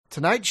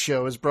Tonight's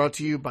show is brought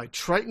to you by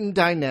Triton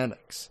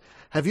Dynamics.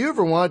 Have you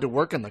ever wanted to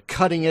work on the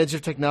cutting edge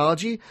of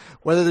technology?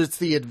 Whether it's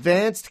the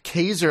advanced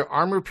Kaiser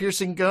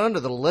armor-piercing gun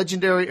or the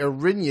legendary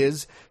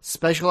Irinyas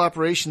special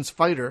operations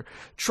fighter,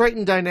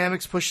 Triton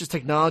Dynamics pushes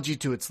technology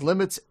to its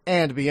limits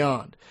and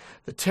beyond.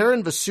 The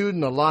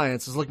Terran-Vasudin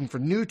Alliance is looking for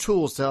new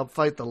tools to help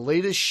fight the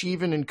latest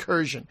Shivan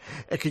incursion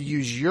and could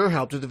use your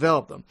help to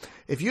develop them.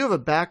 If you have a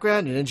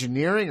background in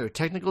engineering or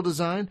technical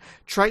design,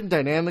 Triton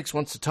Dynamics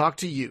wants to talk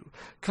to you.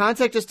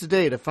 Contact us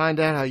today to find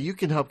out how you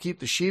can help keep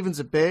the Shivans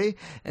at bay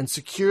and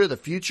secure the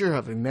future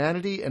of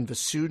humanity and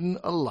Vasudin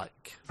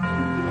alike.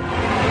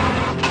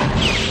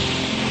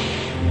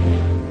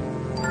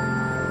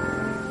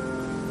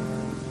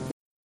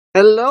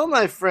 Hello,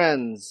 my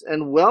friends,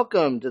 and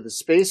welcome to the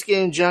Space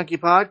Game Junkie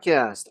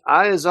Podcast.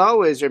 I, as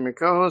always, am your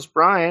co-host,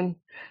 Brian,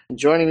 and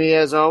joining me,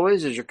 as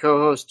always, is your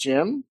co-host,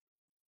 Jim.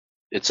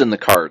 It's in the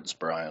cards,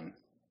 Brian.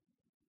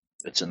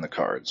 It's in the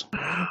cards.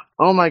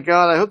 Oh, my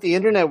God, I hope the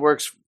internet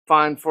works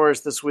fine for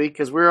us this week,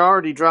 because we're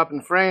already dropping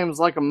frames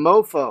like a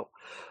mofo.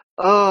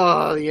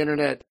 Oh, the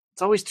internet.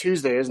 It's always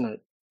Tuesday, isn't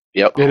it?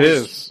 Yep. It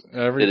is.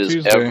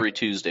 Every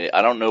Tuesday.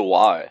 I don't know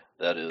why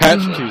that is.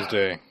 Patch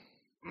Tuesday.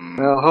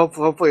 Well,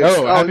 hopefully it's...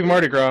 Happy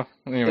Mardi Gras.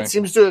 Anyway. It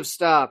seems to have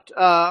stopped.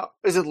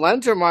 Is it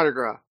Lent or Mardi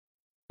Gras?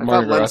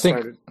 Mardi Gras. I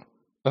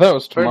thought it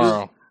was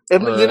tomorrow. You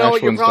know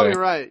what? You're Wednesday. probably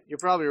right. You're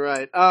probably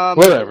right.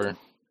 Whatever.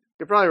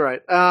 You're probably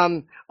right.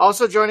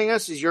 Also joining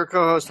us is your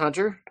co-host,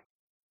 Hunter.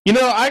 You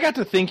know, I got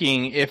to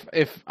thinking,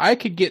 if I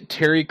could get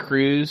Terry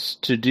Crews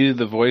to do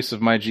the voice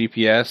of my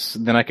GPS,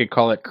 then I could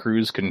call it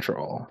Cruise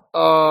Control.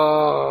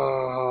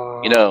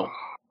 You know,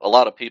 a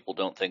lot of people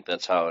don't think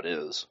that's how it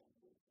is.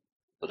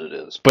 But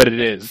it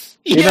is.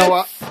 You know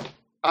what?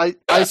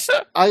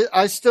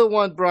 I still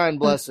want Brian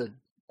Blessed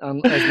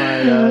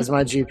as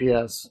my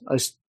GPS.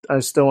 I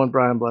still want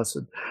Brian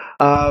Blessed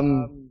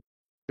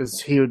because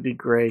he would be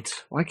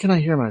great. Why can't I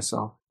hear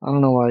myself? I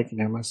don't know why I can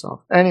hear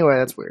myself. Anyway,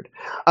 that's weird.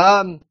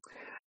 I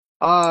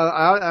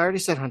already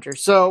said Hunter.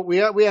 So we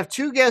have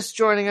two guests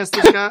joining us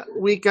this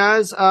week,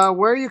 guys.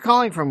 Where are you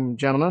calling from,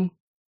 gentlemen?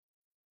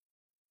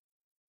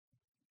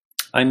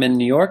 I'm in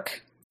New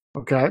York.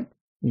 Okay.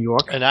 New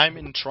York. And I'm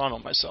in Toronto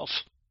myself.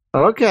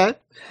 Okay.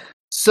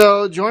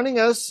 So joining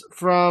us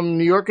from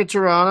New York and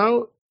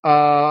Toronto,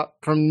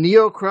 from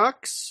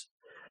NeoCrux,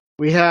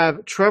 we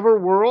have Trevor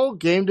Worrell,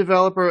 game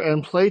developer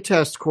and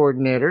playtest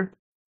coordinator.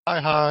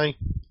 Hi.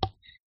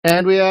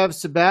 And we have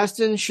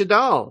Sebastian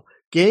Shadal,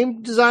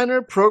 game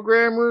designer,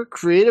 programmer,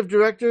 creative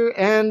director,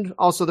 and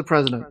also the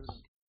president.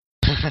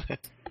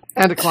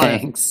 And a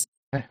client. Thanks.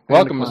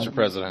 Welcome, Mr.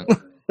 President.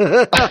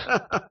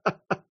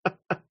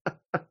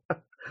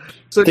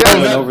 So he's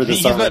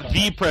not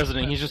the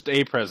president, he's just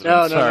a president.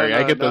 No, Sorry,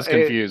 I get those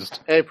confused.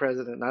 A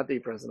president, not the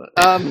president.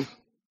 That'd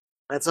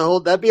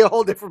be a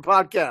whole different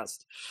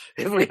podcast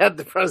if we had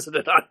the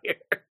president on here.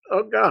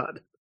 Oh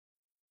God.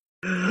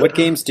 What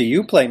games do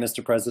you play,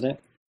 Mr. President?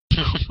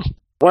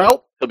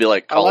 Well, he'll be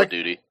like Call of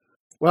Duty.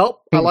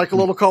 Well, I like a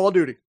little Call of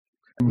Duty.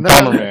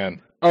 Bomberman.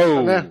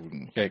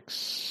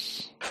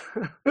 Yikes.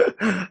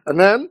 And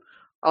then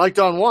I like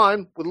to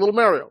unwind with Little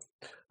Mario.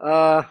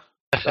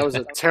 That was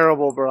a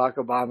terrible Barack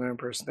Obama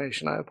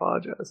impersonation. I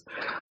apologize.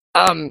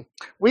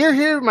 We are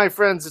here, my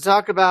friends, to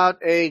talk about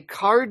a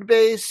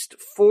card-based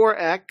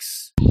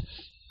 4X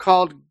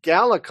called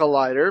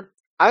GalaCollider.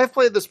 I've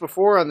played this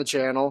before on the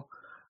channel.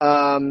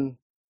 Oh,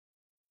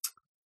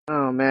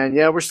 man.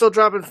 Yeah, we're still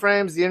dropping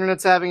frames. The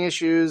internet's having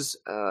issues.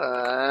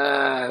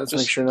 Let's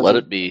make sure. Let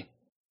it be.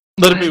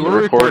 Let it be.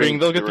 We're recording.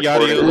 They'll get the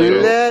audio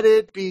later. Let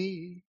it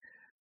be.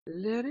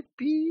 Let it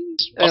be.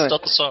 Anyway, bust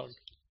out the song.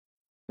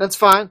 That's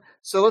fine.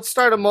 So let's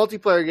start a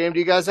multiplayer game. Do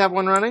you guys have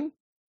one running?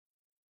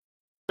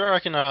 Sure, I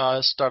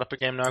can start up a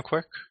game now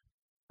quick.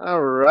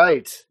 All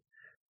right.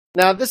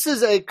 Now, this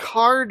is a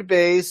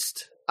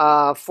card-based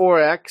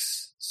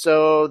 4X,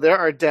 so there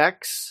are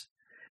decks.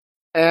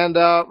 And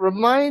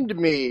remind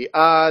me,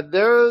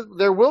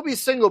 there will be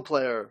single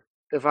player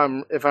if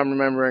I'm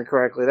remembering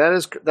correctly.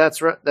 That's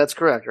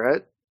correct,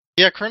 right?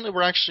 Yeah, currently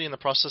we're actually in the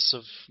process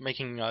of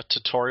making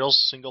tutorials,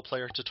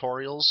 single-player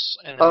tutorials,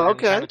 and we're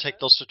going to take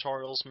those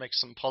tutorials, make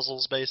some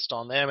puzzles based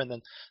on them, and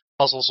then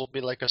puzzles will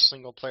be like a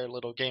single-player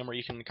little game where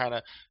you can kind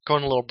of go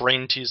in little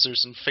brain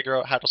teasers and figure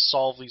out how to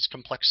solve these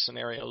complex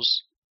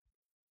scenarios.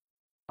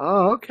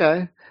 Oh,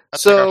 okay.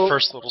 That's like our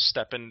first little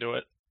step into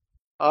it.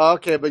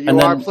 Okay, but you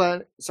are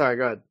planning... Sorry,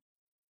 go ahead.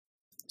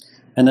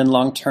 And then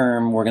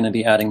long-term, we're going to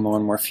be adding more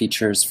and more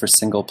features for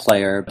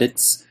single-player.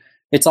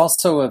 It's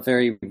also a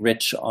very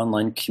rich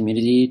online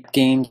community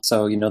game,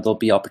 so there'll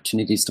be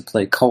opportunities to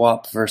play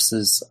co-op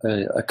versus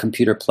a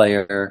computer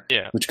player,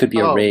 which could be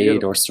a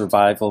raid or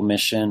survival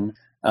mission.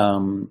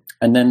 And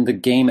then the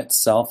game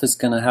itself is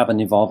going to have an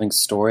evolving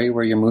story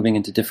where you're moving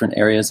into different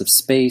areas of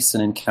space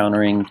and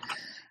encountering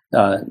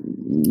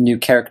new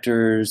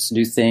characters,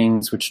 new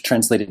things, which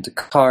translate into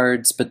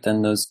cards, but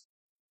then those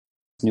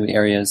new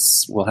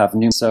areas will have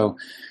new... So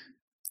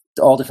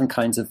all different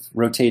kinds of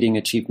rotating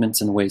achievements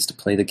and ways to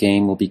play the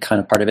game will be kind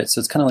of part of it. So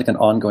it's kind of like an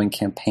ongoing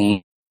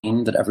campaign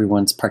that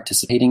everyone's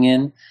participating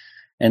in.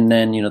 And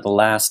then, the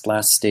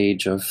last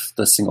stage of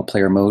the single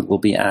player mode will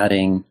be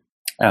adding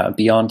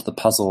beyond the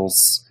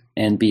puzzles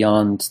and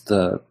beyond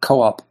the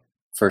co-op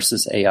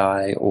versus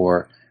AI,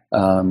 or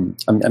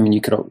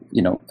you could,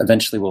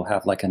 eventually we'll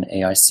have like an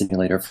AI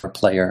simulator for a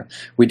player.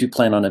 We do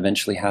plan on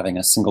eventually having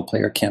a single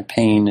player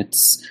campaign.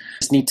 It's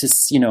just need to,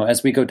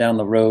 as we go down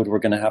the road, we're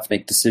going to have to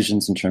make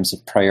decisions in terms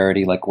of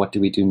priority, like what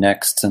do we do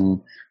next?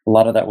 And a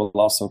lot of that will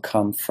also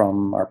come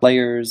from our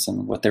players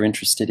and what they're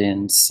interested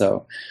in.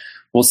 So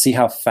we'll see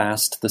how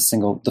fast the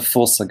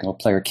full single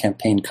player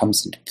campaign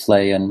comes into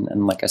play.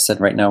 And like I said,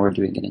 right now we're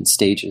doing it in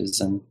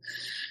stages, and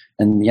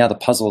the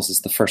puzzles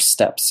is the first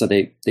step. So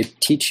they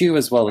teach you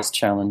as well as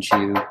challenge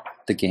you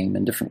the game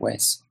in different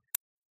ways.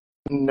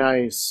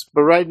 Nice.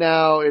 But right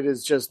now it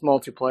is just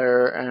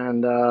multiplayer.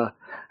 And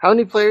how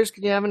many players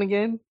can you have in a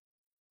game?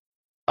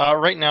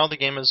 Right now the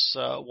game is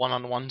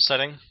one-on-one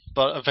setting,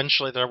 but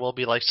eventually there will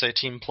be, like, say,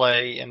 team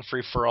play and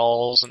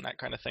free-for-alls and that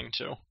kind of thing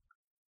too.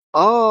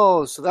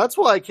 Oh, so that's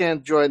why I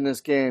can't join this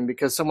game,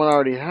 because someone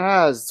already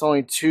has. It's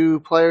only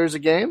 2 players a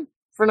game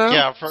for now?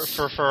 Yeah,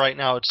 for right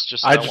now it's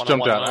just I just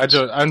jumped out. I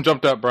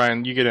jumped out,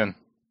 Brian. You get in.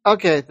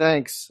 Okay,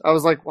 thanks. I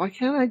was like, why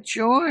can't I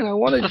join? I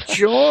want to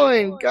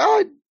join.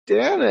 God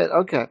damn it.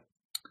 Okay.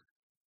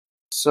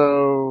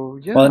 So,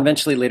 yeah. Well,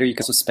 eventually later you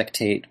can also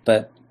spectate,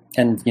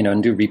 and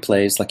do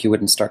replays like you would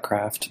in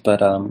StarCraft.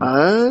 But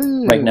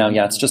right now,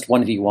 it's just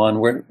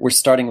 1v1. We're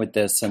starting with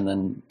this and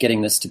then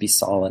getting this to be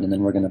solid, and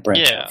then we're going to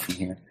branch out from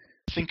here.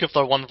 Think of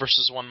the 1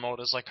 versus 1 mode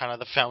as like kind of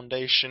the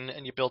foundation,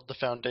 and you build the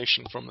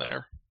foundation from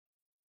there.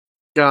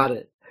 Got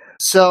it.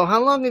 So,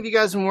 how long have you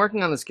guys been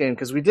working on this game?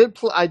 Because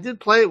I did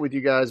play it with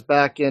you guys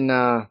back in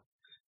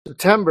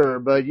September,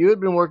 but you had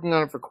been working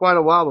on it for quite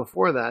a while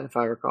before that, if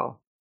I recall.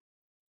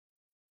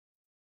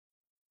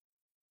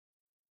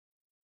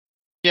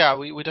 Yeah,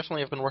 we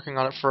definitely have been working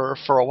on it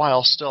for a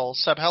while still.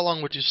 Seb, how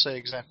long would you say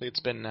exactly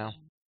it's been now?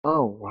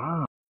 Oh,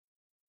 wow.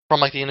 From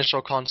like the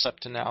initial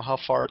concept to now, how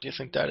far do you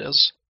think that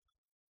is?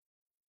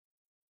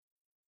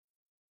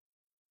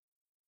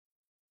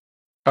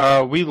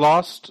 We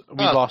lost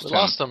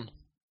him.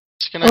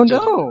 Oh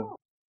no!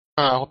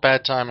 Oh,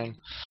 bad timing.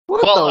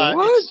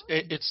 What?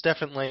 It's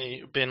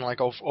definitely been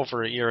like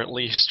over a year at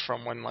least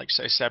from when, like,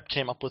 say, Seb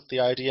came up with the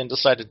idea and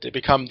decided to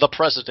become the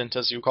president,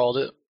 as you called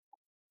it.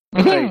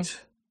 Right.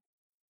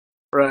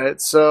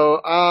 Right. So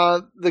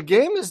the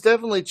game is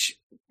definitely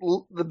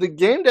the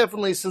game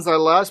definitely, since I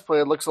last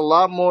played, looks a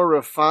lot more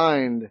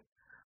refined.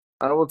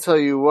 I will tell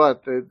you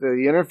what,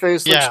 the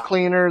interface looks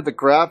cleaner, the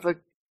graphic,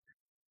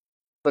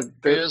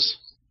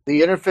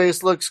 the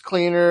interface looks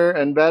cleaner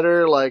and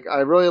better. Like, I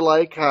really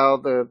like how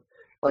the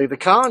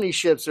colony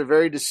ships are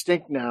very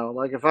distinct now.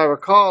 Like, if I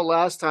recall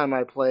last time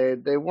I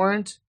played, they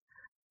weren't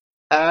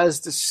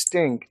as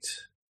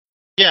distinct.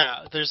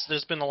 Yeah,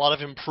 there's been a lot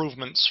of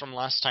improvements from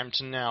last time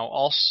to now.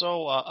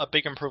 Also, a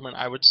big improvement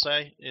I would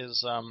say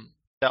is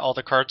that all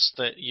the cards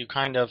that you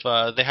kind of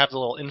they have the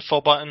little info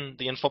button.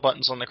 The info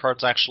buttons on the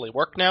cards actually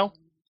work now,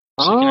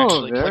 so you can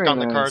actually click on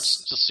the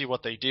cards to see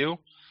what they do.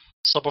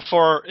 So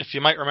before, if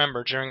you might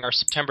remember, during our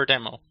September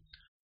demo,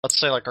 let's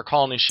say like our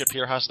colony ship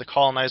here has the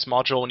colonize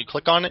module when you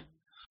click on it.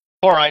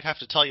 Or I'd have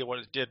to tell you what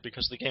it did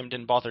because the game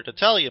didn't bother to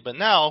tell you, but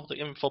now the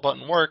info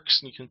button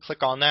works and you can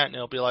click on that and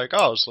it'll be like,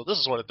 oh, so this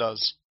is what it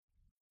does.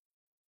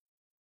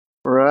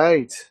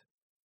 Right.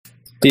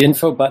 The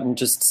info button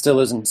just still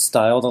isn't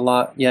styled a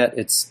lot yet.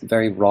 It's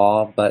very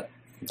raw, but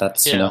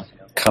that's,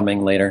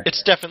 coming later.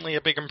 It's definitely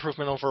a big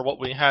improvement over what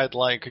we had,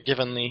 like,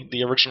 given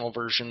the original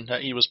version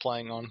that he was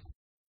playing on.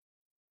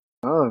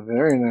 Oh,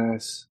 very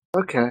nice.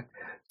 Okay.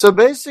 So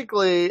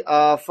basically,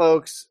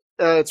 folks,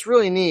 it's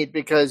really neat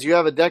because you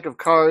have a deck of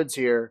cards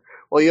here.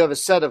 Well, you have a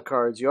set of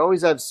cards. You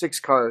always have 6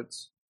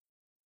 cards.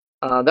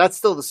 That's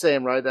still the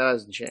same, right? That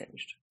hasn't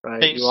changed,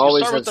 right? Hey,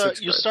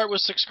 you start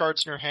with 6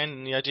 cards in your hand,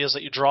 and the idea is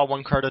that you draw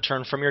 1 card a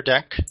turn from your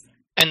deck.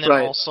 And then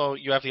also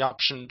you have the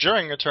option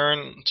during a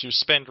turn to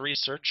spend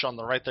research. On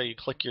the right there, you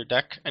click your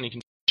deck, and you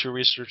can do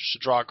research to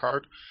draw a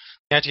card.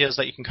 The idea is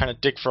that you can kind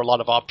of dig for a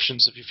lot of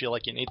options if you feel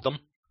like you need them.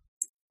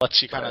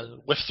 Lets you kind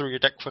of whiff through your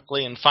deck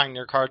quickly and find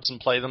your cards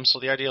and play them. So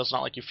the idea is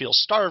not like you feel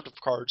starved of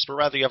cards, but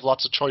rather you have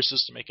lots of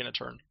choices to make in a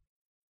turn.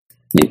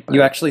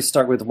 You actually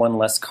start with 1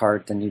 less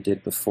card than you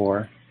did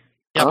before.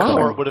 Yeah,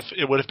 before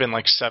it would have been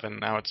like 7.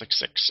 Now it's like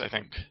 6, I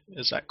think.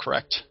 Is that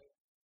correct?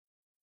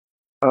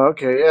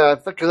 Okay, yeah,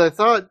 because I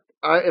thought,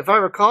 if I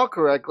recall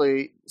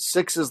correctly,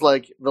 6 is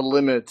like the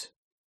limit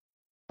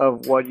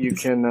of what you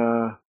can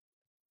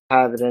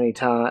have at any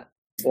time.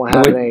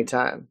 At any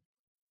time.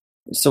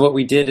 So what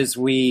we did is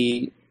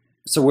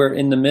we're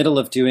in the middle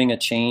of doing a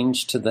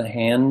change to the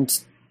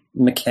hand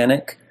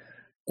mechanic,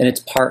 and it's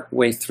part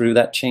way through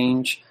that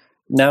change.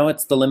 Now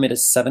the limit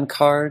is 7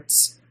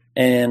 cards,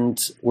 and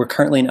we're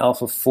currently in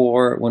Alpha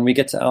 4. When we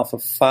get to Alpha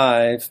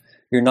 5,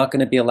 you're not going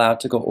to be allowed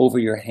to go over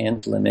your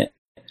hand limit.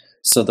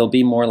 So there'll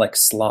be more like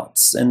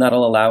slots, and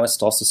that'll allow us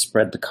to also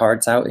spread the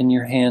cards out in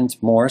your hand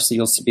more, so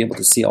you'll be able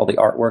to see all the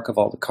artwork of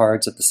all the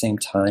cards at the same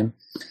time.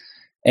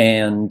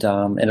 And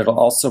it'll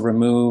also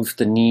remove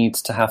the need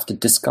to have to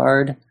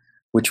discard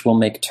which will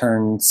make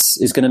turns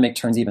is going to make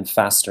turns even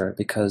faster,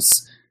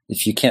 because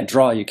if you can't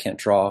draw, you can't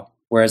draw.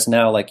 Whereas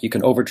now, like, you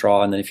can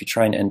overdraw, and then if you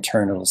try and end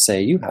turn, it'll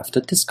say you have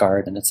to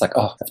discard, and it's like,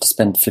 oh, I have to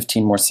spend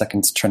 15 more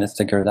seconds trying to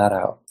figure that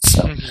out.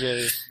 So,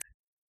 Yeah.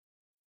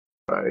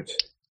 Right.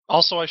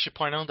 Also, I should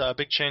point out that a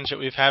big change that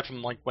we've had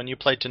from like when you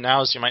played to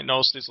now is you might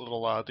notice these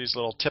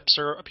little tips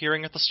are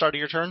appearing at the start of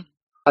your turn.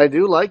 I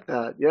do like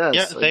that. Yes.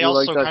 Yeah, they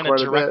also kind of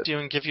direct you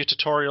and give you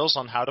tutorials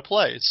on how to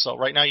play. So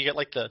right now you get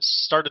like the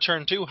start of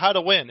turn 2, how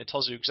to win. It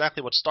tells you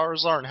exactly what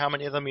stars are and how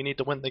many of them you need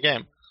to win the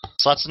game.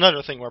 So that's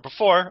another thing where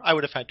before I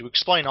would have had to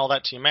explain all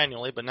that to you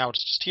manually, but now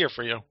it's just here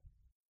for you.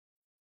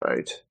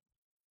 Right.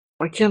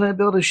 Why can't I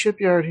build a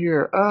shipyard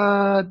here?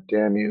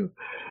 Damn you.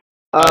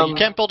 You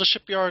can't build a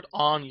shipyard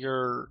on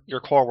your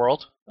core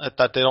world.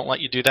 That they don't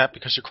let you do that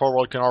because your core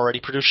world can already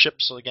produce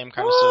ships, so the game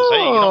kind of says,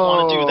 hey, you don't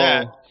want to do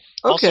that.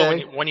 Okay.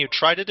 Also, when you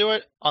try to do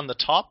it, on the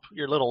top,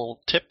 your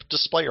little tip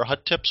display, your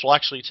HUD tips, will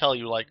actually tell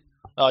you, like,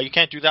 you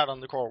can't do that on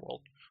the core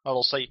world.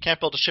 It'll say you can't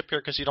build a ship here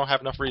because you don't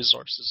have enough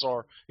resources,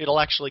 or it'll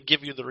actually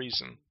give you the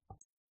reason.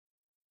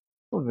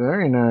 Oh,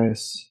 very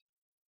nice.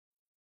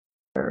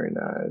 Very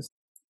nice.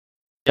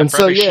 Yeah, And for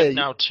so, every yeah, ship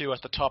now, too,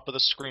 at the top of the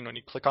screen, when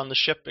you click on the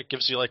ship, it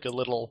gives you, like, a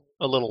little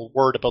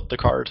word about the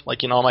card.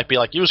 Like, you know, it might be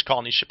like, use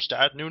colony ships to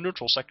add new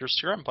neutral sectors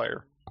to your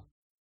empire.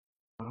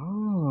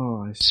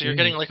 Oh, I see. So you're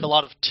getting, like, a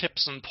lot of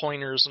tips and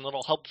pointers and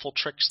little helpful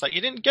tricks that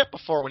you didn't get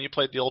before when you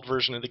played the old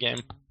version of the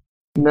game.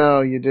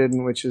 No, you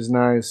didn't, which is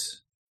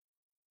nice.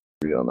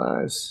 Real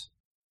nice.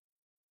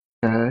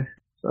 Okay.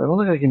 So I don't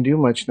think I can do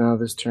much now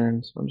this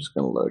turn, so I'm just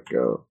going to let it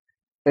go.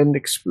 And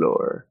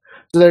explore.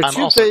 So there are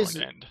two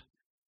phases.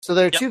 So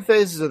there are two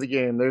phases of the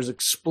game. There's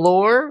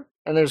explore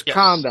and there's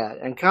combat.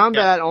 And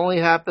combat only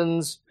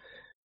happens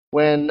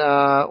when it's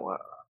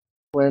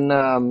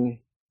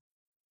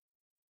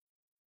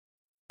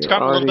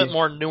gotten a little bit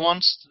more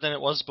nuanced than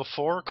it was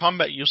before.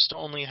 Combat used to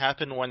only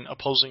happen when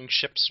opposing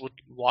ships would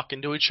walk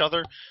into each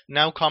other.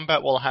 Now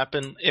combat will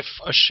happen if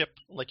a ship,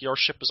 like your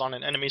ship, is on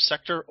an enemy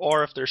sector,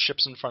 or if there's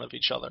ships in front of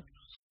each other.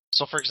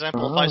 So, for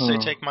example, if I say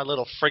take my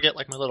little frigate,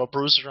 like my little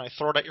bruiser, and I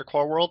throw it at your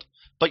core world,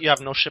 but you have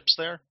no ships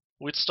there,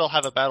 we'd still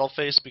have a battle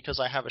phase because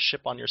I have a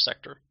ship on your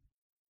sector.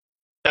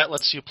 That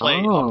lets you play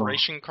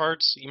operation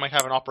cards. You might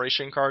have an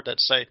operation card that,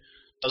 say,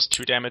 does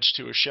 2 damage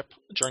to a ship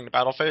during the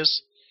battle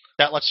phase.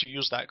 That lets you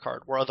use that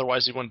card, where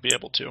otherwise you wouldn't be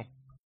able to.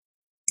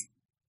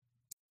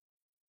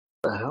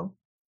 The hell?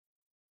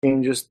 The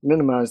game just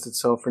minimized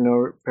itself for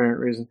no apparent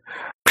reason.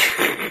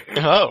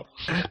 Oh.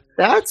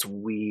 That's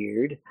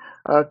weird.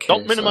 Okay.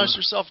 Don't minimize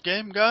yourself,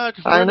 game god.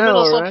 I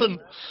know, right? Something.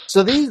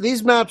 So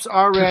these maps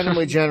are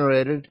randomly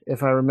generated,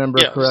 if I remember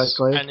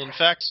correctly. And in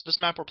fact, this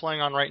map we're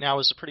playing on right now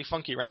is a pretty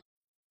funky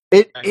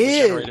It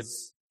generated.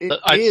 is.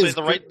 I'd say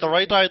the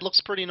right side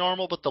looks pretty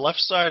normal, but the left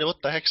side,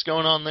 what the heck's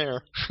going on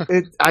there?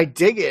 I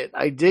dig it.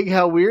 I dig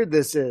how weird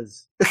this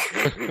is.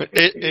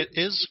 It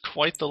is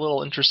quite the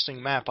little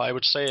interesting map. I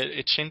would say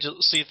it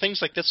changes. See, things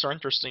like this are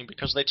interesting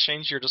because they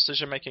change your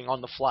decision making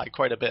on the fly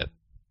quite a bit.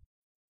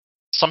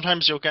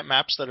 Sometimes you'll get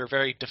maps that are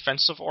very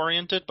defensive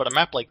oriented, but a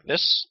map like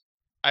this,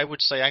 I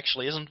would say,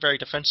 actually isn't very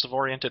defensive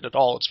oriented at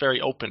all. It's very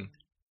open.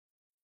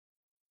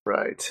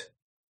 Right.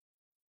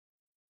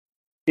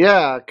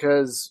 Yeah,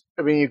 because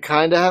I mean, you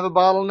kind of have a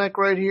bottleneck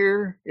right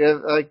here.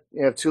 You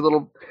have two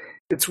little.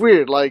 It's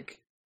weird. Like,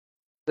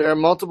 there are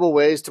multiple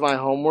ways to my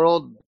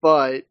homeworld,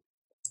 but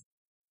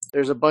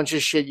there's a bunch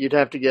of shit you'd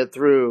have to get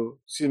through.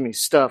 Excuse me,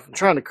 stuff. I'm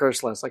trying to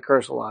curse less. I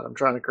curse a lot. I'm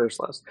trying to curse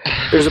less.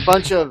 There's a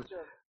bunch of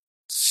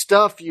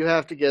stuff you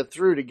have to get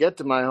through to get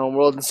to my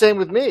homeworld, and same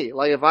with me.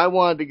 Like, if I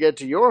wanted to get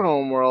to your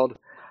homeworld,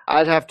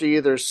 I'd have to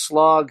either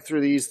slog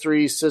through these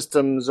 3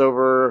 systems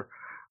over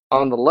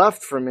on the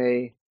left for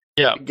me.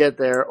 Yeah. To get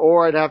there,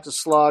 or I'd have to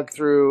slog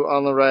through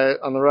on the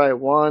right.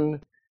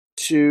 1,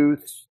 2,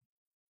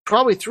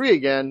 probably 3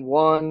 again.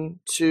 1,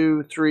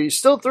 2, 3,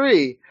 still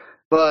 3,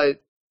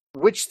 but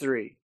which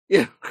 3?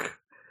 Yeah.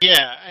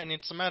 Yeah, and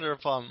it's a matter of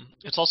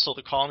it's also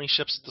the colony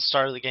ships at the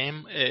start of the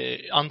game.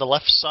 On the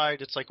left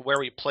side, it's like where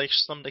we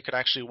place them. They could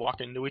actually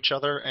walk into each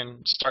other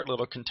and start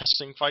little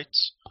contesting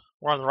fights.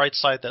 Or on the right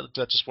side, that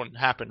just wouldn't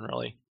happen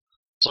really.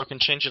 So it can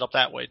change it up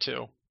that way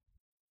too.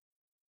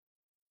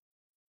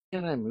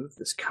 Can I move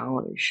this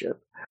colony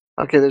ship?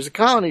 Okay, there's a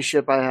colony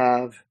ship I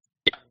have,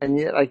 and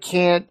yet I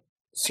can't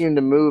seem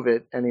to move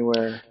it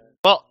anywhere.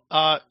 Well,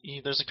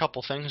 there's a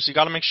couple things. You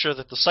got to make sure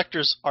that the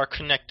sectors are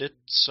connected,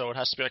 so it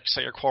has to be like,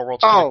 say, your core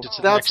world's connected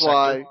to the next sector.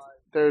 That's why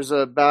there's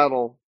a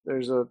battle.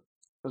 There's a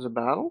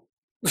battle?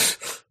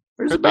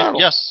 There's a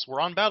battle. Yes,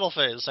 we're on battle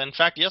phase. In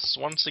fact, yes,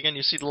 once again,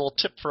 you see the little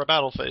tip for a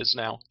battle phase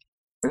now.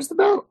 Where's the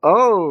battle?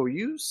 Oh,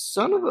 you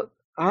son of a...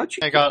 How'd you...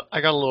 I got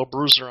a little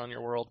bruiser on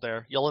your world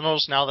there. You'll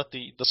notice now that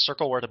the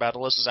circle where the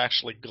battle is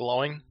actually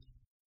glowing.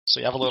 So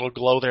you have a little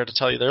glow there to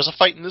tell you there's a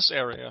fight in this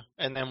area.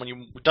 And then when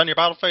you've done your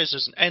battle phase,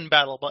 there's an end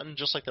battle button,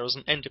 just like there was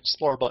an end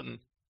explore button.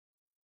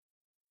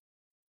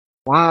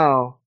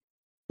 Wow.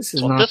 This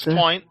is so at this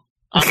point,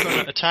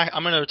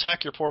 I'm gonna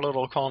attack your poor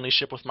little colony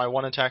ship with my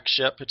one attack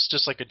ship. It's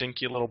just like a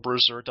dinky little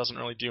bruiser. It doesn't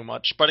really do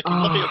much. But it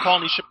can look at your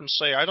colony ship and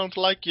say, "I don't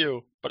like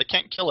you," but it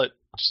can't kill it.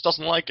 It just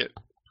doesn't like it.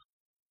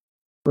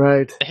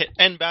 Right. I hit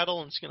end battle,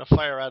 and it's gonna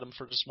fire at him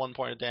for just 1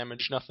 point of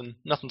damage.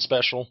 Nothing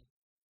special.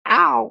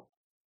 Ow!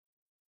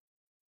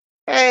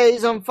 Hey,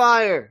 he's on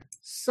fire!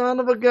 Son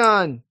of a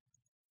gun!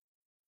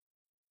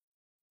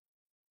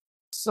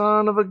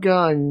 Son of a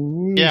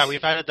gun. Yeah,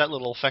 we've added that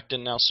little effect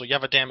in now, so you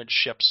have a damaged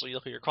ship. So you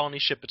look at your colony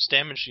ship, it's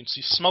damaged, you can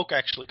see smoke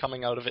actually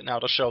coming out of it now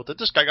to show that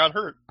this guy got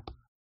hurt.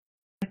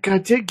 That guy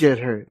did get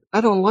hurt.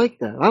 I don't like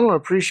that. I don't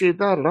appreciate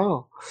that at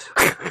all.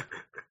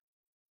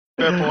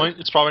 Fair point.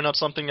 It's probably not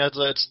something that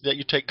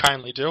you take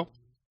kindly to.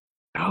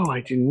 No,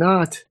 I do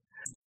not.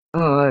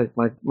 All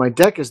right, my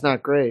deck is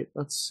not great.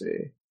 Let's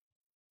see.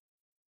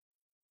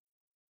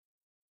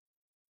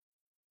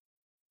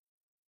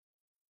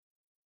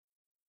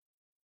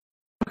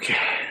 Okay.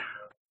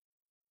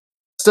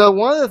 So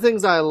one of the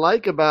things I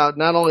like about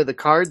not only the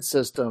card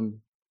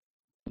system,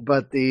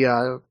 but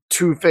the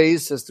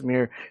two-phase system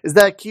here is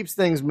that it keeps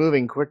things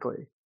moving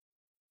quickly.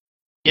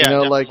 Yeah,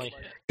 definitely. Like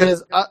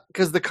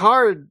because the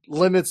card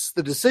limits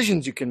the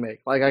decisions you can make.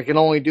 Like I can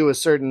only do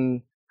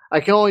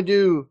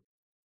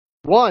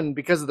one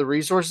because of the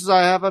resources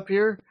I have up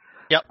here.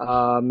 Yep.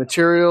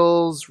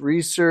 Materials,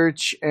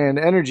 research, and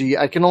energy.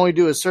 I can only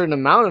do a certain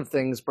amount of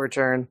things per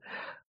turn,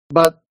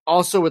 but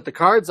also with the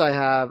cards I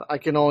have, I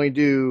can only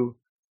do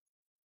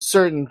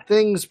certain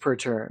things per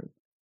turn.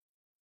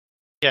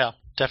 Yeah,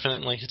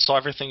 definitely. So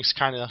everything's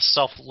kind of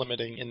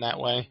self-limiting in that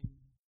way.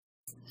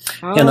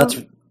 Yeah,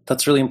 and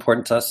that's really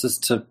important to us, is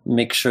to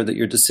make sure that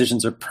your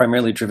decisions are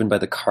primarily driven by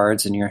the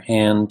cards in your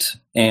hand.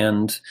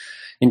 And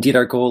indeed,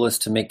 our goal is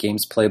to make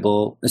games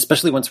playable,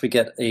 especially once we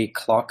get a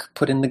clock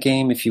put in the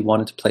game. If you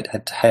wanted to play it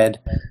head-to-head,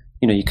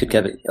 you could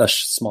get a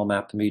small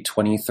map, maybe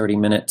 20, 30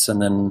 minutes, and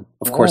then,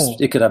 of course,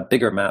 it could have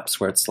bigger maps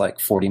where it's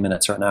like 40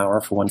 minutes or an hour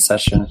for one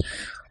session.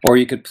 Or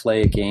you could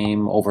play a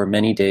game over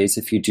many days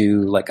if you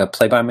do like a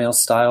play-by-mail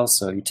style.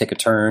 So you take a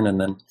turn, and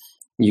then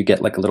you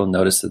get like a little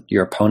notice that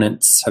your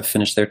opponents have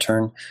finished their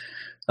turn.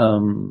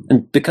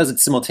 And because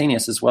it's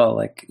simultaneous as well,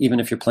 like even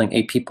if you're playing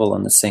 8 people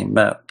on the same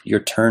map,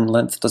 your turn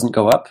length doesn't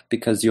go up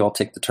because you all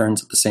take the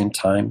turns at the same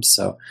time.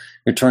 So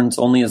your turn's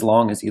only as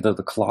long as either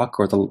the clock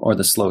or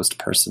the slowest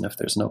person if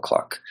there's no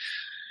clock.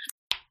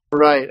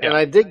 Right, yeah. And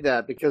I dig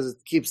that because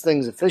it keeps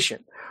things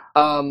efficient.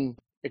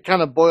 It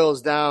kind of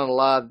boils down a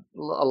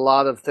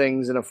lot of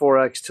things in a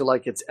 4X to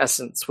like its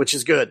essence, which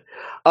is good.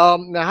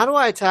 Now, how do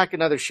I attack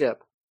another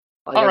ship?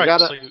 Like, all right,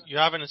 so you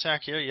have an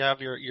attack here. You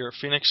have your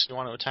Phoenix. You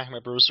want to attack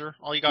my Bruiser.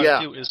 All you got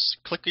to do is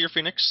click your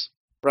Phoenix.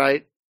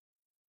 Right.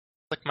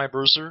 Click my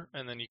Bruiser,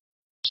 and then you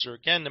click Bruiser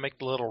again to make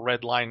the little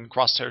red line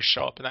crosshairs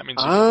show up, and that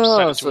means you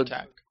set it to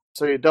attack.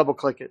 So you double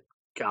click it.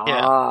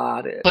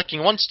 Got it.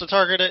 Clicking once to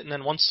target it, and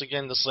then once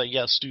again to say,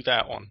 yes, do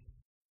that one.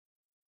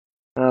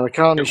 The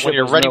colony ship when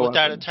you're ready with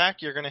that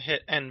attack, you're going to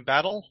hit end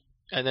battle,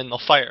 and then they'll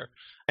fire.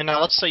 And now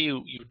let's say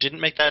you didn't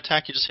make that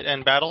attack, you just hit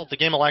end battle. The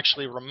game will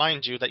actually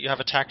remind you that you have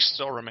attacks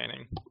still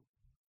remaining.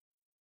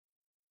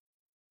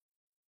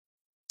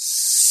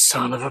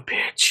 Son of a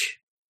bitch.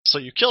 So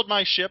you killed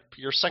my ship.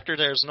 Your sector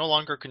there is no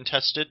longer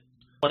contested.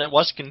 When it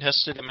was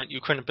contested, it meant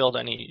you couldn't build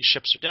any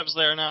ships or devs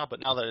there now, but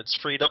now that it's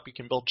freed up, you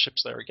can build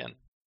ships there again.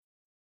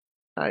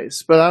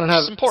 Nice. But I don't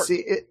have... It's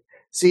important.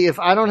 See, if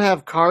I don't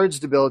have cards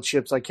to build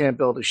ships, I can't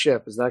build a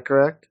ship. Is that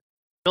correct?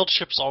 Build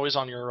ships always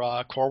on your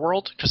core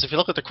world, because if you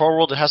look at the core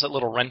world, it has that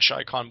little wrench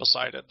icon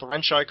beside it. The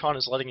wrench icon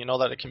is letting you know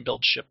that it can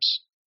build ships.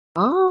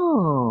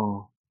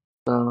 Oh,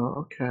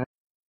 okay.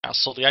 Yeah,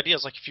 so the idea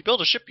is, like, if you build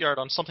a shipyard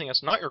on something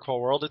that's not your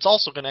core world, it's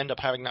also going to end up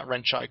having that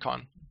wrench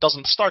icon. It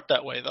doesn't start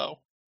that way, though.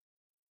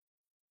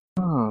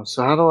 Oh,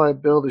 so how do I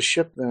build a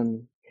ship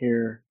then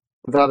here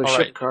without a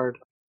ship card?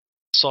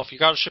 So if you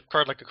got a ship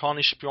card like a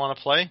colony ship you want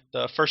to play,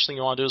 the first thing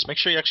you want to do is make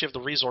sure you actually have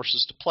the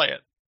resources to play it.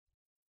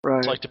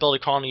 Right. So like to build a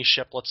colony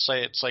ship, let's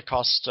say it's like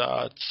cost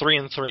 3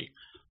 and 3.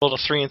 Build a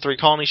 3 and 3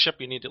 colony ship,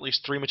 you need at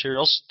least 3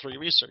 materials, 3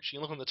 research. You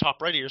can look on the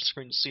top right of your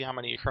screen to see how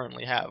many you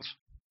currently have.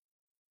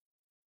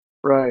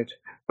 Right.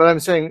 But I'm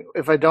saying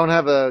if I don't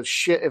have a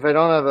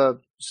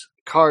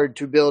card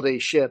to build a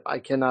ship, I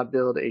cannot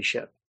build a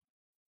ship.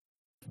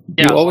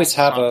 Yeah, you always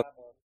have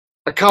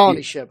a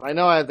colony ship. I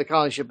know I have the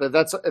colony ship, but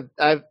that's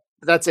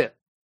it.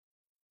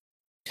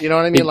 You know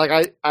what I mean?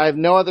 Like I have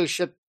no other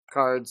ship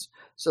cards,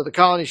 so the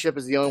colony ship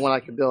is the only one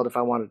I can build if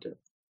I wanted to.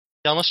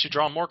 Yeah, unless you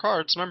draw more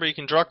cards. Remember, you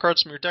can draw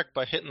cards from your deck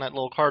by hitting that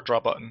little card draw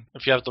button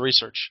if you have the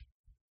research.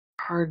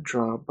 Card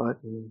draw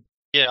button.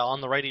 Yeah, on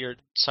the right of your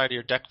side of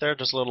your deck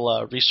there's a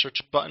little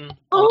research button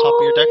on top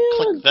of your deck.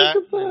 Click that,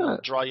 and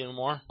it'll draw you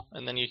more,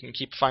 and then you can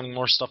keep finding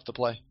more stuff to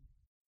play.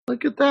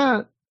 Look at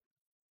that.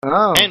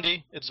 Oh.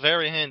 Handy. It's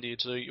very handy.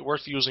 It's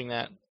worth using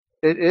that.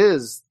 It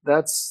is.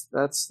 That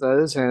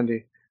is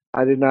handy.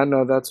 I did not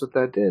know that's what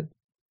that did.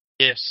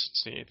 Yes,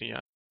 it's the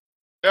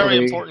very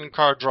important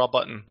card draw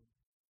button.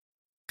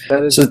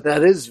 That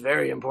is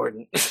very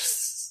important.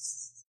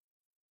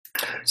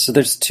 So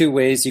there's two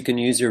ways you can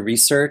use your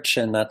research,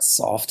 and that's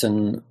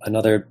often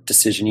another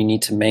decision you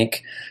need to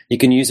make. You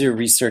can use your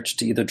research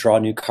to either draw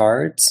new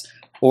cards,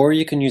 or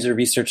you can use your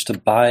research to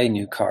buy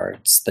new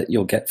cards that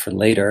you'll get for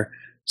later.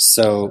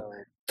 So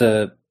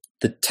the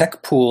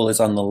tech pool is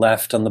on the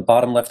left. On the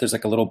bottom left, there's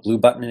like a little blue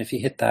button, and if you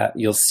hit that,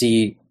 you'll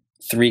see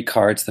 3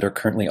 cards that are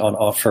currently on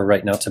offer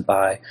right now to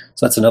buy.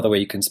 So that's another way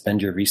you can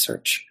spend your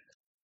research.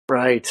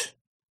 Right.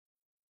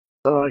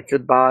 So I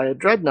could buy a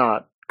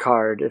Dreadnought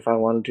card if I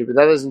wanted to, but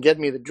that doesn't get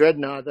me the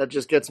Dreadnought. That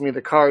just gets me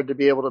the card to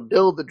be able to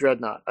build the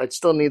Dreadnought. I'd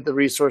still need the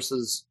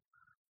resources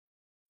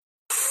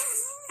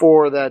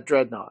for that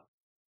Dreadnought.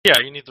 Yeah,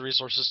 you need the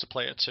resources to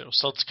play it too.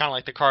 So it's kind of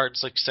like the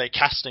cards, like say,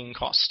 casting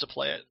costs to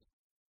play it.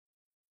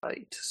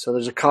 Right. So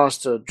there's a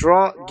cost to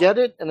get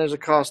it, and there's a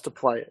cost to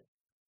play it.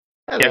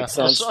 That makes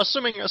sense.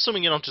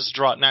 Assuming you don't just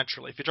draw it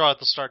naturally. If you draw it at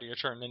the start of your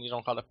turn, then you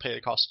don't got to pay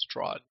the cost to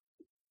draw it.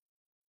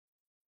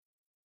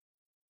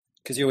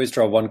 Because you always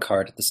draw 1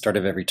 card at the start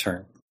of every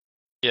turn.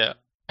 Yeah,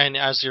 and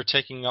as you're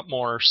taking up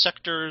more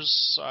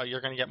sectors,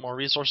 you're going to get more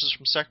resources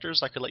from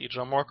sectors. That could let you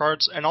draw more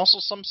cards. And also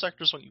some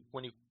sectors,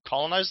 when you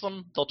colonize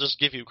them, they'll just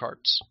give you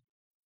cards.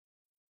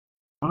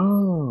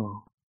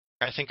 Oh.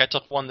 I think I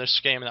took one this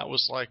game that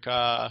was like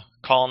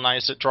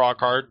colonize it, draw a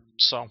card.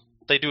 So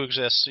they do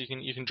exist. So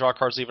you can draw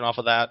cards even off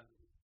of that.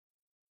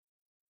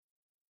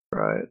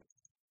 Right.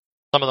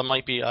 Some of them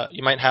might be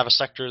you might have a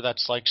sector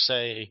that's like,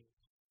 say,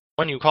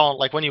 when you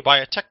buy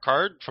a tech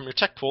card from your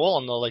tech pool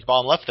on the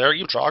bottom left there,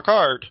 you draw a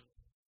card.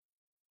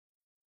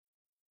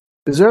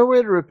 Is there a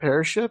way to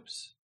repair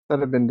ships that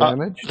have been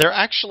damaged? There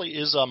actually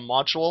is a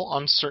module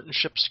on certain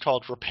ships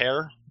called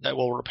Repair that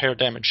will repair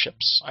damaged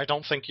ships. I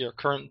don't think your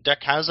current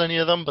deck has any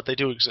of them, but they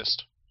do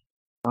exist.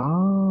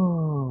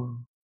 Oh.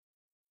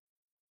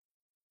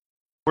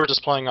 We're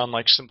just playing on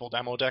simple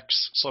demo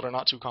decks, so they're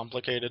not too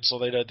complicated, so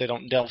they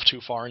don't delve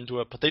too far into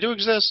it, but they do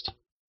exist.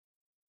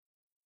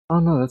 Oh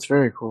no, that's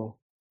very cool.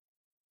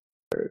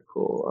 Very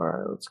cool. All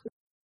right, let's go.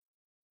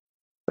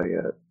 I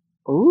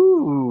got.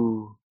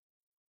 Ooh,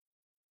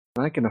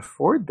 I can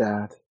afford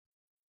that.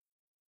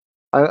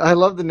 I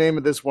love the name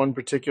of this one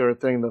particular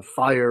thing, the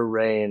Fire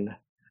Rain.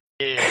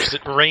 Yeah, because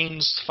it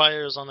rains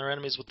fires on their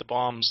enemies with the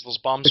bombs. Those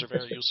bombs are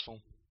very useful.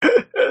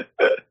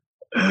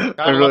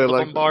 I really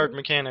like the bombard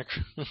mechanic.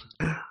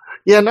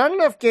 Yeah, not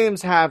enough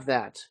games have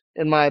that,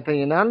 in my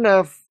opinion. Not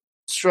enough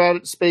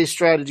space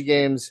strategy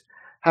games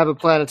have a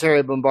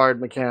planetary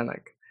bombard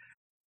mechanic.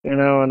 You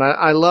know, and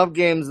I love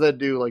games that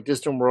do, like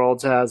Distant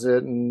Worlds has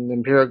it, and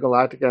Imperial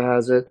Galactica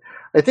has it.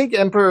 I think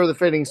Emperor of the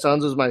Fading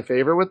Suns was my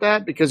favorite with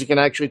that, because you can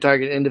actually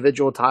target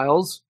individual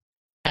tiles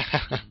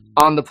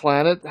on the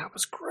planet. That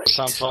was great.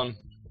 Sounds fun.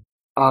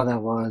 Oh,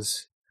 that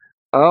was.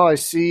 Oh, I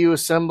see you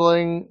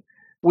assembling.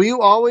 Will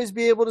you always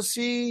be able to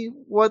see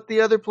what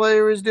the other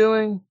player is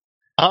doing?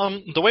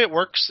 The way it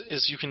works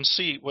is you can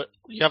see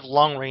you have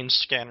long-range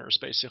scanners,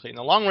 basically. And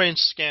the long-range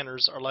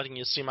scanners are letting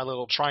you see my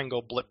little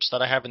triangle blips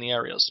that I have in the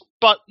areas.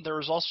 But there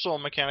is also a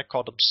mechanic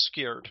called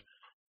Obscured.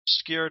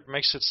 Obscured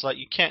makes it so that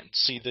you can't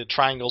see the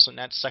triangles in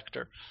that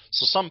sector.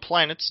 So some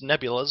planets,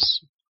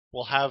 nebulas,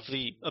 will have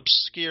the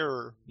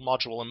Obscure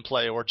module in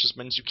play, which just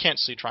means you can't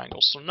see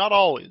triangles. So not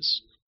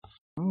always.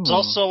 There's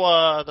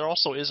also, there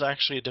also is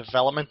actually a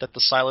development that the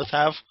Scythe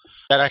have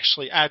that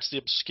actually adds the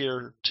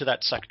Obscure to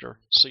that sector,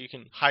 so you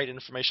can hide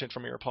information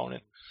from your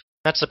opponent.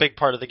 That's a big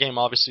part of the game,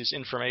 obviously, is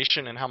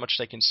information and how much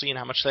they can see and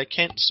how much they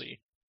can't see.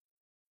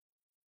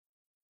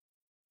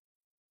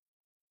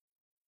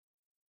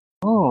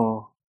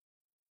 Oh.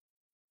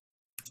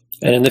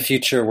 And in the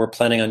future, we're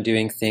planning on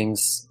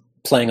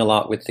playing a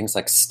lot with things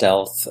like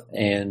stealth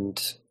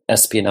and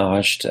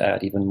espionage to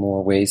add even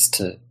more ways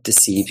to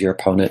deceive your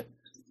opponent.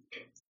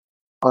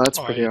 Oh, that's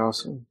pretty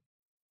awesome.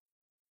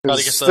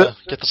 Gotta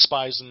get the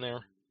spies in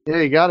there.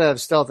 Yeah, you gotta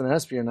have stealth and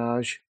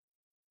espionage.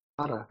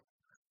 Gotta.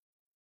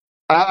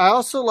 I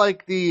also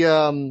like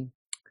the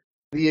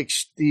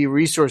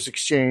resource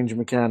exchange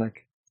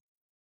mechanic.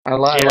 I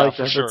like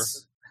that. Sure.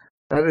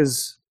 That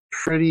is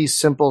pretty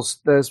simple.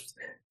 That's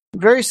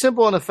very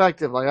simple and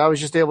effective. Like, I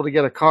was just able to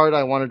get a card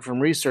I wanted from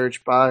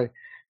research by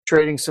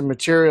trading some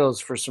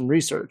materials for some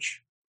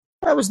research.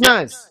 That was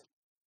nice.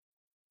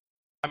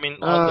 I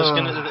mean,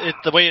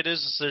 the way it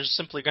is there's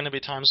simply going to be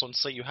times when,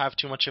 say, you have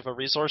too much of a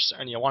resource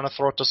and you want to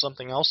throw it to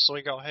something else, so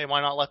we go, hey,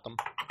 why not let them?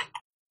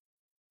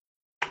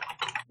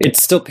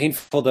 It's still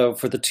painful, though,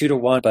 for the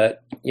 2-to-1,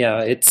 but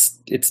yeah, it's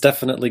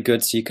definitely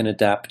good so you can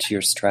adapt to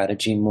your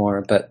strategy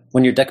more. But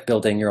when you're deck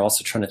building, you're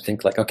also trying to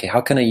think, like, okay,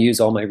 how can I use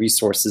all my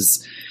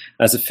resources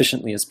as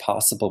efficiently as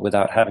possible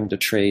without having to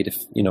trade,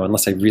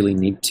 unless I really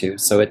need to.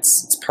 So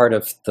it's part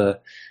of the...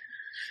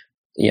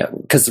 Yeah,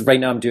 because right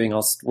now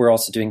we're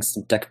also doing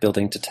some deck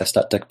building to test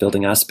out deck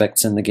building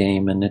aspects in the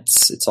game, and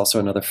it's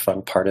also another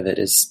fun part of it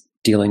is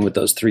dealing with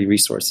those 3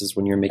 resources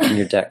when you're making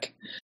your deck.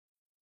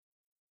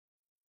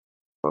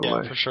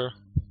 Yeah, for sure.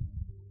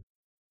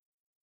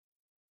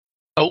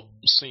 Oh,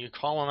 so you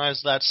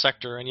colonize that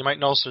sector, and you might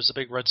notice there's a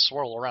big red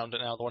swirl around it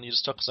now, the one you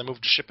just took because I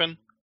moved a ship in.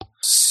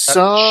 That ship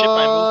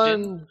I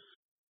moved in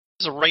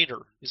He's a raider.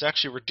 He's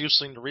actually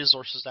reducing the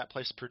resources that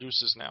place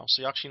produces now.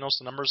 So you actually notice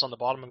the numbers on the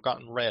bottom have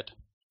gotten red.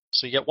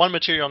 So you get 1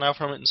 material now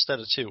from it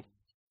instead of 2.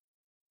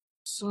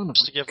 Son of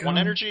Just to a give gun. 1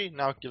 energy,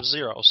 now it gives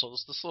 0. So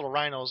this little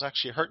rhino is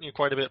actually hurting you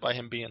quite a bit by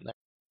him being there.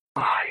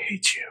 Oh, I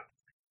hate you.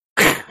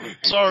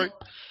 Sorry.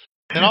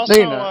 And also, No,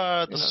 you're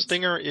not. the You're not.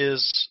 stinger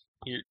is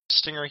your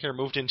stinger here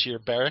moved into your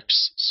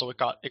barracks, so it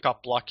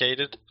got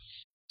blockaded.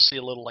 See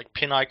a little like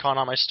pin icon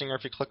on my stinger.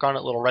 If you click on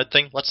it, little red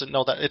thing lets it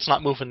know that it's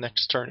not moving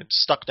next turn. It's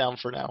stuck down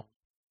for now.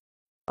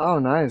 Oh,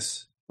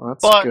 nice. Well,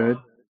 that's But good.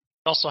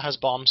 it also has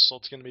bombs, so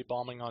it's going to be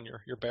bombing on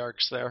your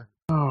barracks there.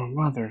 Oh,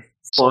 mother.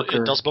 So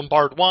Forker. it does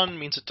bombard 1,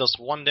 means it does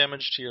 1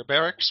 damage to your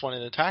barracks when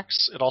it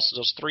attacks. It also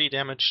does 3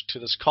 damage to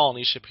this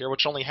colony ship here,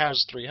 which only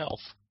has 3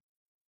 health.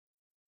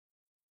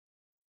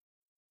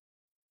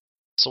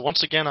 So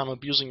once again, I'm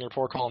abusing your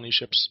poor colony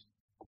ships.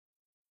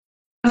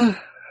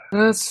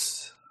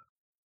 That's...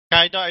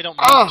 I don't mean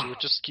Ah! to,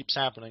 it just keeps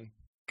happening.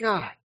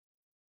 God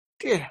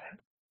damn it.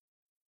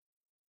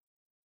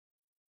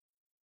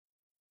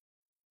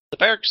 The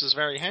barracks is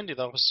very handy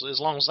though, as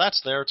long as that's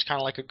there, it's kind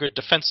of like a good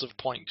defensive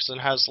point, because it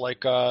has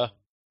like,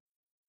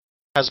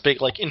 has big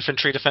like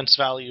infantry defense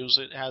values,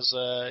 it has,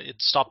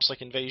 it stops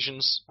like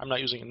invasions. I'm not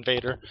using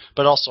invader,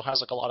 but it also has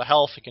like a lot of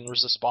health, it can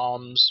resist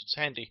bombs, it's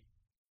handy.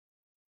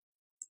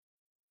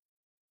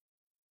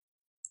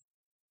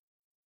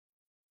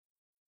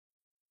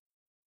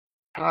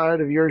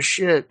 Tired of your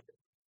shit.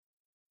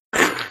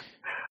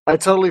 I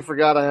totally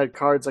forgot I had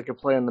cards I could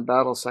play in the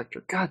battle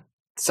sector. God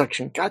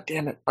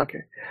damn it.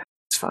 Okay.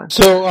 It's fine.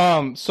 So,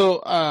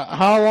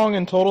 how long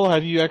in total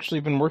have you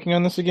actually been working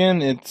on this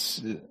again?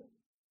 It's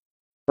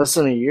Less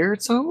than a year,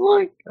 it sounds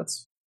like?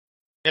 That's...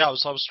 Yeah, I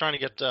was trying to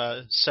get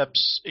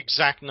Seb's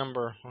exact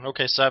number.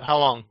 Okay, Seb, how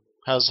long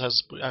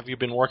have you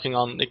been working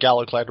on the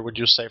GalaCollider, would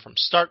you say, from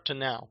start to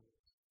now?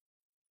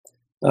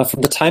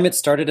 From the time it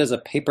started as a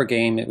paper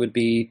game, it would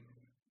be,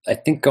 I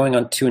think, going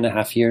on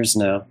 2.5 years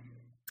now.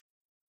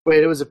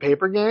 Wait, it was a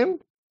paper game?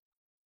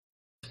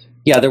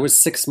 Yeah, there was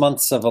 6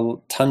 months of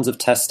tons of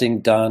testing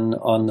done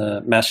on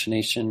the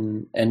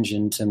machination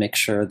engine to make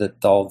sure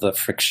that all the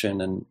friction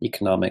and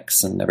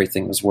economics and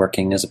everything was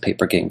working as a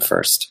paper game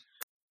first.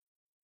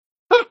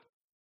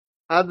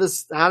 How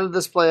did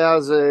this play out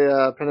as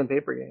a pen and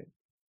paper game?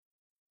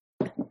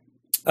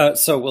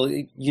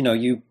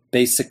 You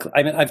basically,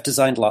 I mean, I've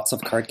designed lots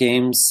of card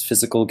games,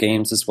 physical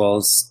games as well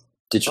as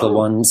digital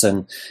ones,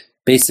 and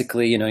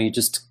basically, you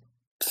just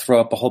throw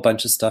up a whole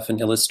bunch of stuff in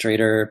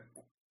Illustrator,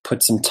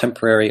 put some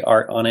temporary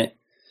art on it,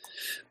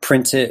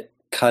 print it,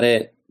 cut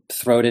it,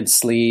 throated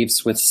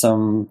sleeves with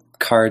some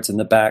cards in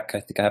the back. I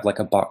think I have like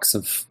a box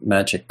of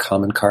Magic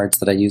common cards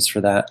that I use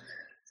for that,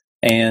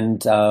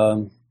 and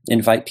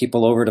invite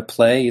people over to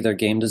play, either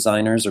game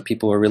designers or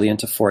people who are really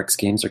into 4X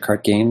games or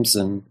card games.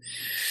 And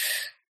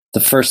the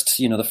first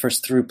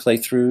through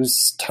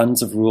playthroughs,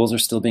 tons of rules are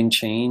still being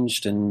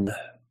changed, and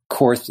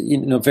core,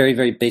 very,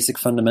 very basic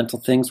fundamental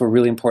things were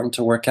really important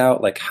to work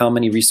out, like how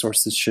many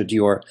resources should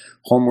your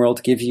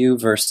homeworld give you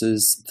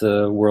versus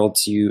the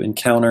worlds you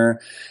encounter.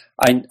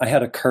 I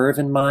had a curve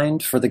in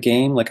mind for the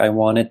game, like I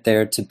wanted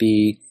there to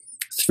be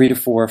 3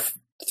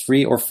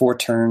 or 4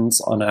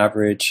 turns on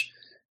average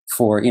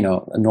for, a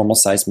normal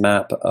sized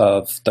map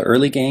of the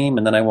early game,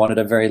 and then I wanted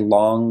a very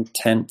long,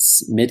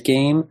 tense mid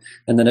game,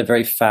 and then a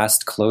very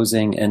fast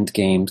closing end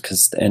game,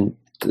 because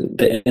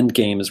the end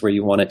game is where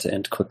you want it to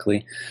end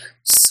quickly.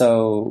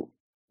 So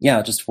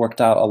yeah, just worked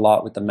out a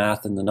lot with the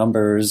math and the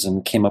numbers,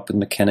 and came up with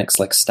mechanics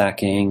like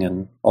stacking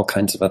and all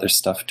kinds of other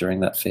stuff during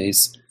that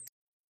phase.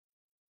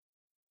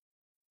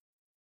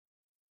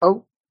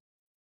 Oh.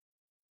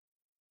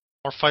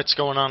 More fights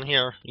going on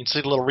here. You can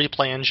see the little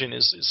replay engine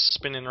is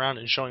spinning around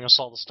and showing us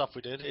all the stuff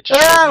we did. It just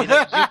showed me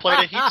that you played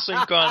a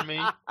heatsink on me.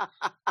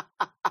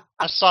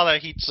 I saw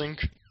that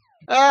heatsink.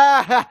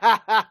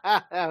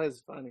 That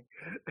was funny.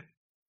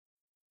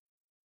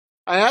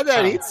 I had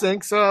that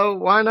heatsink, so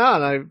why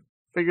not? I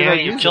figured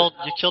I'd use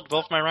you killed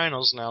both my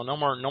rhinos now. No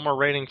more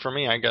raiding for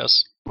me, I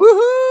guess.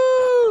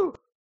 Woohoo!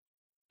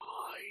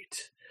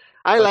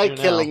 I like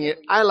killing you.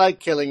 I like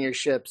killing your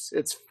ships.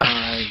 It's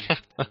fine.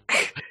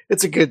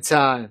 It's a good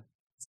time.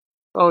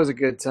 Always a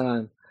good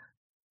time.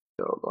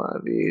 Build one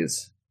of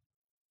these.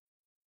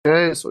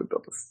 Okay, so we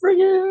built a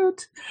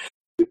frigate.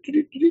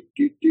 Can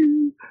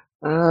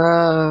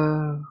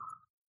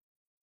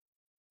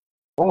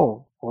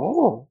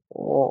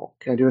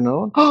I do another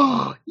one?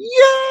 Oh,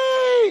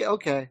 yay!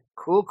 Okay,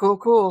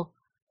 cool.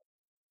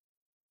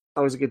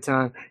 Always a good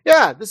time.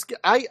 Yeah,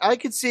 I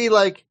could see,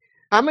 like,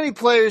 how many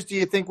players do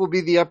you think will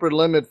be the upper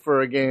limit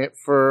for a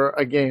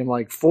game?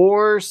 Like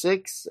 4,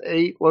 6,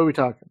 8? What are we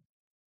talking?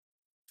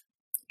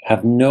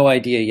 Have no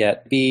idea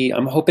yet.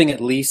 I'm hoping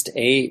at least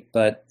 8,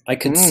 but I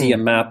could see a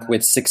map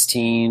with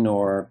 16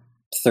 or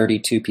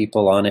 32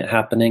 people on it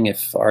happening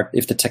if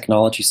the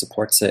technology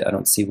supports it. I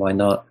don't see why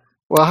not.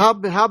 Well,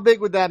 how big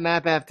would that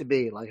map have to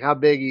be? Like, how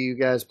big are you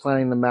guys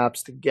planning the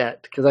maps to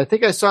get? Because I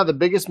think I saw the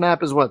biggest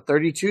map is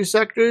 32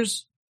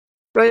 sectors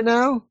right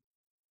now?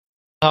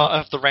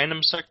 Of the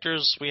random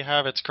sectors we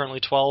have, it's currently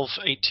 12,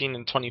 18,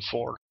 and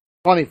 24.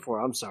 24.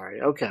 I'm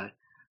sorry. Okay.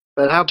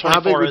 But how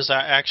 24 big is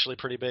actually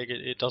pretty big.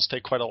 It does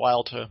take quite a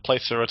while to play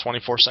through a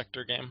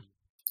 24-sector game.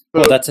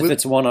 Well, that's if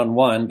it's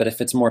one-on-one, but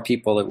if it's more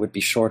people, it would be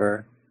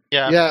shorter.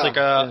 Yeah,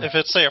 if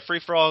it's, say, a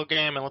free-for-all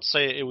game, and let's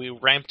say we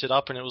ramped it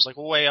up and it was like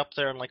way up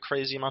there in like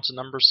crazy amounts of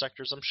number of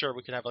sectors, I'm sure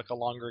we could have like a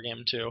longer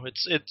game too.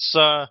 It's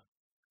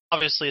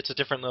obviously it's a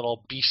different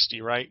little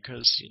beastie, right?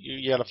 Because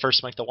you got to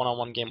first make the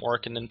one-on-one game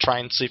work and then try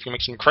and see if you can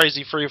make some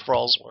crazy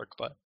free-for-alls work.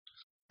 But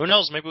who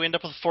knows? Maybe we end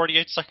up with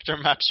 48-sector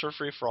maps for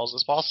free-for-alls.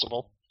 It's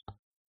possible.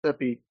 That'd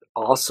be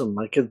awesome.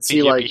 I could see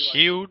It'd be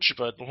huge,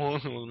 but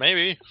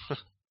maybe.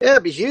 Yeah,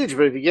 it'd be huge,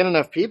 but if you get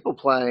enough people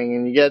playing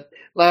and you get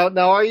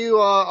now, are you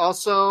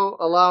also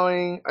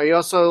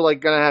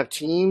like going to have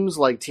teams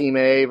like Team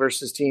A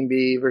versus Team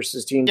B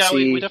versus Team C?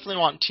 Yeah, we definitely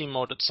want team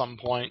mode at some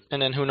point,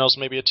 and then who knows,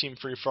 maybe a team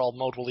free for all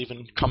mode will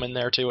even come in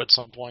there too at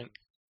some point.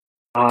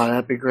 Oh,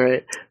 that'd be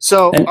great.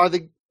 So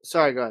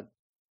sorry, go ahead.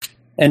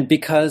 And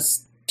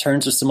because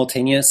turns are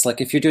simultaneous, like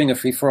if you're doing a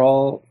free for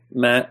all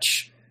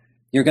match,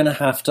 you're going to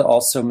have to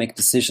also make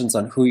decisions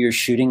on who you're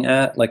shooting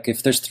at. Like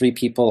if there's 3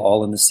 people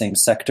all in the same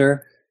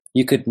sector,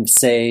 you could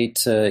say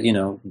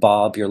to,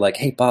 Bob, you're like,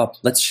 hey, Bob,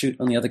 let's shoot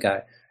on the other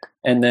guy.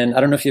 And then I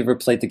don't know if you ever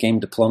played the game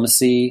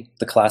Diplomacy,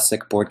 the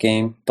classic board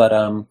game,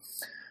 but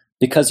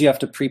because you have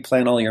to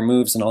pre-plan all your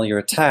moves and all your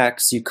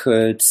attacks, you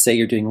could say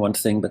you're doing one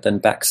thing, but then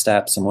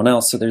backstab someone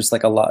else. So there's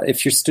like a lot.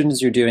 If your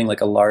students are doing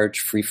like a large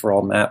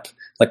free-for-all map,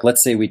 like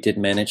let's say we did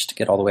manage to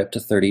get all the way up to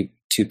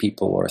 32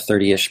 people or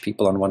 30-ish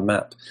people on one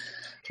map,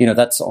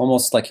 that's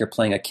almost like you're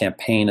playing a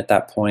campaign at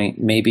that point.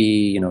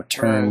 Maybe,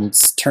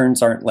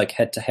 turns aren't like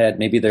head to head.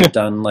 Maybe they're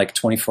done like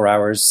 24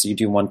 hours. You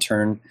do one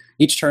turn.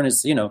 Each turn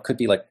is, could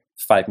be like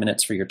 5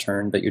 minutes for your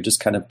turn, but you're just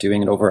kind of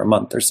doing it over a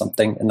month or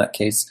something in that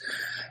case.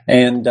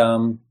 And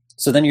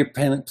so then you're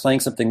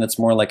playing something that's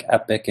more like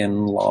epic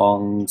and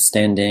long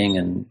standing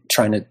and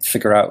trying to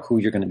figure out who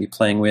you're going to be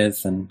playing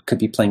with and could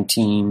be playing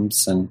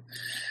teams. And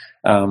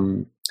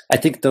I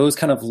think those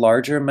kind of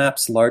larger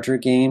maps, larger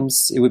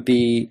games, it would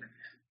be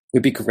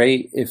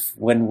great if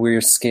when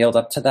we're scaled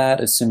up to that,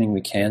 assuming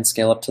we can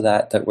scale up to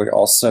that we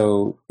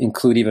also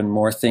include even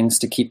more things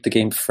to keep the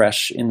game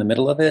fresh in the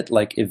middle of it,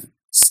 like if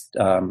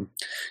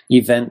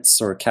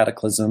events or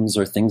cataclysms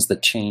or things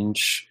that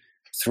change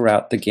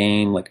throughout the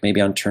game, like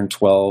maybe on turn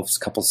 12, a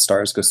couple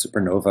stars go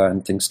supernova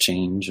and things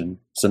change and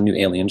some new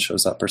alien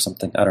shows up or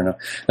something. I don't know.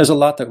 There's a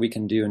lot that we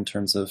can do in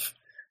terms of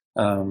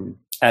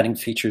adding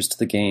features to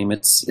the game.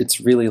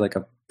 It's really like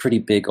a pretty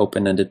big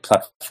open-ended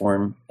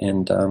platform,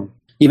 and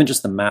even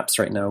just the maps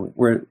right now,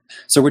 we're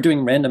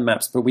doing random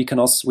maps, but we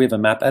have a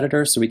map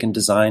editor, so we can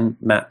design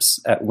maps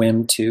at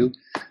whim too.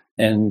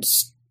 And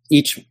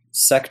each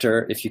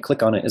sector, if you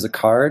click on it, is a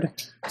card.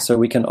 So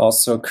we can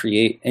also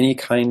create any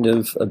kind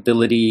of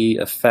ability,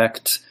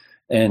 effect,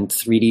 and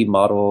 3D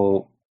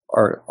model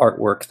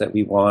artwork that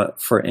we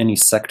want for any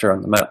sector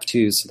on the map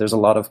too. So there's a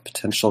lot of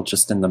potential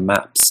just in the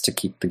maps to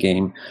keep the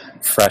game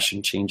fresh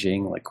and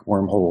changing, like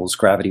wormholes,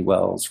 gravity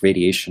wells,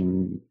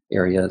 radiation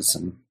areas,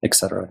 and et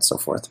cetera and so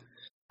forth.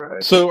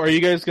 So are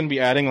you guys going to be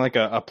adding like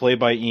a play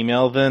by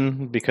email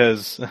then?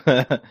 Because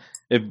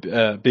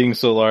it being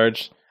so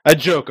large, I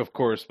joke, of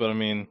course, but I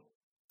mean,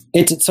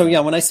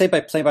 when I say by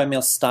play by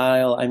mail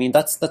style, I mean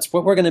that's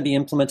what we're going to be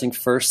implementing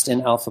first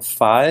in Alpha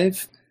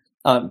 5.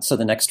 So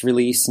the next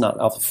release, not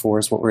Alpha 4,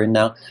 is what we're in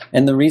now.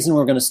 And the reason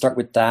we're going to start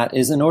with that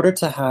is in order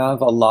to have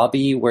a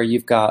lobby where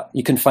you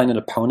can find an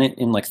opponent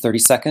in like 30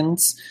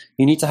 seconds,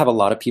 you need to have a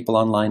lot of people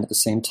online at the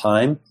same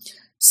time.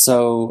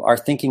 So our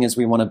thinking is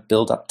we want to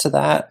build up to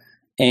that.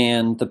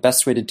 And the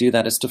best way to do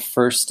that is to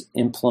first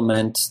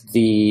implement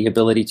the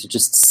ability to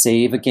just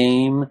save a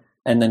game,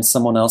 and then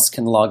someone else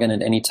can log in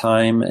at any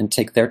time and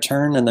take their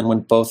turn. And then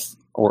when both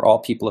or all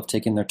people have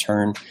taken their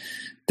turn,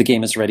 the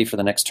game is ready for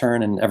the next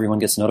turn and everyone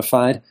gets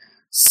notified.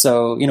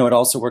 So, it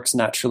also works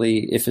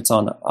naturally if it's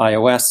on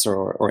iOS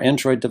or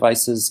Android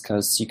devices,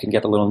 because you can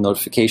get a little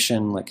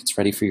notification like it's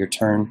ready for your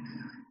turn.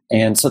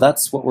 And so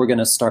that's what we're going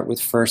to start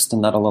with first,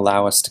 and that'll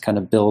allow us to kind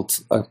of build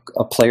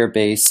a player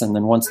base. And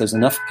then once there's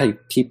enough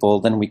people,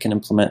 then we can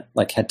implement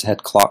like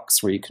head-to-head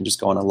clocks where you can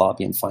just go in a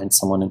lobby and find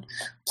someone and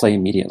play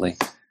immediately.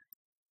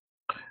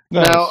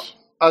 Nice. Now,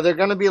 are there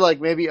going to be like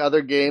maybe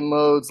other game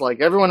modes? Like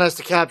everyone has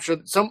to capture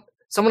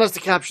someone has to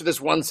capture this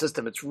one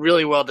system. It's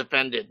really well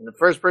defended, and the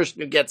first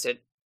person who gets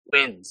it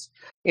wins.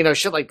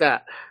 Shit like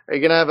that. Are you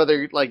going to have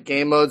other like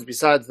game modes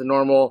besides the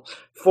normal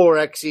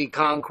 4X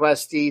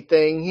conquesty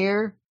thing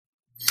here?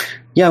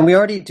 Yeah, we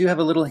already do have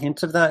a little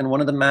hint of that in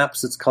one of the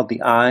maps. It's called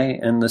the Eye,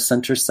 and the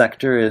center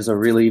sector is a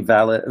really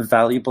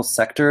valuable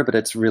sector, but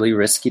it's really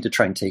risky to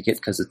try and take it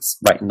because it's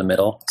right in the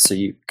middle. So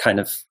you kind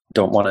of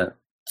don't want to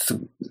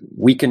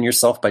weaken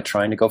yourself by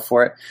trying to go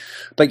for it.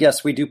 But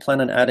yes, we do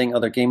plan on adding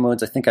other game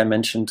modes. I think I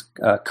mentioned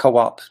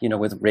co-op,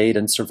 with raid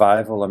and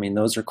survival. I mean,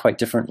 those are quite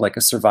different. Like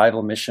a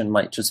survival mission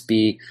might just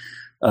be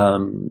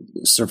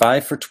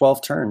survive for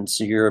 12 turns.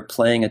 So you're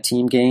playing a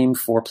team game,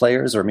 4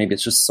 players, or maybe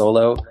it's just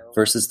solo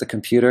versus the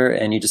computer,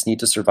 and you just need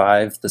to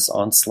survive this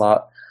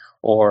onslaught.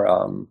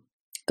 Or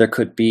There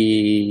could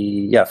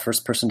be,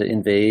 first person to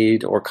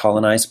invade or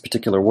colonize a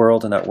particular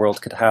world, and that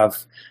world could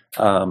have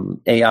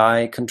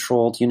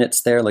AI-controlled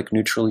units there, like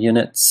neutral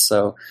units.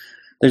 So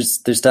there's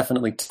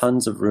definitely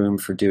tons of room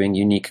for doing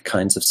unique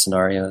kinds of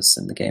scenarios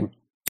in the game.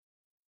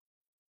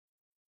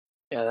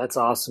 Yeah, that's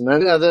awesome.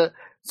 And,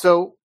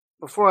 so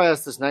before I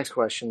ask this next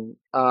question,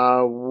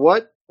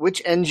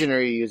 which engine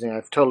are you using?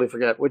 I totally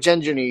forget. Which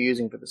engine are you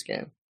using for this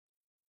game?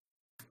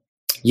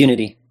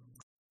 Unity.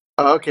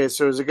 Oh, okay,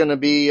 so is it going to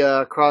be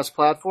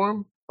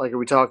cross-platform? Like, are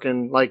we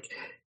talking, like,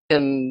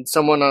 can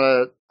someone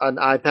on an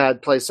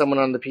iPad play someone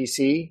on the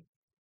PC,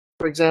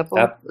 for example?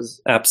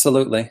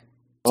 Absolutely.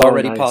 It's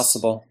already nice.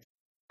 possible.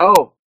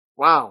 Oh,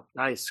 wow,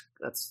 nice.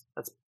 That's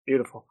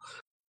beautiful.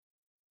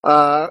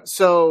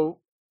 So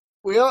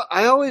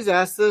I always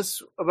ask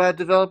this about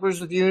developers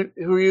who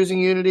are using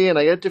Unity, and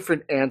I get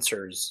different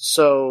answers.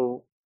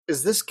 So,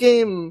 is this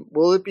game,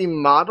 will it be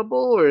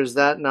moddable, or is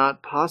that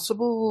not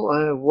possible?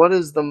 What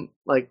is the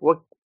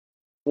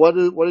what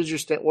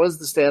is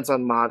the stance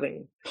on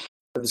modding?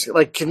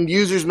 Like, can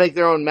users make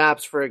their own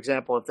maps, for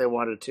example, if they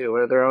wanted to,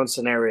 or their own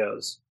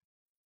scenarios?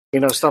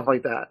 Stuff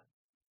like that.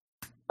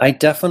 I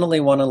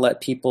definitely want to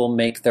let people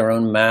make their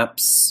own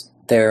maps,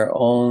 their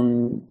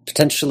own,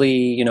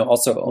 potentially,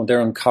 also their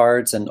own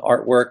cards and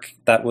artwork.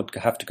 That would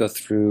have to go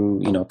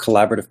through,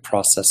 collaborative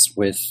process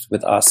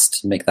with us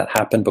to make that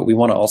happen. But we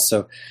want to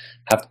also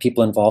have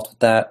people involved with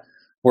that.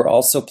 We're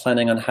also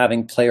planning on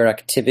having player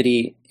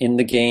activity in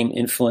the game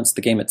influence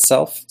the game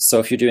itself. So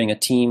if you're doing a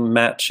team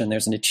match and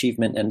there's an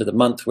achievement end of the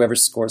month, whoever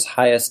scores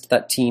highest,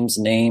 that team's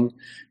name,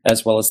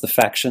 as well as the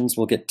factions,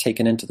 will get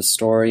taken into the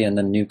story, and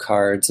then new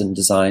cards and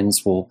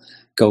designs will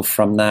go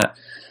from that.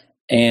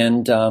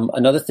 And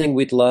another thing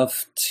we'd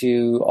love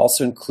to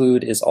also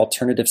include is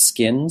alternative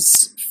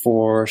skins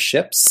for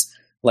ships.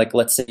 Like,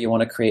 let's say you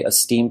want to create a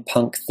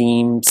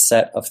steampunk-themed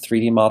set of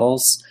 3D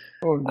models.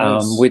 Oh,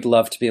 nice. We'd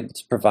love to be able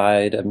to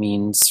provide a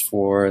means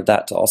for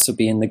that to also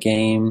be in the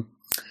game.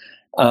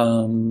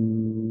 I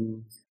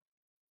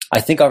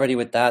think already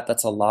with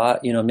that's a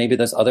lot. Maybe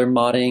there's other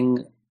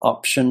modding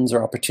options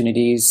or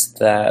opportunities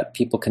that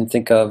people can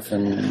think of,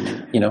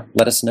 and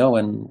let us know,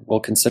 and we'll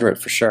consider it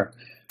for sure.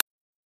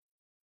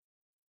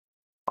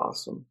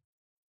 Awesome.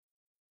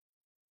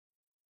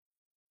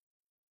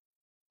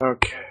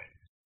 Okay.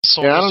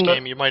 So in this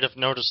game, you might have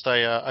noticed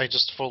I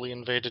just fully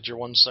invaded your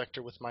one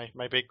sector with my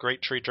big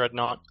Great Tree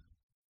Dreadnought.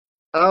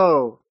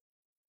 Oh,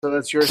 so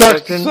that's your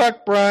Sucks second? to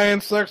suck,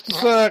 Brian. Sucks to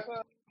suck.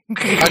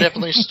 I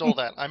definitely stole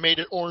that. I made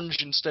it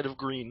orange instead of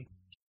green.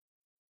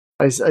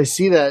 I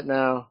see that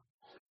now.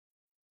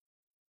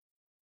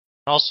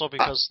 Also,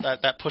 because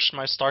that pushed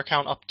my star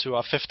count up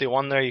to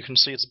 51 there, you can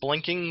see it's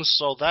blinking,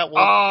 so that will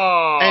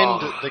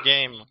end the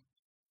game.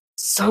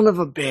 Son of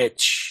a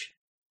bitch.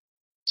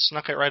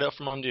 Snuck it right out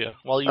from under you.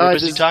 While you were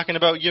busy talking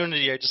about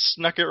Unity, I just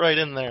snuck it right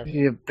in there.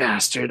 You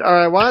bastard.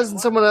 Alright, why doesn't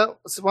someone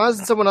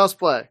else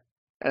play?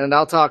 And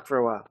I'll talk for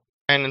a while.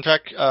 And in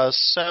fact,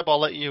 Seb, I'll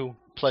let you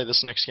play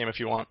this next game if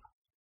you want.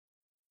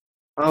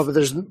 Oh, but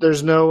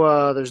there's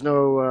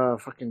no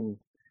fucking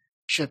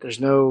shit, there's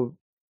no...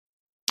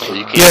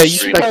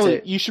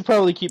 you should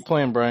probably keep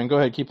playing, Brian. Go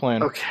ahead, keep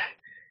playing. Okay.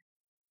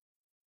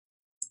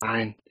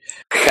 Fine.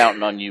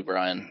 Counting on you,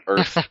 Brian.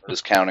 Earth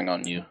is counting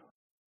on you.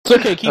 It's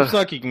okay, keep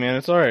sucking, man.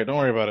 It's alright, don't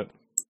worry about it.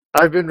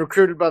 I've been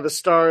recruited by the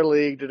Star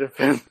League to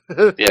defend.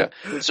 Yeah.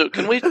 So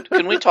can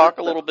we talk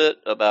a little bit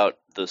about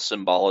the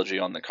symbology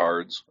on the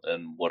cards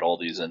and what all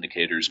these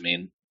indicators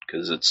mean?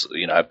 Because it's,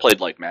 I played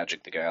like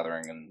Magic the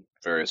Gathering and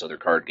various other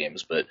card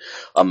games, but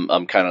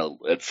I'm kind of,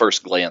 at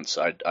first glance,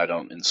 I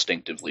don't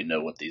instinctively know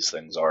what these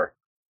things are.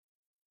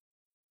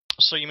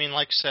 So you mean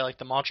like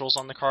the modules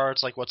on the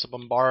cards, like what's a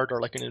bombard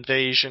or like an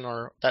invasion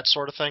or that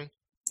sort of thing?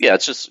 Yeah,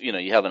 it's just,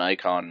 you have an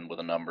icon with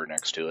a number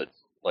next to it,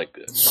 like,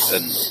 and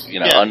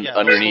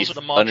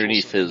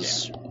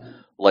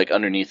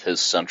underneath his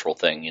central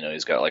thing,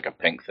 he's got like a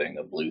pink thing,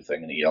 a blue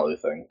thing, and a yellow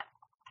thing.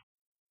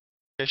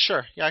 Okay,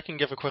 sure. Yeah, I can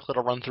give a quick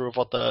little run through of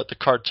what the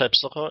card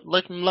types look like.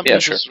 Let me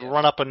just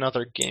run up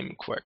another game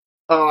quick.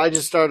 Oh, I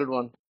just started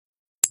one.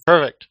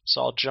 Perfect.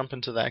 So I'll jump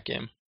into that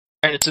game.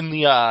 And it's in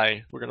the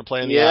eye. We're going to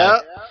play in the eye. Yeah,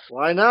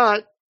 why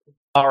not?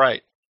 All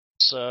right.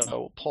 So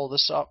we'll pull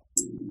this up.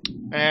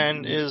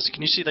 And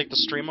can you see like the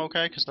stream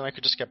okay? Because then I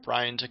could just get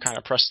Brian to kind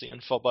of press the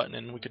info button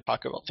and we could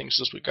talk about things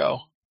as we go.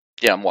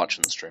 Yeah, I'm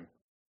watching the stream.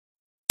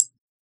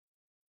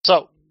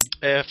 So,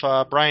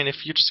 Brian,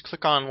 if you just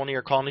click on one of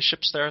your colony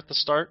ships there at the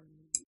start.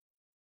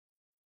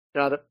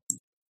 Got it.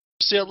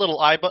 See that little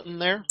I button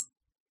there?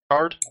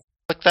 Card.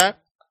 Click that.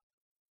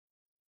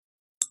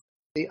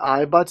 The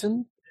I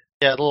button?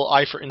 Yeah, the little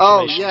I for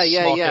information. Oh,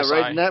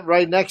 yeah.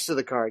 Right next to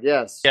the card,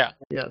 yes. Yeah.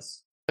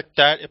 Yes. Click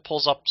that, it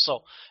pulls up.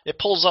 So it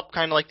pulls up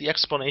kind of like the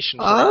explanation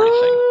for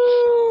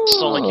everything.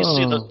 So like you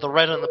see the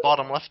red on the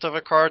bottom left of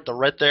a card, the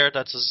red there,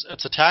 that's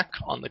its attack.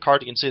 On the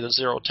card you can see the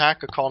 0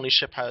 attack. A colony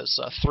ship has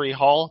 3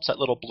 hull. It's that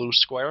little blue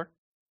square.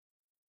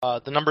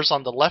 The numbers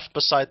on the left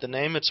beside the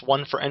name, it's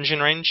 1 for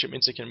engine range. It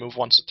means it can move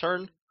once a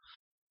turn.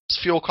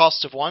 It's fuel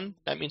cost of 1.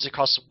 That means it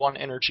costs 1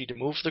 energy to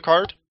move the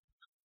card.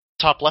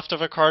 top left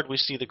of a card, we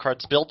see the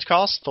card's build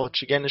cost,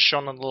 which again is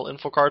shown on the little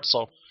info card,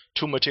 so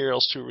 2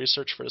 materials, 2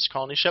 research for this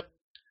colony ship.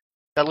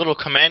 That little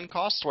command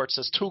cost, where it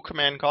says 2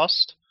 command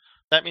cost,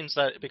 that means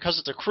that because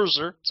it's a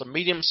cruiser, it's a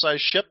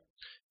medium-sized ship,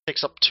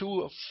 takes up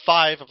 2 of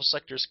 5 of a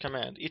sector's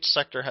command. Each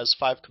sector has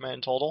 5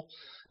 command total,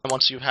 and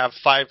once you have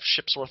 5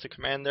 ships worth of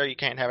command there, you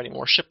can't have any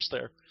more ships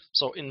there.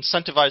 So it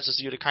incentivizes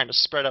you to kind of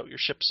spread out your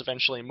ships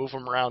eventually and move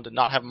them around and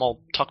not have them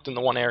all tucked in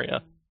the one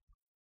area.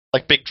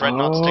 Like big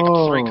dreadnoughts take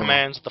up 3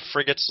 commands, the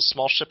frigates, the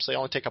small ships, they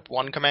only take up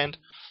 1 command.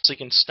 So you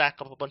can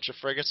stack up a bunch of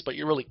frigates, but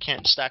you really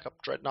can't stack up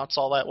dreadnoughts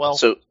all that well.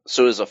 So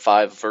is a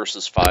 5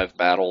 versus 5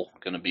 battle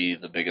going to be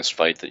the biggest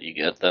fight that you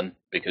get then?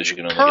 Because you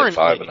can only get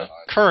 5 in it?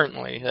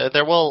 Currently.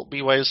 There will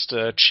be ways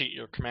to cheat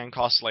your command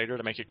costs later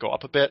to make it go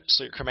up a bit.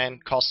 So your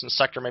command costs in the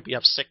sector maybe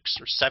have 6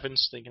 or 7,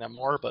 so you can have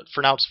more, but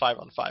for now it's 5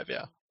 on 5,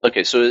 yeah.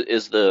 Okay, so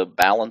is the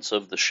balance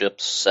of the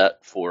ships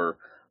set for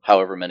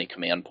however many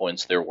command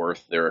points they're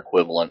worth, their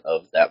equivalent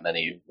of that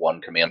many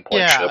 1 command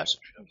point ships?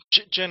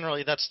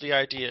 Generally that's the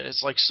idea.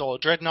 It's like, so a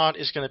dreadnought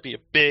is going to be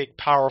a big,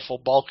 powerful,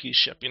 bulky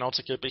ship. You know, it's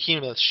like a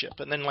behemoth ship.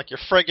 And then like your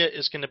frigate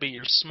is going to be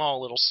your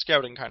small little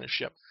scouting kind of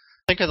ship.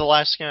 Think of the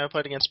last game I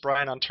played against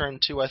Brian on turn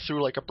 2. I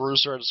threw like a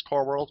bruiser at his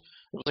core world.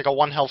 It was like a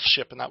 1 health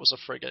ship, and that was a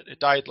frigate. It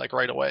died like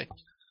right away.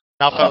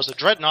 Now if I was a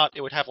dreadnought,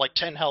 it would have like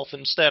 10 health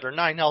instead, or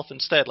 9 health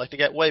instead. Like, they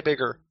get way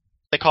bigger.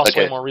 They cost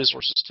way more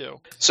resources too.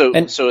 So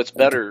it's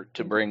better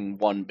to bring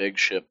 1 big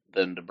ship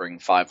than to bring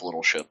 5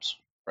 little ships,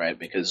 right?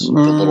 Because the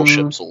little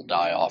ships will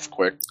die off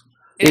quick.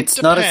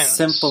 It's not as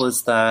simple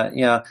as that,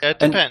 yeah. It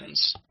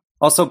depends.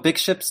 Also, big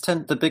ships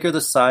the bigger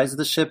the size of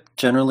the ship,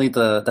 generally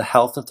the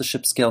health of the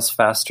ship scales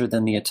faster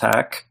than the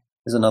attack,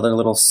 is another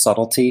little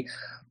subtlety.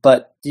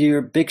 But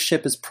your big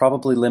ship is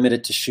probably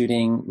limited to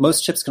shooting.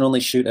 Most ships can only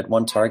shoot at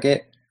 1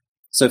 target.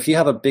 So if you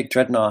have a big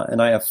dreadnought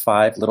and I have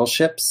 5 little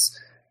ships,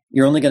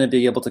 you're only going to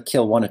be able to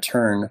kill 1 a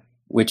turn,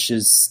 which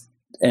is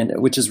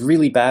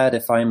really bad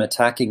if I'm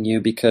attacking you,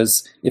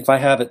 because if I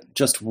have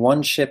just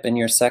 1 ship in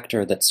your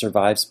sector that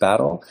survives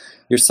battle,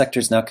 your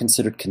sector is now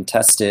considered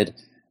contested,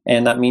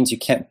 and that means you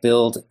can't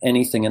build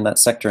anything in that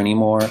sector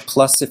anymore.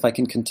 Plus, if I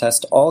can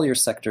contest all your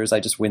sectors, I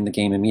just win the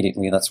game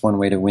immediately. That's one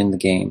way to win the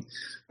game.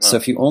 So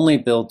if you only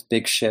build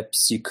big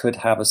ships, you could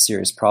have a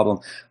serious problem.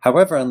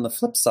 However, on the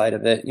flip side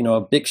of it,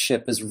 a big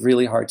ship is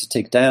really hard to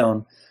take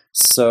down.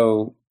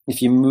 So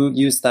if you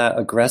use that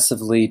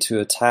aggressively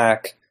to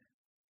attack,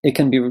 it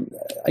can be,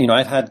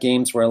 I've had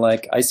games where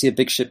like I see a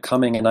big ship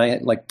coming and I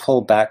like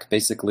pull back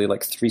basically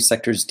like 3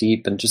 sectors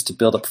deep, and just to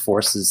build up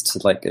forces to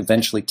like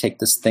eventually take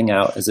this thing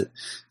out as it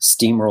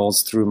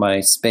steamrolls through my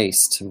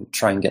space to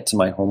try and get to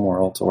my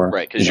homeworld. Or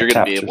right, because you're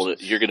going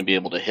to be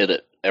able to hit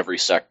it every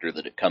sector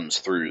that it comes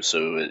through.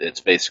 So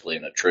it's basically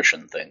an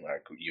attrition thing.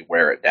 Like you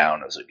wear it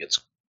down as it gets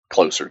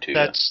closer to you.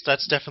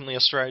 That's definitely a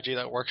strategy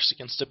that works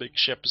against a big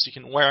ship, is you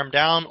can wear them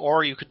down,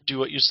 or you could do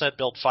what you said,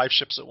 build 5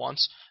 ships at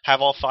once,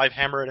 have all 5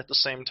 hammer it at the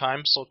same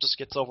time, so it just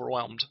gets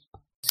overwhelmed.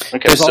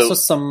 Okay, There's also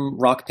some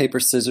rock, paper,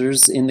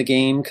 scissors in the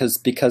game,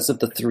 because of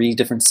the 3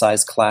 different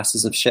size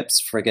classes of ships,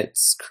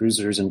 frigates,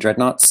 cruisers, and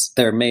dreadnoughts.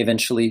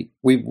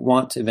 We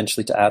want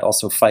eventually to add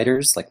also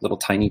fighters, like little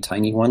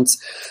tiny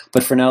ones.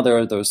 But for now, there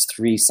are those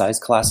 3 size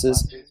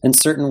classes. And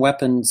certain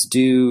weapons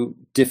do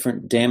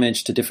different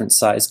damage to different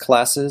size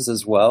classes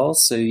as well.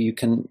 So you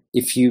can,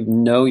 if you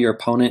know your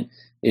opponent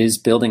is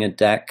building a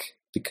deck,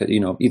 because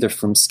either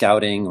from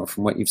scouting or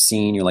from what you've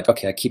seen, you're like,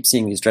 okay, I keep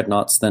seeing these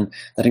dreadnoughts, then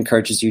that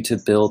encourages you to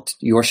build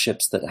your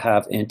ships that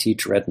have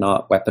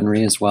anti-dreadnought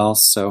weaponry as well.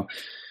 So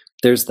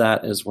there's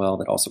that as well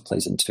that also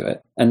plays into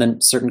it. And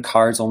then certain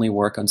cards only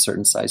work on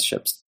certain size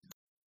ships.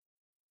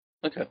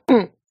 Okay.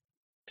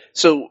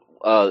 So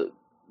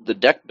the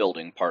deck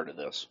building part of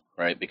this,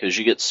 right? Because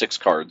you get 6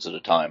 cards at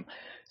a time.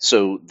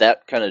 So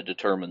that kind of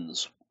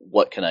determines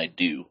what can I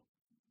do.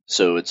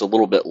 So it's a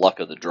little bit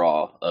luck of the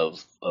draw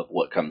of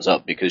what comes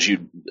up, because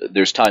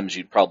there's times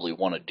you'd probably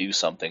want to do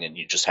something and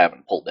you just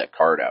haven't pulled that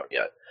card out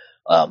yet.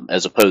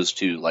 As opposed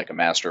to like a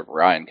Master of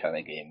Orion kind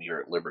of game,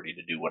 you're at liberty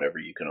to do whatever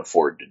you can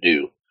afford to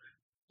do.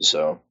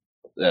 So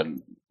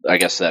I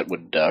guess that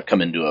would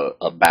come into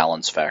a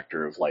balance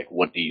factor of like,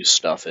 what do you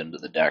stuff into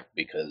the deck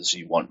because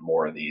you want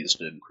more of these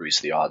to increase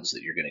the odds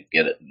that you're going to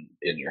get it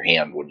in your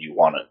hand when you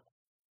want it.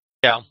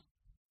 Yeah.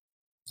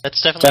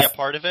 That's definitely a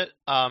part of it.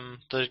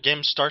 The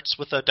game starts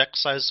with a deck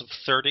size of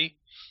 30.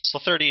 So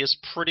 30 is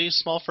pretty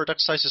small for a deck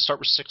size. You start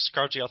with 6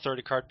 cards, you have a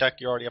 30-card deck,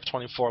 you already have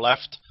 24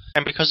 left.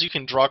 And because you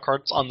can draw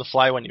cards on the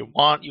fly when you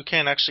want, you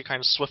can actually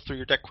kind of swift through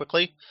your deck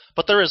quickly.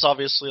 But there is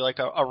obviously like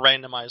a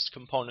randomized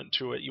component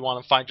to it. You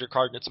want to find your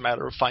card, and it's a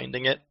matter of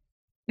finding it.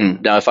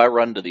 Now, if I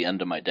run to the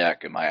end of my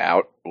deck, am I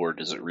out, or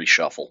does it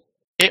reshuffle?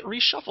 It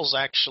reshuffles,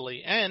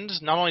 actually. And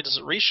not only does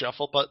it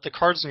reshuffle, but the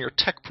cards in your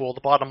tech pool,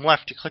 the bottom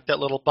left, you click that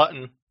little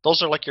button.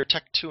 Those are like your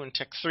Tech 2 and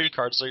Tech 3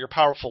 cards. They're your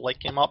powerful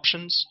late-game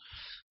options.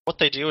 What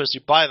they do is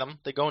you buy them,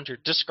 they go into your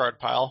discard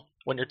pile.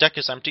 When your deck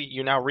is empty,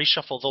 you now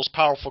reshuffle those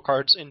powerful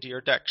cards into your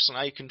deck, so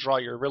now you can draw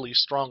your really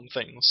strong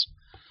things.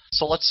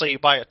 So let's say you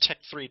buy a Tech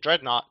 3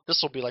 Dreadnought,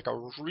 this will be like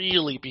a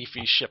really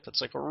beefy ship that's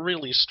like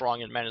really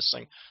strong and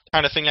menacing. The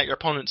kind of thing that your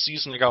opponent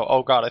sees and they go,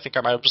 oh god, I think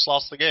I might have just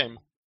lost the game.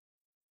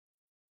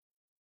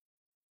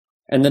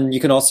 And then you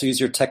can also use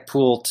your tech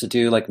pool to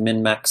do like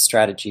min-max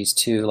strategies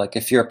too. Like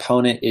if your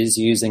opponent is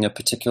using a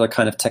particular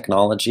kind of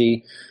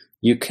technology,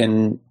 you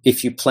can,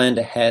 if you planned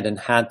ahead and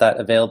had that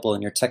available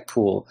in your tech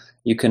pool,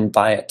 you can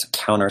buy it to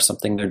counter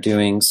something they're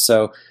doing.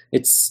 So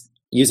it's,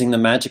 using the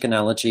Magic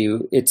analogy,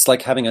 it's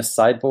like having a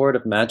sideboard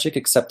of Magic,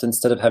 except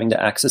instead of having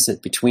to access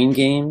it between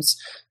games,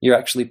 you're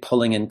actually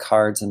pulling in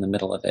cards in the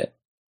middle of it.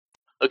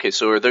 Okay,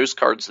 so are those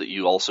cards that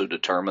you also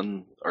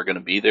determine are going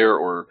to be there,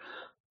 or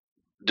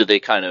do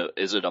they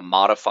is it a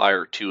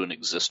modifier to an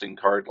existing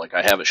card? Like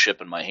I have a ship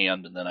in my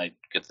hand and then I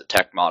get the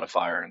tech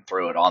modifier and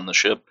throw it on the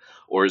ship,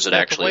 or is it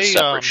actually a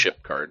separate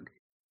ship card?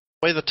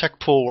 The way the tech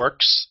pool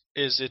works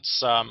is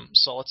it's,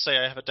 so let's say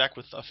I have a deck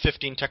with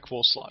 15 tech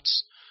pool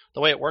slots. The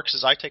way it works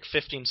is I take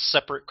 15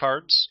 separate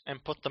cards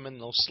and put them in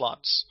those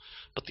slots.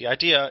 But the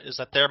idea is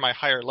that they're my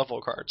higher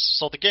level cards.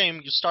 So the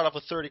game, you start off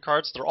with 30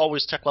 cards, they're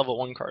always tech level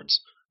 1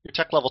 cards. Your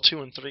tech level 2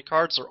 and 3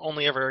 cards are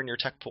only ever in your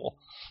tech pool.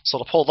 So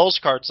to pull those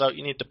cards out,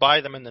 you need to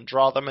buy them and then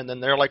draw them, and then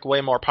they're like way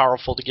more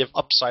powerful to give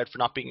upside for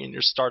not being in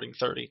your starting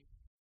 30.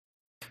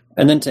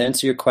 And then to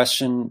answer your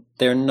question,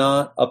 they're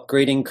not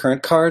upgrading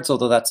current cards,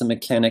 although that's a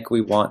mechanic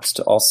we want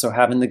to also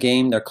have in the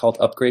game. They're called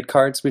upgrade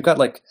cards. We've got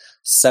like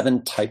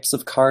 7 types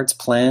of cards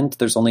planned.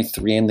 There's only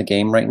 3 in the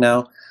game right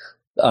now.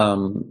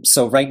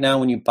 So right now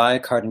when you buy a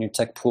card in your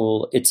tech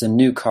pool, it's a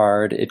new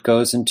card. It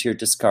goes into your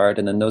discard,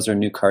 and then those are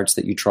new cards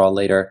that you draw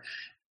later.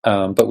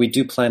 But we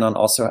do plan on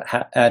also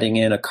adding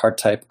in a card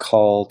type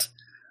called,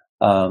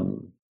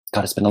 God,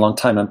 it's been a long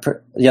time.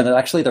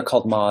 They're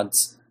called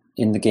mods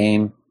in the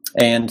game.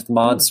 And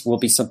mods will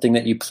be something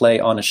that you play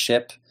on a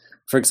ship,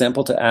 for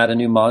example, to add a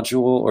new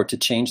module or to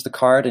change the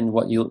card. And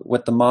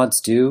what the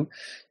mods do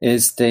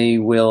is they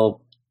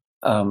will.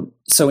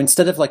 So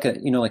instead of like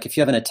if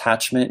you have an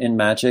attachment in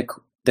Magic,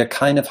 they're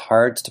kind of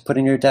hard to put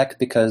in your deck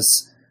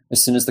because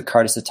as soon as the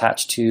card is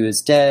attached to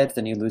is dead,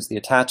 then you lose the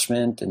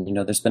attachment. And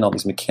there's been all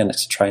these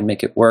mechanics to try and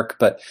make it work.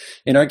 But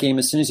in our game,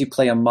 as soon as you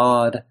play a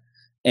mod,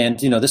 and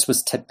this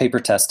was paper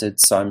tested,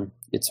 so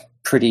it's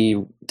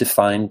pretty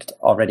defined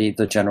already,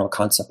 the general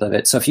concept of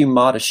it. So if you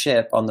mod a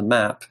ship on the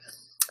map,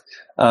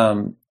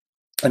 and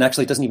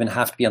actually it doesn't even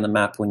have to be on the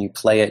map when you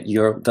play it,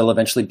 there'll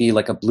eventually be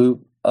like a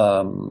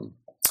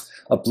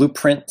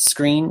blueprint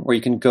screen where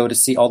you can go to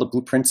see all the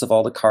blueprints of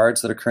all the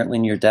cards that are currently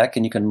in your deck,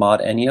 and you can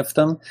mod any of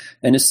them.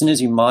 And as soon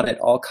as you mod it,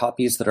 all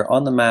copies that are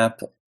on the map,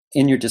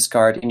 in your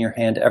discard, in your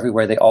hand,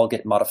 everywhere, they all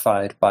get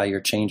modified by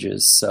your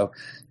changes. So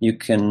you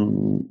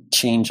can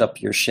change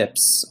up your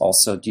ships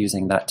also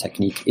using that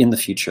technique in the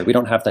future. We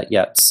don't have that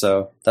yet,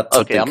 so that's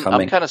something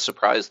coming. I'm kind of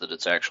surprised that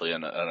it's actually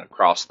an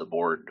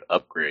across-the-board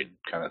upgrade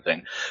kind of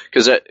thing.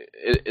 Because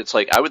it's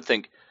like, I would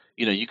think,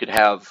 you could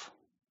have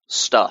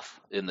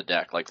stuff in the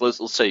deck. Like,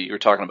 let's say you're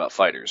talking about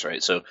fighters,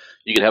 right? So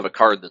you could have a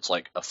card that's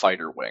like a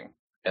fighter wing.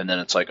 And then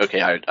it's like,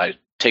 okay, I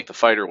take the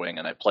fighter wing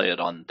and I play it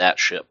on that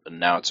ship, and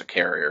now it's a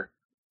carrier.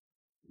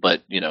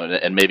 But,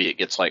 and maybe it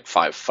gets like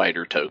 5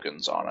 fighter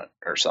tokens on it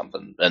or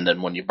something. And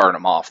then when you burn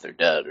them off, they're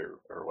dead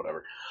or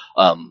whatever.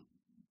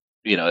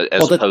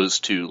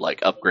 Opposed to like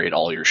upgrade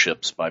all your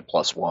ships by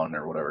 +1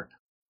 or whatever.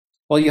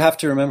 Well, you have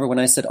to remember when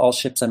I said all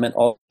ships, I meant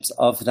all ships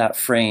of that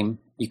frame.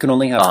 You can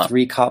only have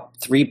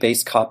 3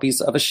 base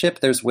copies of a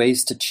ship. There's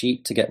ways to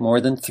cheat to get more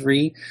than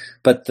 3.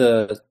 But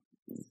the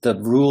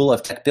rule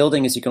of tech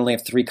building is you can only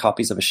have 3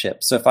 copies of a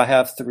ship. So if I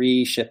have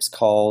 3 ships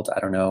called, I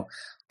don't know,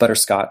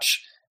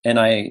 Butterscotch, and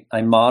I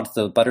mod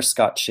the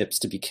Butterscotch ships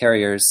to be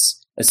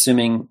carriers,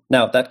 assuming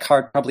now that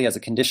card probably has a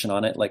condition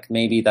on it, like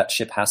maybe that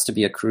ship has to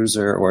be a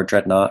cruiser or a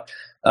dreadnought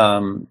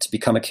to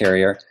become a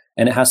carrier,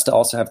 and it has to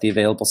also have the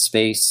available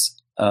space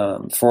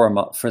for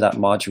that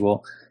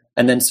module.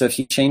 And then so if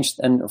you change,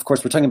 and of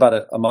course we're talking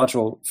about a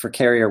module for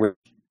carrier which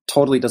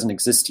totally doesn't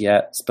exist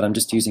yet, but I'm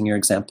just using your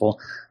example.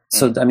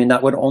 So I mean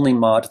that would only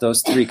mod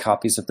those 3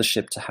 copies of the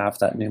ship to have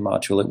that new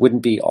module. It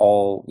wouldn't be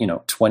all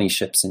 20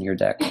 ships in your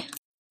deck.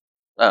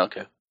 Oh,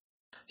 okay.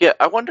 Yeah,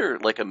 I wonder,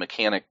 like a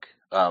mechanic,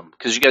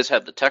 because you guys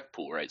have the tech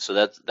pool, right?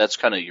 So that's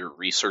kind of your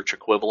research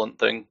equivalent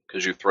thing,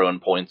 because you're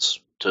throwing points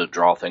to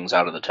draw things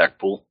out of the tech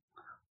pool.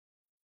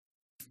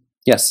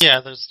 Yes.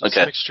 Yeah, there's a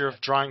mixture of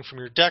drawing from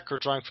your deck or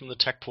drawing from the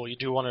tech pool. You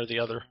do one or the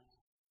other.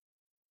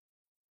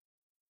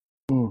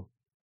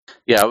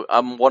 Yeah,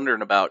 I'm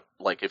wondering about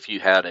like if you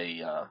had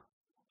a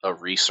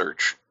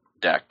research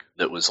deck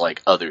that was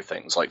like other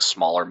things, like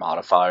smaller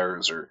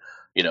modifiers or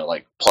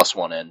like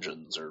 +1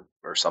 engines or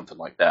something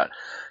like that,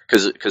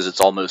 because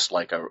it's almost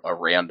like a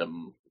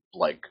random,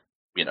 like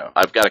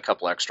I've got a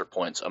couple extra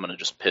points, I'm gonna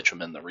just pitch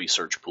them in the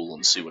research pool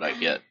and see what I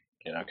get,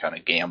 kind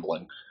of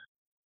gambling.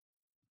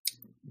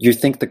 You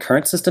think the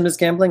current system is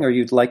gambling, or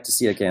you'd like to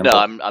see a gamble? No,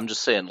 I'm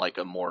just saying like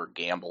a more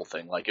gamble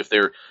thing. Like if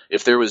there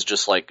was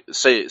just like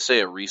say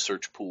a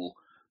research pool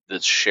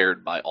that's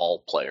shared by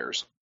all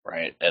players,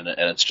 right? And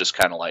it's just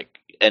kind of like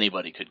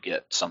anybody could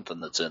get something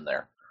that's in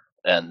there,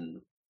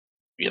 and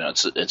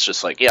it's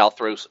just like, yeah,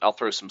 I'll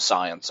throw some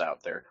science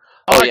out there.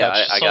 Oh,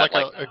 yeah, I got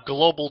like a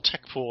global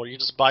tech pool. You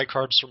just buy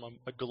cards from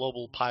a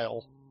global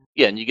pile.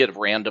 yeah, and you get a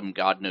random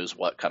God knows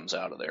what comes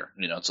out of there.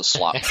 It's a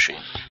slot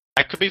machine.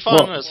 That could be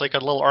fun. It's like a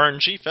little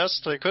RNG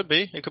fest. It could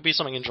be. It could be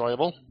something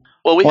enjoyable.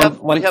 Well, we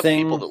have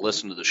people that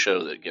listen to the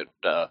show that get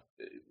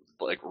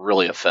like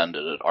really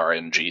offended at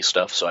RNG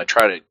stuff, so I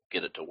try to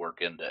get it to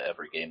work into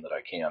every game that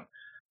I can.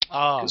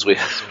 Because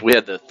we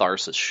had the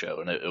Tharsis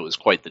show, and it was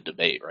quite the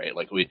debate, right?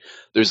 Like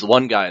there's the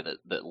one guy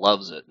that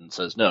loves it and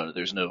says, no,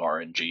 there's no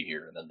RNG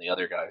here, and then the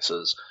other guy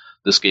says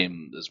this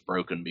game is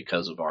broken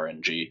because of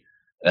RNG,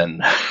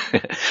 and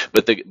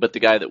but the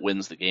guy that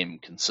wins the game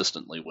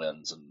consistently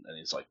wins, and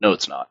he's like, no,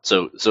 it's not.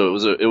 So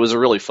it was a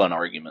really fun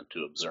argument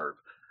to observe,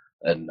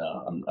 and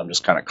I'm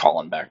just kind of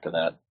calling back to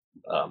that.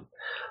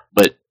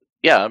 But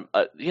yeah,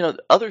 the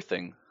other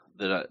thing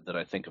that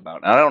I think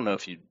about, and I don't know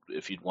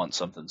if you'd want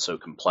something so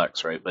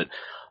complex, right? But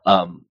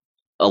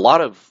a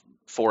lot of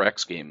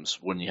 4X games,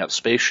 when you have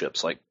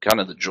spaceships, like kind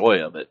of the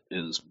joy of it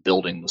is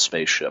building the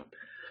spaceship.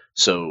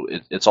 So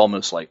it's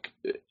almost like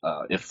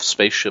if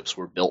spaceships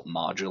were built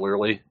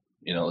modularly,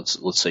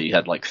 let's say you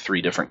had like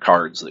 3 different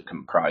cards that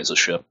comprise a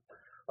ship,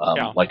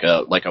 like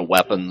a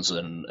weapons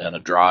and a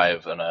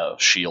drive and a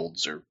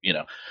shields, or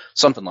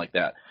something like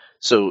that.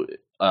 So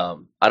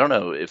I don't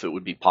know if it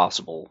would be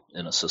possible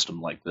in a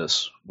system like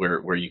this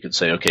where you could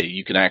say, okay,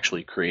 you can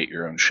actually create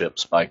your own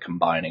ships by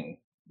combining,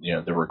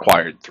 the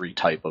required 3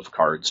 type of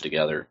cards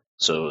together.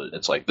 So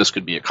it's like this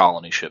could be a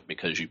colony ship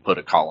because you put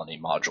a colony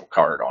module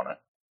card on it.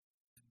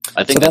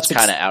 I think that's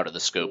kind of out of the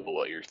scope of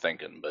what you're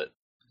thinking, but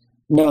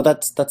no,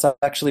 that's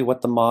actually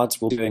what the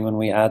mods will be doing when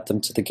we add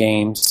them to the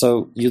game.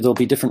 So there'll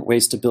be different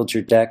ways to build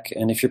your deck,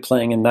 and if you're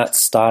playing in that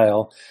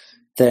style,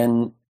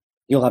 then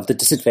you'll have the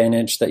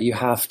disadvantage that you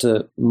have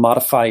to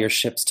modify your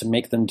ships to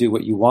make them do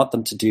what you want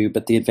them to do,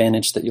 but the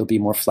advantage that you'll be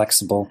more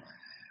flexible.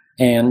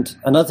 And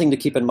another thing to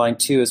keep in mind,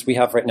 too, is we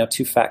have right now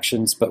 2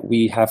 factions, but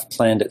we have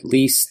planned at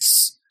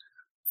least,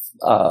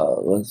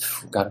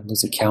 God,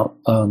 lose a count,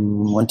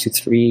 1, 2,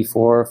 3,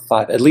 4,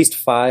 5, at least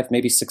 5,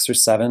 maybe 6 or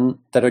 7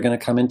 that are going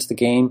to come into the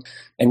game.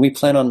 And we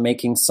plan on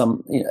making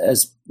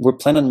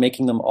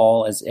them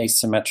all as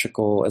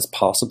asymmetrical as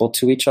possible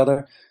to each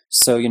other.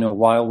 So,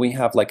 while we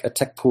have like a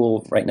tech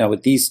pool right now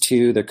with these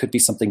 2, there could be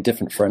something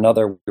different for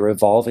another. We're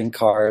evolving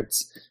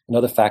cards.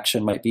 Another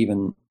faction might be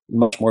even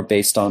much more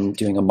based on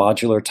doing a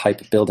modular type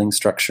of building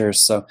structure.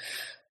 So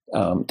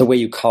the way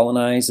you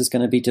colonize is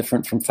going to be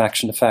different from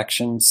faction to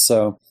faction.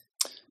 So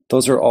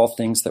those are all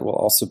things that will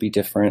also be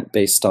different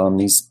based on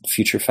these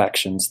future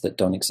factions that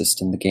don't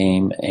exist in the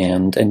game.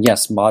 And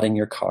yes, modding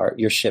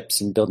your ships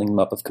and building them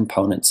up with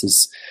components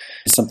is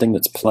something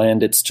that's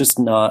planned. It's just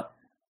not...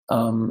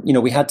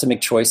 we had to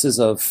make choices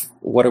of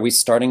what are we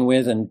starting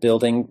with and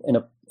building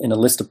in a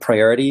list of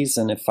priorities.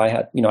 And if I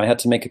had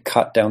to make a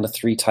cut down to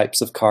 3 types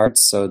of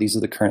cards. So these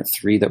are the current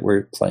 3 that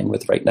we're playing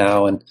with right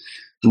now, and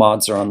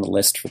mods are on the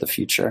list for the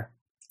future.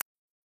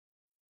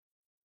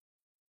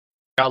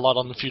 Got a lot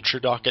on the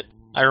future docket.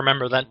 I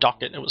remember that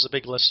docket. It was a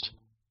big list.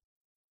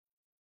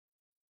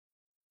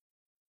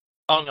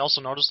 Oh, and I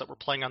also noticed that we're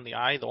playing on the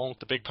Eye, the one with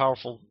the big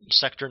powerful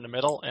sector in the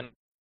middle, and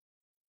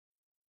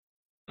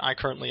I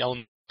currently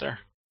own there.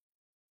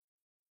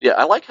 Yeah,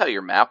 I like how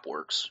your map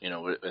works.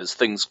 As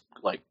things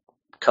like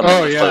come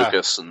into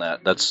focus, and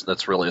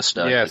that's really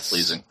aesthetically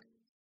pleasing.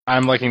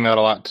 I'm liking that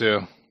a lot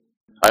too.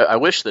 I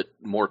wish that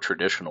more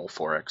traditional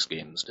 4X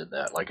games did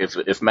that. Like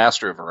if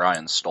Master of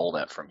Orion stole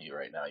that from you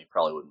right now, you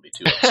probably wouldn't be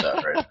too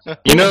upset, right?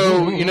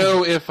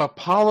 If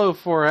Apollo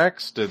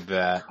 4X did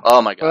that.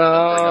 Oh my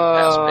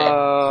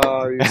God!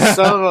 Oh, you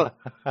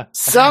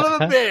son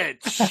of a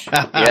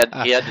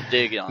bitch! He had to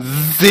dig on.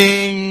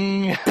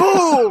 Zing!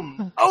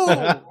 Boom!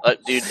 Oh,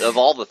 dude! Of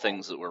all the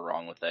things that were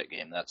wrong with that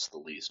game, that's the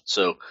least.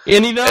 So,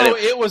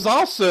 it was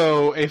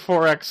also a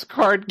 4X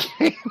card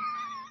game.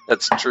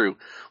 That's true.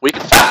 We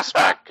can fast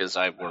back because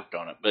I worked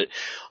on it, but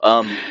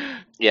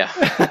yeah.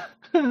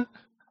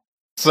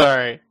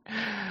 Sorry.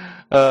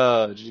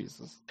 Oh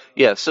Jesus.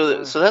 Yeah.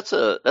 So that's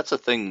a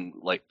thing.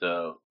 Like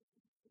so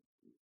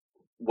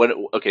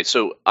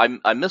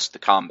I missed the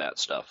combat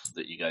stuff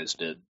that you guys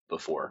did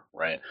before,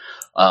 right?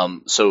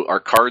 So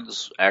are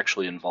cards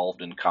actually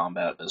involved in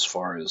combat as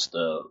far as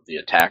the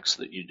attacks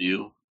that you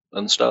do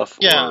and stuff?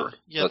 Yeah.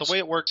 The way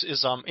it works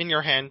is in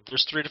your hand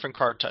there's 3 different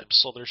card types.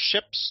 So there's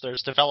ships,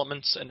 there's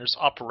developments, and there's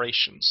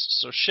operations.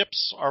 So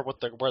ships are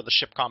where the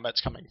ship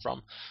combat's coming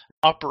from.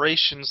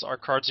 Operations are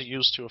cards you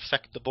use to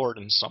affect the board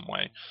in some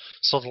way.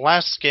 So the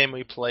last game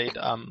we played,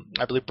 I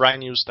believe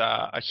Brian used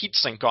a heat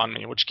sink on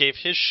me, which gave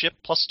his ship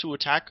 +2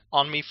 attack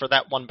on me for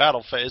that one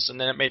battle phase,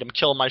 and then it made him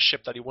kill my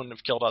ship that he wouldn't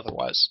have killed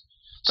otherwise.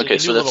 So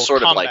that's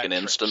sort of like an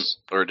instant,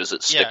 or does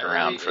it stick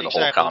around for the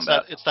whole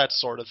combat? It's that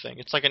sort of thing.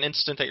 It's like an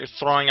instant that you're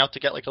throwing out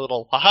to get like a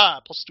little, haha,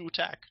 +2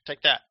 attack,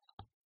 take that.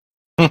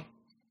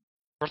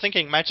 We're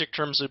thinking magic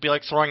terms, it'd be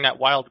like throwing that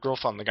wild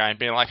growth on the guy and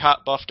being like,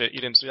 hot, buffed it,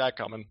 you didn't see that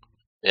coming.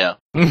 Yeah.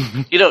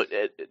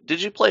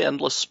 Did you play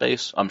Endless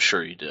Space? I'm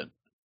sure you did.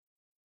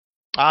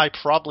 I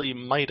probably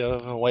might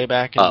have way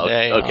back in the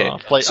day. Okay. I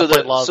played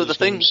a lot of these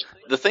games.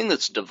 The thing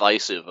that's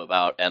divisive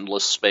about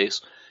Endless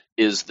Space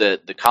is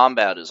that the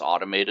combat is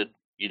automated.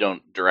 You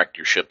don't direct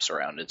your ships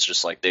around. It's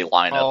just like they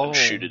line up and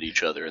shoot at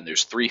each other, and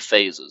there's 3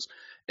 phases.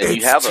 And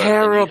you have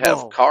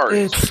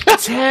cards.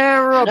 It's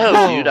terrible.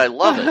 No, dude, I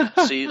love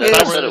it. See,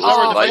 that's where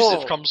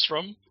divisive comes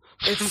from.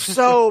 It's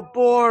so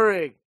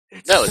boring.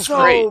 It's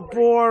great.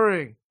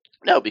 Boring.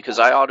 No, because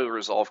I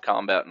auto-resolve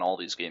combat in all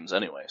these games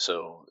anyway,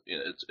 so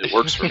it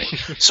works for me.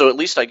 So at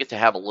least I get to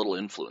have a little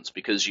influence,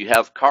 because you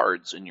have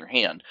cards in your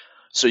hand.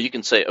 So you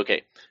can say,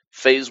 okay,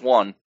 phase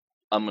 1,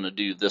 I'm going to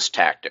do this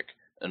tactic.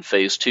 And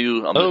phase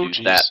 2, I'm going to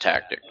do that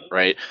tactic,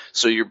 right?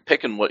 So you're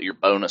picking what your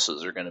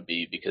bonuses are going to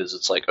be, because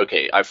it's like,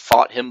 okay, I've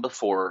fought him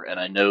before, and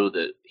I know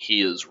that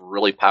he is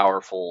really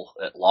powerful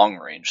at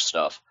long-range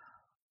stuff,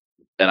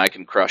 and I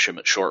can crush him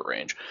at short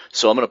range.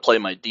 So I'm going to play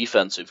my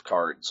defensive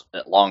cards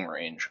at long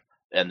range,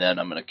 and then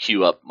I'm going to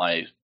queue up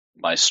my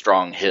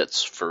strong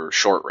hits for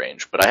short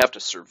range. But I have to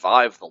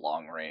survive the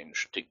long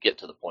range to get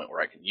to the point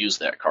where I can use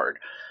that card.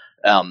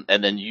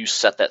 And then you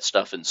set that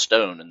stuff in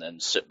stone and then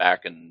sit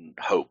back and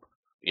hope,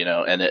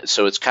 and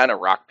so it's kind of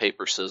rock,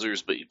 paper,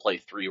 scissors, but you play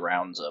 3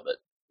 rounds of it.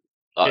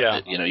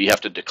 You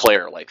have to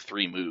declare like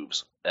 3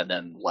 moves and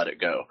then let it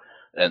go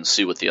and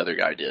see what the other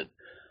guy did.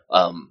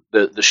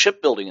 The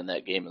shipbuilding in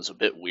that game is a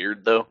bit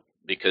weird, though,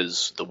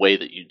 because the way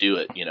that you do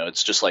it,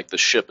 it's just like the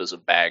ship is a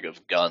bag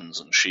of guns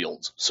and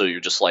shields. So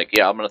you're just like,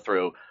 yeah, I'm going to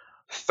throw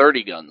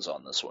 30 guns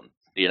on this one,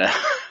 and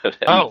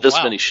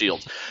many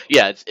shields.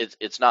 Yeah,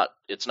 it's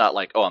not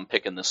like, oh, I'm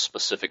picking this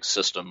specific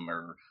system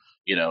or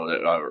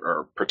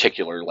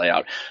particular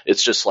layout.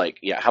 It's just like,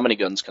 yeah, how many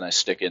guns can I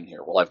stick in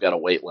here? Well, I've got a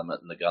weight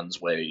limit, and the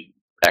guns weigh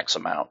X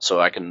amount,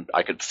 so I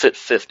could fit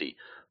 50.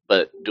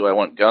 But do I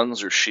want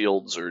guns or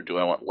shields, or do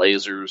I want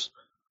lasers?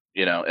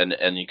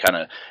 And you kind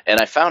of, and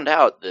I found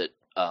out that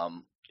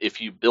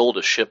if you build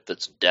a ship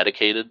that's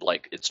dedicated,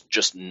 like it's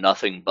just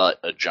nothing but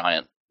a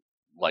giant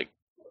like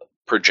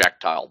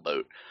projectile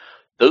boat,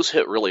 those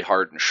hit really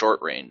hard in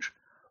short range.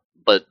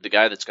 But the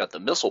guy that's got the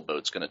missile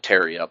boat's going to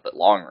tear you up at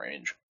long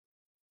range.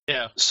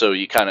 Yeah. So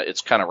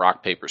it's kind of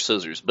rock, paper,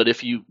 scissors. But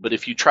if you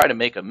try to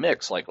make a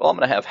mix, like, well, I'm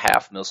going to have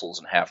half missiles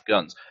and half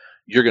guns,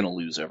 you're going to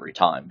lose every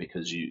time,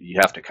 because you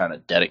have to kind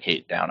of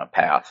dedicate down a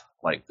path.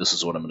 Like, this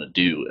is what I'm going to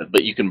do.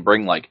 But you can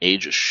bring like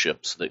Aegis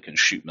ships that can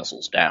shoot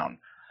missiles down.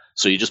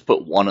 So you just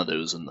put one of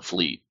those in the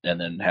fleet and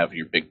then have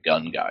your big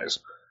gun guys.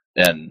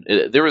 And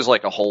there was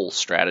like a whole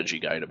strategy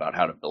guide about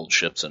how to build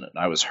ships in it.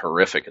 And I was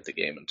horrific at the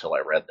game until I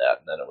read that.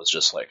 And then it was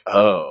just like,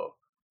 oh,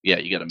 yeah,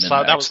 you got to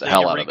min-max the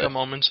hell out of it.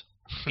 Moment.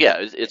 Yeah,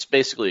 it's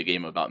basically a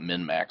game about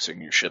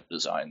min-maxing your ship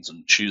designs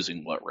and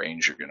choosing what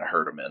range you're going to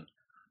hurt them in.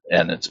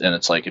 And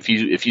it's like, if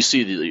you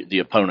see the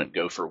opponent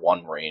go for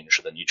one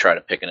range, then you try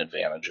to pick an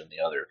advantage in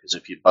the other, because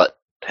if you butt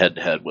head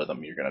to head with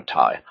them, you're going to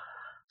tie.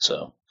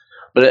 So,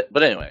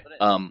 but anyway,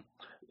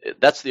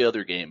 that's the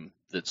other game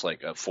that's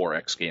like a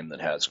 4X game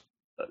that has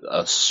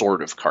a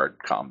sort of card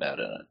combat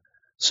in it.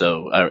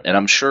 So, and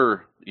I'm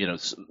sure,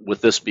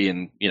 with this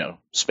being,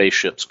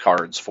 spaceships,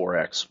 cards,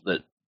 4X,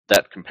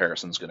 that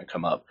comparison is going to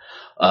come up.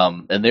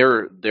 And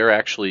they're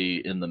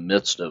actually in the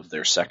midst of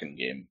their second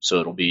game, so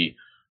it'll be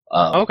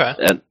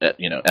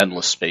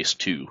Endless Space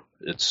 2.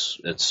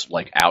 It's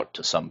like out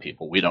to some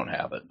people. We don't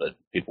have it, but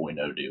people we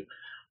know do.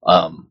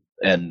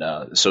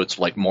 So it's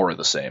like more of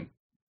the same,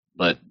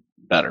 but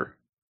better.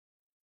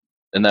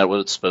 Isn't that what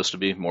it's supposed to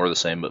be? More of the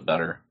same, but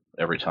better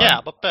every time. Yeah,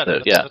 but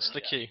better. That's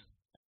the key.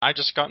 I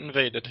just got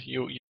invaded.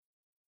 You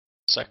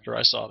sector.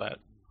 I saw that.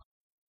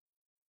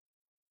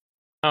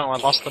 Oh, I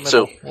lost the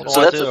middle.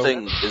 So that's the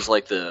thing, is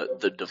like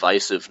the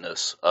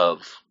divisiveness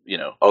of,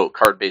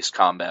 card-based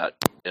combat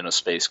in a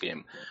space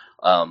game.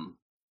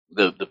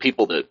 The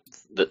people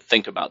that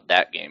think about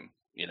that game,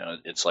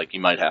 it's like you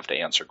might have to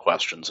answer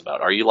questions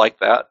about, are you like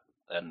that?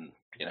 And,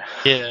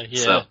 Yeah.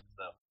 So,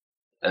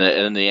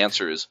 and the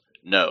answer is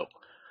no.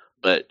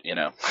 But,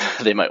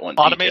 they might want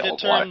automated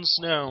turns?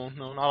 No,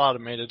 not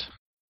automated.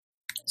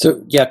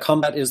 So, yeah,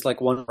 combat is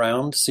like one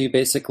round. So you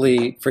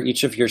basically, for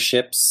each of your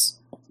ships,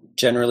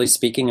 generally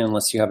speaking,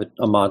 unless you have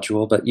a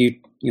module, but you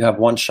have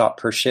one shot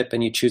per ship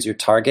and you choose your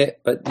target.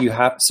 But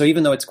so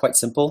even though it's quite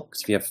simple,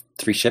 because if you have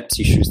 3 ships,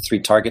 you choose 3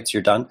 targets,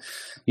 you're done.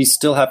 You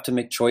still have to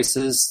make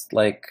choices.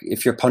 Like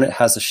if your opponent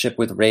has a ship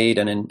with raid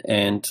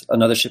and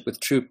another ship with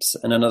troops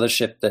and another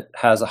ship that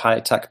has a high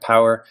attack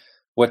power,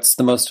 what's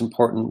the most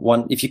important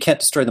one? If you can't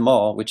destroy them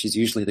all, which is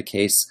usually the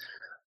case,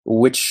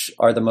 which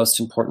are the most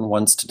important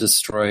ones to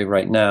destroy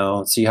right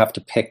now? So you have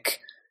to pick,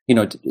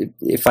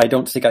 if I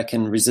don't think I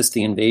can resist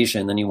the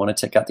invasion, then you want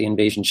to take out the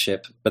invasion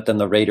ship, but then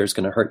the raider is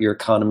going to hurt your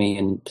economy.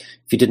 And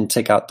if you didn't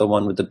take out the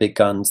one with the big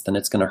guns, then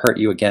it's going to hurt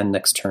you again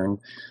next turn.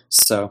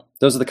 So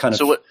those are the kind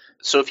of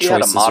So if you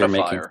had a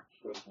modifier,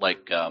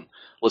 like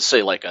let's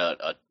say like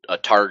a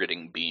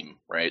targeting beam,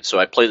 right? So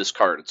I play this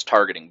card, it's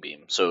targeting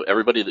beam. So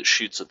everybody that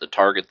shoots at the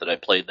target that I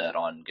played that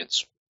on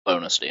gets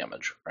bonus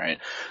damage, right?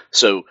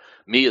 So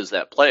me as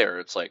that player,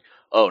 it's like,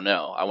 oh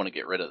no, I want to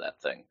get rid of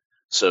that thing.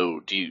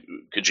 So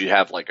could you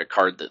have like a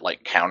card that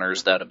like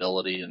counters that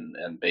ability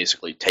and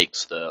basically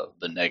takes the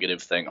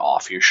negative thing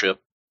off your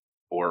ship?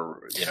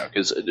 Or,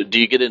 because do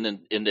you get into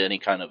any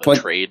kind of a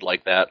trade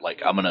like that?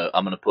 Like I'm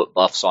gonna put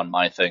buffs on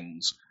my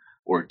things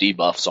or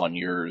debuffs on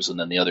yours, and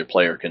then the other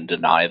player can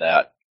deny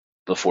that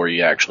before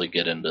you actually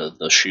get into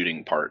the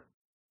shooting part.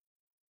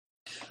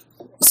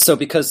 So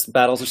because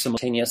battles are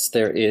simultaneous,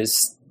 there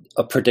is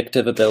a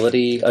predictive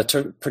ability,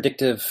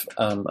 predictive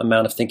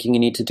amount of thinking you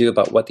need to do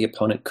about what the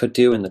opponent could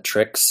do and the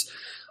tricks.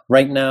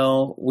 Right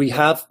now, we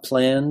have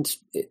planned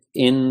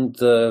in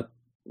the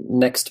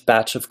next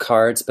batch of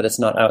cards, but it's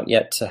not out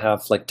yet, to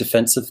have like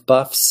defensive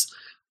buffs.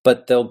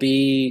 But there'll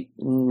be,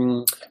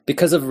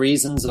 because of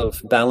reasons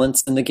of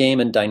balance in the game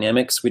and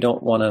dynamics, we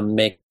don't want to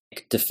make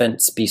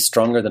defense be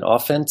stronger than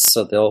offense,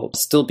 so they'll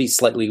still be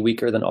slightly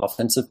weaker than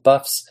offensive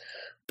buffs.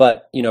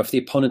 But, if the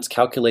opponent's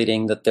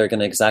calculating that they're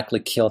going to exactly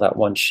kill that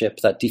one ship,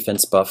 that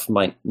defense buff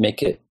might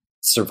make it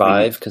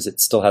survive because it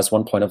still has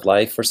 1 point of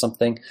life or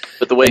something.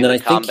 But the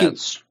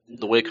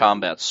way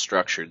combat's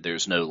structured,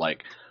 there's no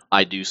like,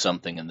 I do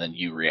something and then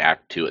you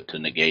react to it to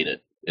negate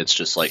it. It's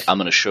just like, I'm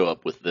going to show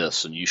up with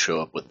this and you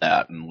show up with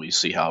that, and we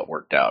see how it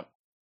worked out.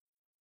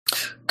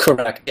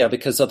 Correct. Yeah,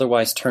 because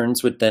otherwise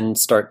turns would then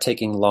start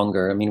taking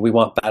longer. I mean, we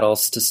want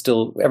battles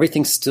to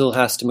everything still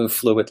has to move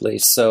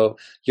fluidly. So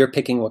you're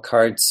picking what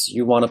cards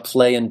you want to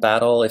play in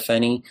battle, if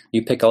any.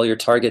 You pick all your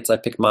targets, I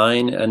pick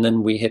mine, and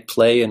then we hit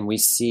play and we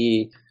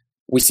see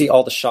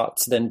all the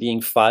shots then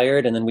being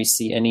fired, and then we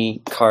see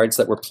any cards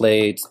that were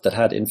played that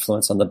had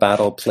influence on the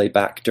battle play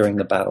back during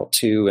the battle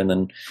too, and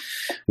then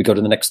we go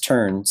to the next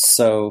turn.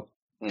 So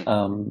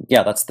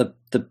that's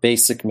the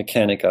basic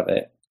mechanic of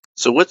it.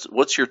 So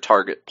what's your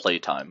target play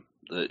time?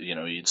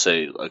 You'd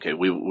say, okay,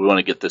 we want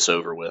to get this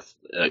over with.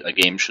 A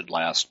game should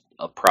last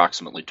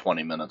approximately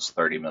 20 minutes,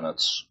 30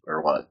 minutes,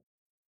 or what?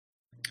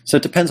 So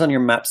it depends on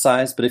your map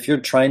size, but if you're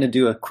trying to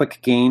do a quick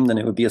game, then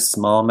it would be a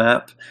small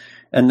map.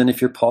 And then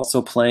if you're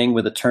also playing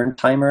with a turn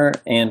timer,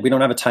 and we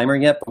don't have a timer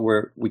yet,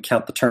 but we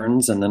count the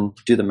turns and then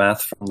do the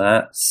math from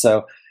that.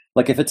 So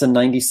like if it's a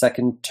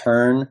 90-second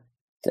turn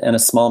and a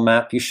small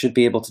map, you should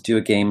be able to do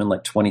a game in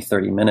like 20,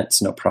 30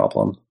 minutes, no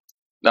problem.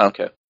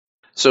 Okay.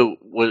 So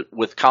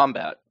with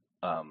combat,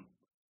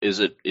 is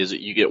it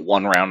you get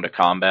one round of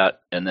combat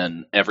and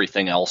then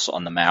everything else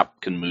on the map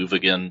can move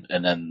again,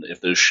 and then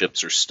if those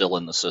ships are still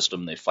in the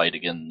system, they fight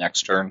again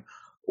next turn?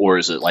 Or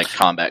is it like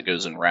combat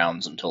goes in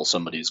rounds until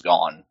somebody's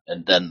gone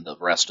and then the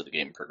rest of the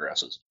game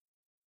progresses?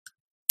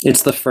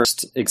 It's the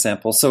first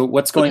example. So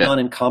what's going on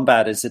in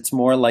combat is it's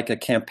more like a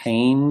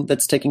campaign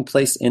that's taking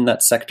place in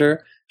that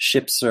sector.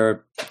 Ships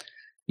are...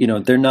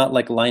 they're not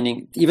like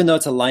lining, even though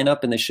it's a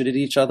lineup and they shoot at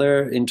each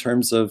other in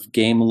terms of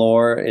game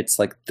lore, it's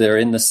like they're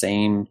in the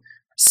same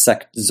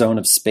zone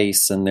of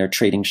space and they're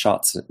trading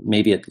shots,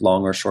 maybe at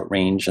long or short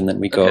range, and then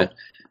we go, and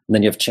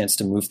then you have a chance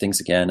to move things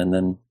again and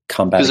then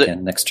combat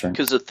again next turn.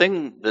 Because the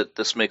thing that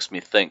this makes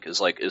me think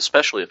is like,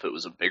 especially if it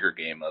was a bigger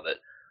game of it,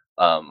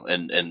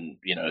 and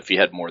if you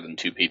had more than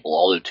two people,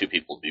 although two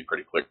people would be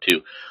pretty quick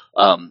too,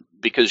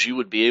 because you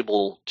would be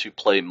able to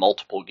play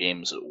multiple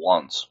games at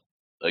once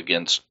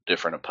against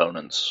different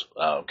opponents,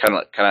 kind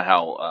of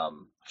how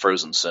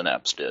Frozen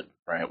Synapse did,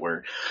 right?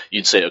 Where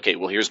you'd say, okay,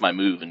 well, here's my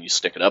move, and you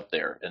stick it up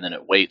there, and then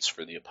it waits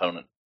for the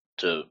opponent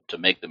to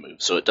make the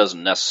move. So it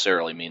doesn't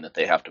necessarily mean that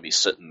they have to be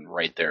sitting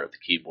right there at the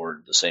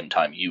keyboard at the same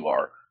time you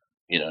are,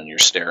 and you're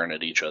staring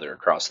at each other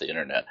across the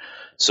internet.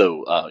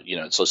 So,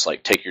 it's just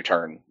like take your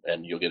turn,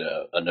 and you'll get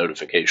a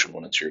notification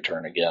when it's your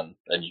turn again,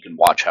 and you can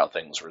watch how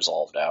things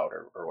resolved out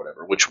or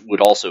whatever, which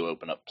would also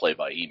open up play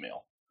by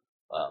email.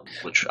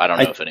 Which I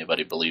don't know if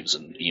anybody believes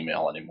in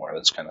email anymore.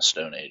 That's kind of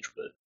Stone Age,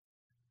 but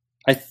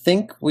I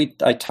think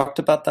I talked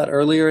about that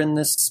earlier in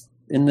this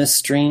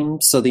stream.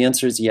 So the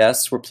answer is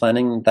yes. We're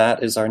planning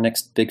that as our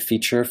next big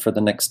feature for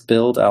the next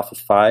build. Alpha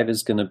 5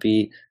 is going to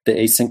be the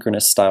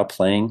asynchronous style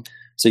playing.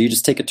 So you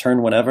just take a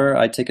turn whenever,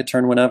 I take a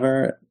turn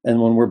whenever, and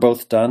when we're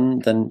both done,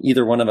 then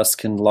either one of us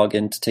can log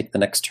in to take the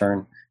next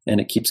turn, and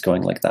it keeps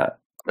going like that.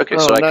 Okay,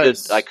 so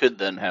nice. I could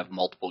then have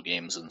multiple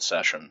games in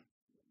session.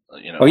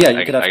 You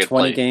could have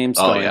 20 games.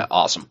 Oh, yeah,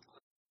 awesome.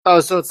 Oh,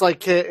 so it's like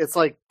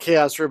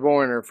Chaos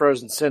Reborn or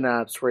Frozen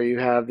Synapse, where you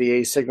have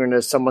the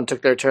asynchronous. Someone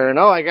took their turn.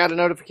 Oh, I got a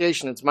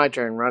notification. It's my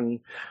turn.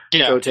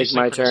 Go take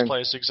my turn.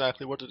 Play is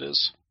exactly what it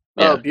is.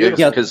 Yeah, oh, beautiful.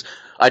 Yeah, because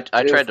I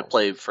tried to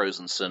play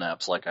Frozen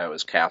Synapse like I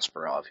was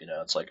Kasparov.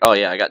 It's like, oh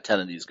yeah, I got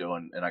 10 of these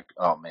going, and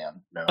oh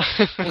man, no.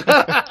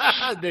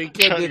 No, you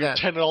can't do that.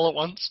 10 all at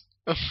once.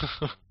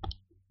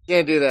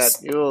 Can't do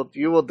that.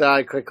 You will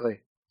die quickly.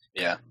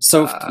 Yeah.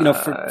 So,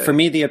 for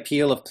me, the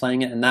appeal of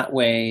playing it in that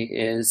way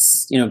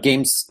is,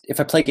 games,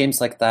 if I play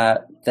games like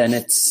that, then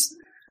it's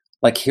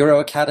like Hero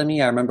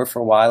Academy. I remember for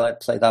a while I'd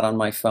play that on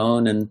my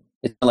phone, and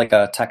it's like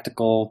a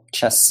tactical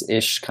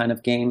chess-ish kind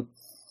of game.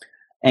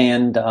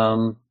 And,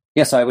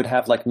 so I would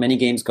have like many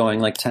games going,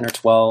 like 10 or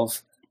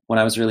 12 when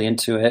I was really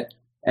into it.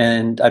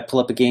 And I'd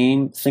pull up a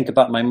game, think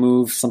about my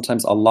move,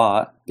 sometimes a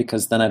lot,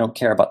 because then I don't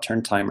care about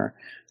turn timer.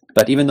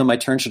 But even though my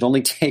turn should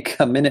only take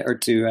a minute or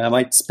two, I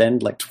might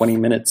spend like 20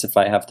 minutes if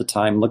I have the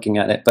time looking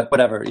at it. But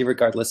whatever,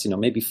 regardless,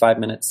 maybe 5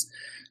 minutes,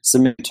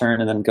 submit a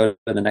turn and then go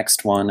to the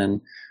next one.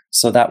 And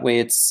so that way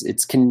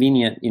it's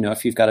convenient,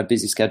 if you've got a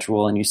busy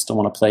schedule and you still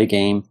want to play a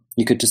game,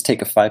 you could just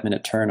take a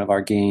 5-minute turn of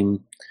our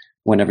game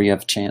whenever you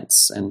have a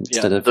chance, and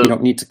instead of you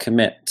don't need to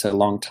commit to a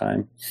long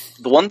time.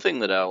 The one thing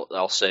that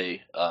I'll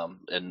say, and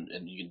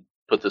you can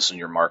put this in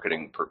your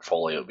marketing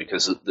portfolio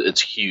because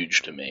it's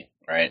huge to me,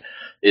 right,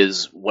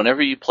 is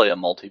whenever you play a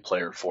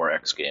multiplayer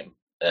 4X game,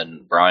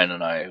 and Brian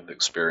and I have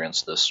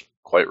experienced this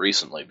quite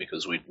recently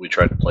because we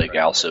tried to play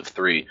GalCiv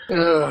 3,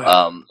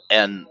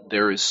 and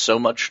there is so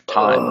much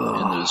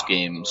time in those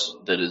games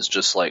that is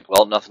just like,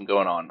 well, nothing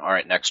going on. All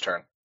right, next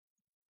turn.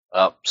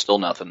 Still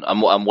nothing.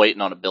 I'm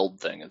waiting on a build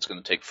thing. It's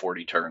going to take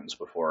 40 turns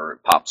before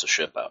it pops a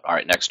ship out. All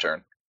right, next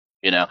turn.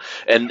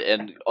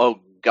 And oh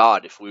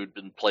God, if we had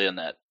been playing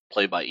that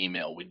play by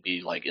email, we'd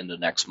be like into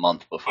next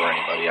month before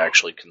anybody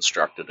actually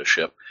constructed a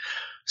ship.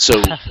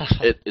 So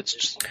it's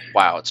just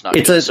wow. It's not.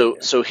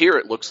 So here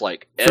it looks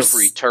like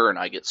every turn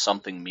I get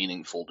something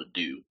meaningful to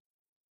do,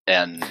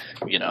 and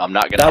I'm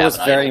not going to have an idle turn. That was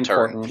very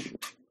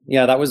important.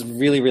 Yeah, that was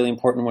really, really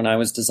important when I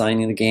was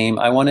designing the game.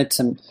 I wanted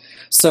to.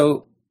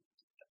 So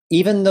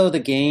even though the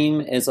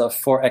game is a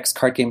 4X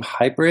card game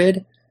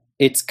hybrid,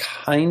 it's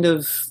kind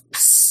of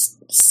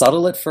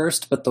subtle at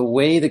first, but the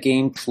way the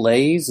game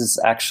plays is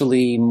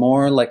actually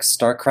more like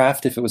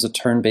StarCraft if it was a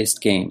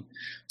turn-based game.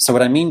 So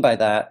what I mean by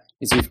that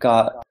is you've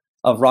got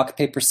a rock,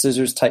 paper,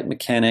 scissors type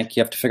mechanic.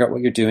 You have to figure out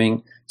what you're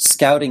doing.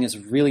 Scouting is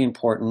really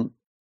important.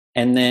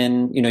 And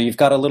then, you've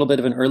got a little bit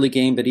of an early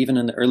game, but even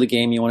in the early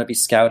game, you want to be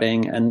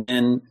scouting. And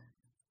then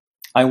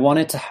I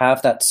wanted to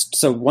have that.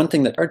 So one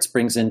thing that Arts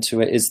brings into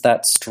it is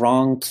that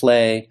strong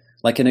play.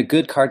 Like in a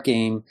good card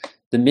game,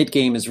 the mid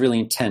game is really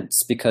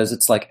intense because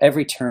it's like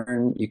every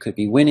turn you could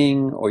be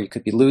winning or you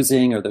could be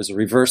losing, or there's a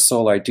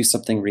reversal, or I do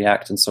something,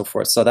 react, and so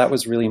forth. So that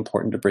was really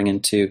important to bring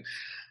into.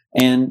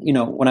 And,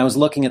 when I was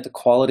looking at the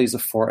qualities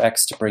of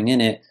 4X to bring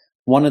in it,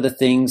 one of the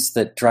things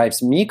that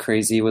drives me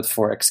crazy with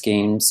 4X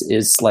games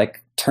is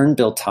like turn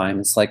build time.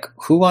 It's like,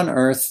 who on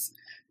earth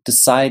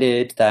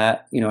decided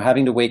that,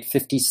 having to wait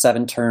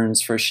 57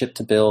 turns for a ship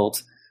to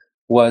build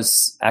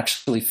was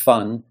actually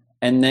fun.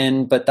 And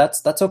then, but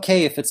that's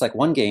okay if it's like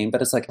one game,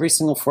 but it's like every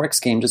single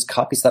 4X game just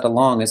copies that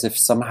along as if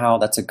somehow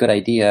that's a good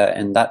idea.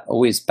 And that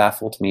always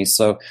baffled me.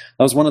 So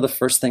that was one of the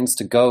first things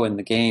to go in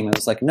the game. It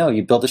was like, no,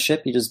 you build a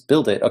ship, you just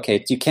build it.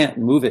 Okay, you can't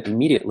move it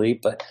immediately,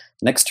 but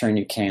next turn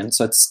you can.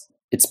 So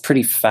it's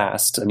pretty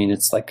fast. I mean,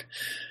 it's like,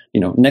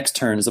 next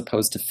turn as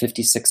opposed to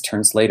 56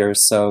 turns later.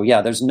 So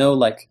yeah, there's no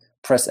like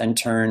press end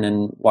turn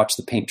and watch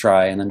the paint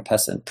dry and then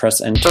press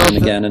end turn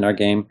again in our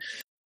game.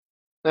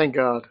 Thank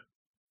God.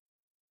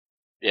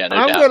 Yeah,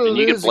 no doubt. And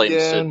you can blame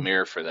Sid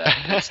Meier for that.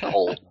 It's the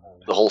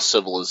whole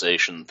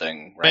civilization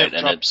thing, right?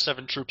 And dropped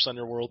 7 troops on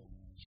your world.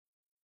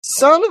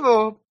 Son of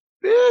a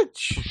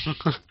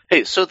bitch!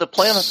 Hey, so the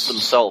planets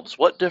themselves,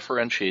 what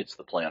differentiates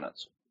the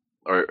planets?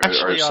 Or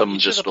actually, some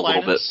just a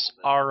little bit?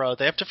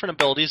 They have different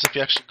abilities. If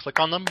you actually click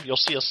on them, you'll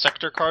see a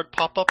sector card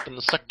pop up, and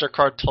the sector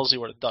card tells you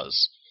what it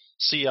does.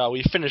 See,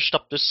 we finished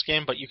up this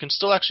game, but you can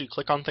still actually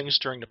click on things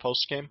during the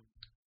post-game.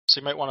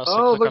 So you might want to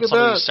click on some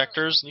of these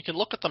sectors, and you can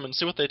look at them and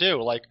see what they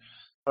do. Like,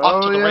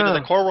 off to the right of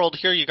the core world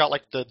here, you got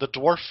like the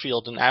dwarf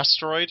field and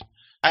asteroid.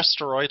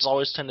 Asteroids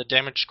always tend to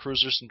damage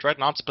cruisers and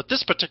dreadnoughts, but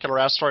this particular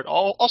asteroid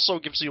also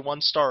gives you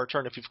 1 star a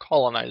turn if you've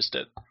colonized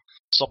it.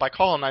 So by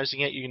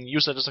colonizing it, you can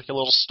use it as like a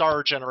little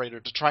star generator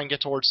to try and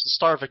get towards the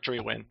star victory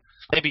win.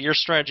 Maybe your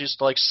strategy is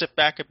to like sit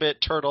back a bit,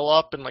 turtle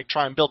up, and like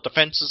try and build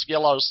defenses, get a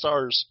lot of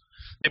stars.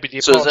 Maybe the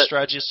opponent's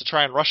strategy is to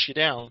try and rush you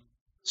down.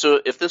 So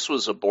if this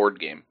was a board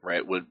game,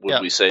 right, would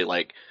we say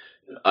like,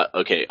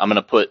 okay, I'm going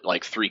to put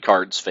like 3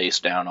 cards face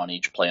down on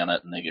each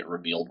planet and they get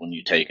revealed when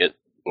you take it?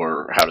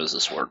 Or how does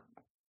this work?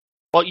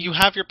 Well, you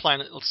have your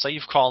planet, let's say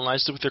you've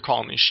colonized it with your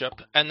colony ship,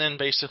 and then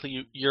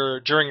basically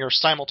during your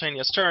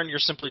simultaneous turn, you're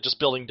simply just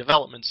building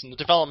developments, and the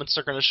developments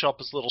are going to show up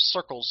as little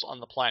circles on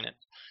the planet.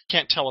 You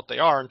can't tell what they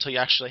are until you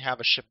actually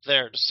have a ship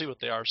there to see what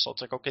they are. So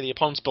it's like, okay, the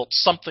opponent's built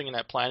something in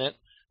that planet.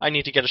 I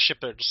need to get a ship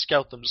there to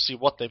scout them to see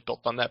what they've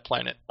built on that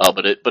planet. Oh,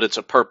 but it's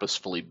a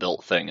purposefully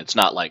built thing. It's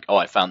not like, oh,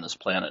 I found this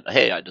planet.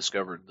 Hey, I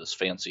discovered this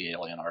fancy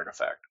alien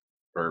artifact,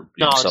 or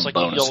some like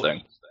bonus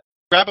thing.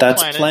 Grab a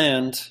planet.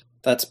 Planned.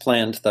 That's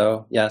planned,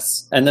 though.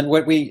 Yes, and then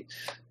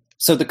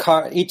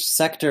each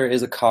sector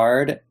is a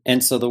card,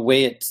 and so the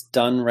way it's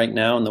done right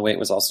now, and the way it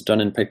was also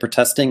done in paper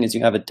testing, is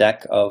you have a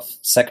deck of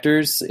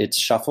sectors. It's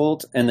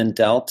shuffled and then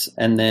dealt,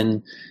 and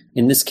then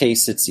in this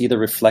case, it's either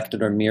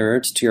reflected or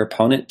mirrored to your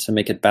opponent to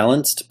make it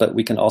balanced. But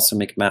we can also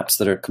make maps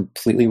that are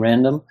completely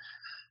random.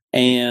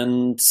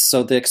 And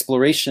so the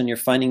exploration, you're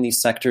finding these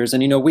sectors.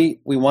 And, we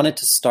wanted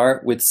to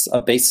start with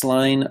a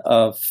baseline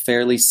of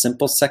fairly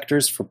simple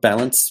sectors for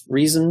balance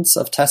reasons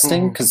of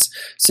testing, because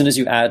as soon as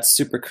you add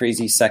super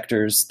crazy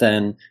sectors,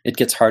 then it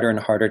gets harder and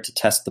harder to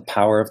test the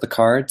power of the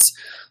cards.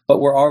 But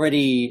we're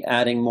already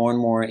adding more and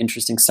more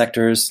interesting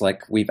sectors.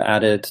 Like we've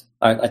added,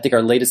 I think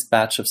our latest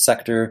batch of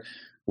sector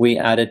we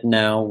added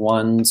now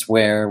ones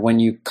where when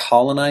you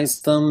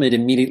colonize them, it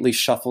immediately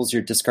shuffles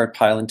your discard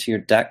pile into your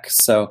deck.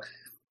 So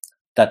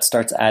that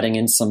starts adding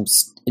in some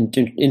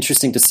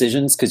interesting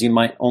decisions, because you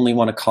might only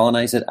want to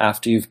colonize it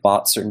after you've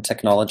bought certain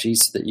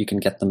technologies so that you can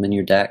get them in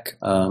your deck.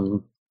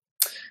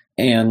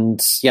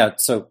 And yeah,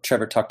 so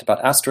Trevor talked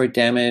about asteroid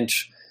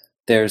damage.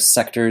 There's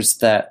sectors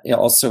that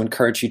also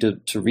encourage you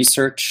to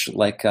research.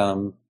 Like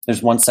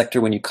there's one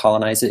sector, when you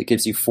colonize it, it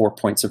gives you 4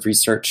 points of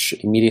research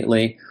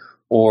immediately.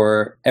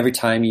 Or every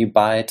time you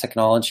buy a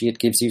technology, it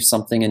gives you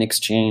something in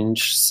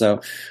exchange.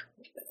 So,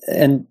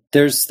 and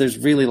there's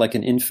really like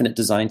an infinite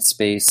design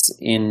space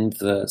in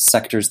the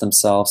sectors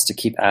themselves to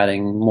keep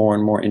adding more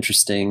and more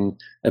interesting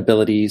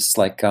abilities.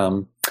 Like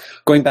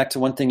going back to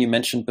one thing you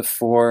mentioned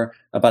before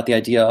about the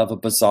idea of a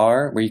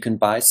bazaar where you can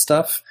buy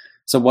stuff.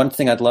 So one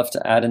thing I'd love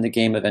to add in the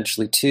game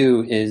eventually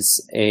too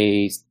is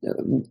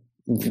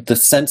the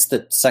sense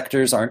that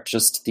sectors aren't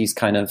just these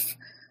kind of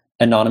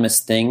anonymous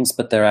things,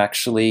 but they're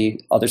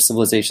actually other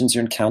civilizations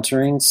you're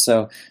encountering.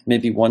 So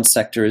maybe one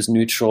sector is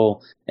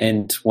neutral,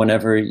 and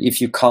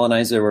if you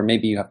colonize it, or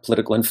maybe you have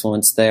political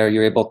influence there,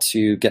 you're able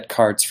to get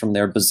cards from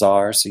their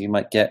bazaar. So you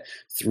might get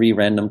 3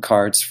 random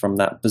cards from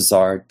that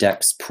bazaar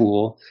deck's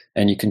pool,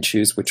 and you can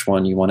choose which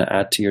one you want to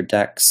add to your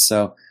deck.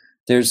 So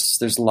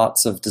there's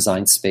lots of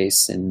design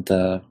space on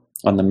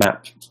the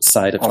map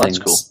side of things.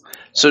 That's cool.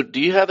 So do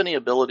you have any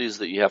abilities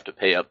that you have to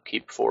pay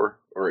upkeep for,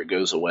 or it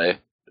goes away?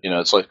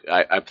 It's like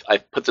I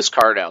put this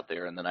card out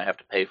there, and then I have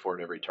to pay for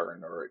it every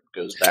turn, or it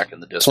goes back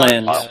in the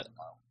discard pile.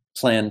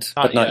 Planned,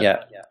 but not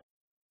yet.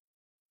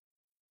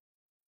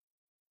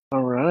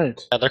 All right.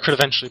 Yeah, there could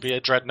eventually be a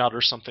dreadnought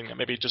or something that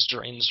maybe just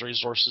drains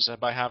resources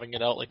by having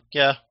it out. Like,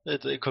 yeah,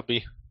 it could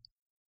be.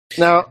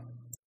 Now,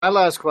 my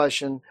last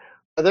question.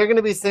 Are there going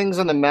to be things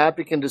on the map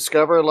you can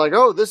discover, like,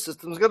 oh, this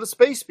system's got a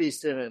space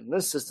beast in it, and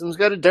this system's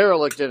got a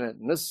derelict in it,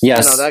 and this,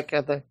 yes. That kind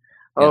of thing?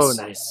 Yes. Oh,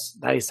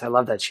 nice. I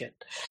love that shit.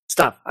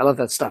 I love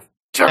that stuff.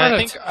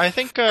 I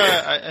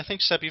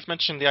think, Seb, you've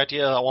mentioned the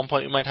idea at one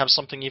point we might have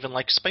something even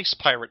like space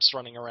pirates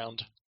running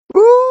around.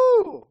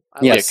 Woo!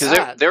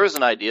 Because there was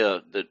an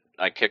idea that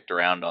I kicked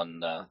around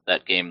on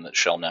that game that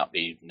shall not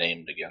be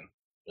named again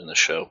in the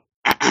show.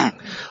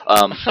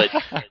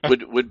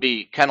 But would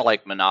be kind of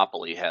like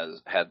Monopoly had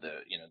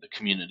the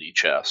community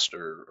chest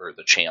or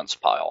the chance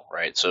pile,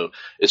 right? So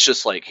it's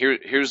just like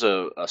here's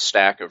a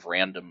stack of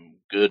random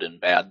good and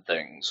bad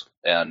things,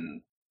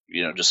 and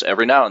just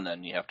every now and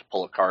then you have to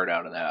pull a card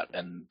out of that,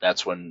 and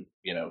that's when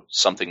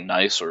something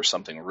nice or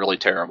something really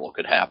terrible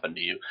could happen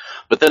to you.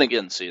 But then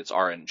again, see, it's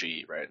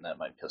RNG, right? And that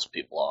might piss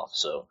people off.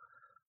 So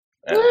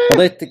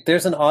well, I think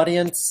there's an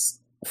audience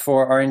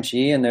for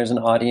RNG and there's an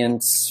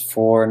audience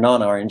for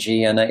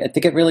non-RNG, and I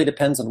think it really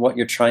depends on what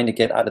you're trying to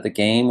get out of the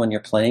game when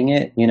you're playing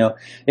it.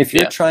 If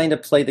you're trying to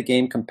play the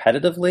game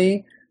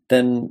competitively,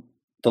 then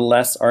the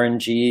less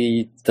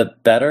RNG the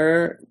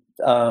better,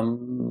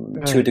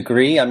 to a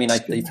degree. I mean,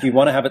 if you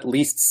want to have at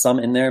least some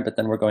in there, but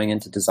then we're going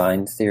into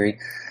design theory,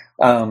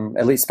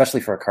 at least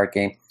especially for a card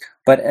game.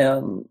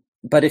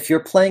 But if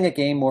you're playing a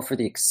game more for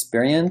the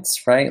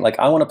experience, right? Like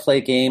I want to play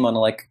a game and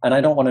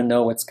I don't want to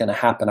know what's going to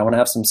happen. I want to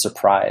have some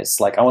surprise.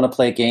 Like I want to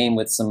play a game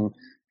with some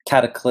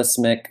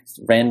cataclysmic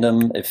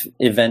random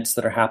events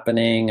that are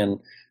happening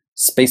and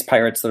space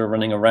pirates that are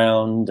running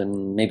around,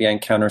 and maybe I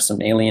encounter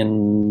some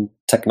alien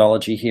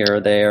technology here or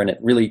there, and it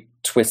really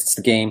twists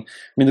the game.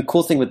 I mean, the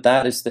cool thing with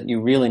that is that you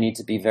really need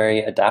to be very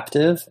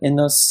adaptive in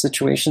those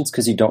situations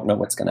because you don't know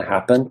what's going to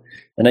happen.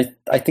 And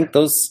I think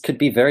those could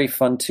be very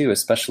fun too,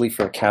 especially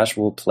for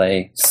casual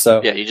play.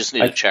 So yeah, you just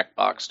need a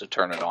checkbox to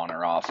turn it on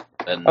or off.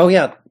 And oh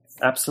yeah,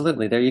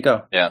 absolutely. There you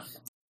go. Yeah.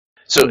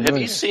 So have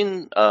you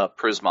seen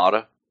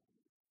Prismata?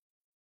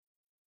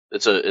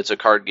 It's a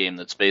card game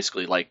that's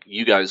basically like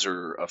you guys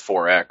are a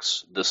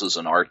 4X. This is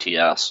an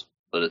RTS,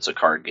 but it's a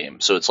card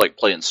game. So it's like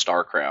playing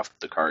StarCraft,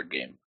 the card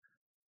game.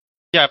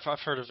 Yeah, I've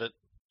heard of it.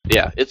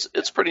 Yeah,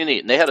 it's pretty neat.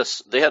 And they had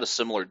a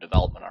similar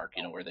development arc,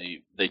 where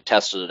they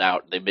tested it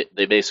out.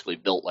 They basically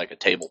built like a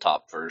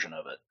tabletop version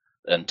of it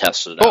and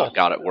tested it out,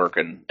 got it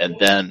working, and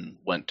then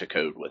went to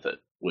code with it,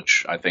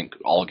 which I think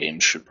all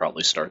games should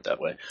probably start that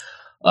way.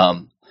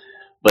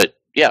 But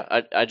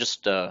yeah, I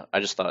just thought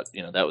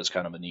that was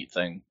kind of a neat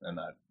thing, and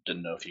I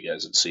didn't know if you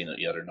guys had seen it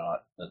yet or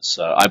not. It's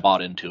I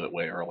bought into it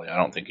way early. I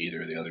don't think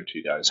either of the other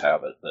two guys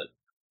have it, but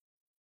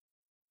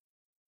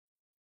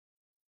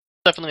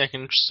definitely like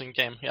an interesting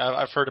game. Yeah,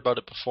 I've heard about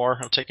it before.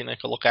 I'm taking a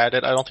look at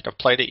it. I don't think I've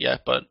played it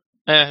yet, but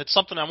it's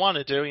something I want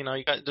to do.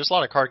 There's a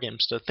lot of card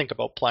games to think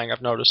about playing.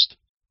 I've noticed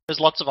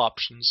there's lots of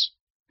options.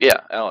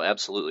 Yeah, oh,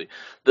 absolutely.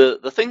 The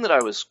thing that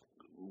I was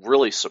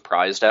really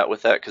surprised at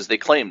with that, because they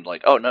claimed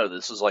like, oh no,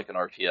 this is like an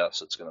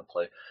RTS it's going to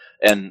play,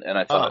 and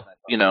I thought,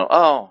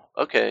 oh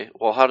okay,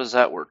 well how does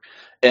that work?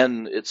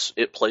 And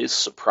it plays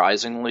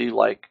surprisingly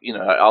like,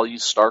 I'll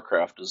use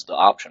StarCraft as the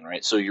option,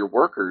 right? So your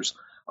workers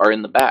are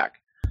in the back,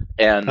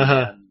 and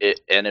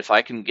and if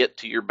I can get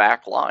to your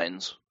back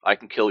lines, I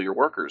can kill your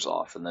workers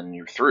off, and then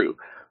you're through.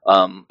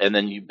 And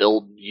then you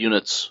build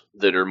units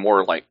that are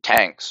more like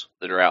tanks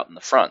that are out in the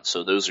front.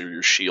 So those are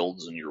your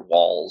shields and your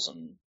walls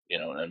and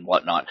and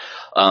whatnot.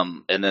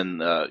 And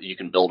then you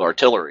can build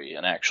artillery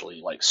and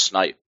actually like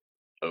snipe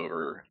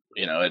over,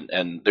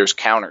 and there's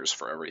counters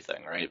for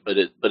everything, right?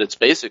 But it's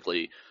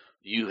basically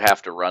you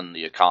have to run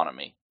the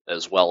economy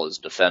as well as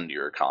defend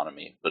your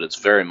economy, but it's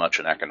very much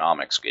an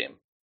economics game.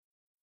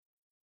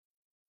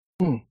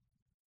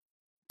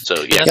 So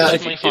yeah,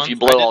 if you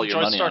blow all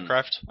your money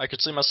StarCraft, I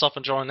could see myself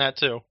enjoying that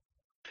too.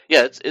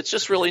 Yeah, it's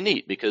just really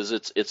neat because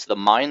it's the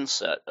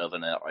mindset of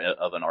an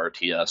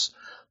RTS,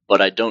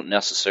 but I don't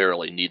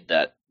necessarily need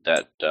that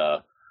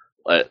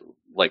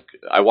like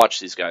I watch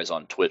these guys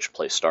on Twitch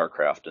play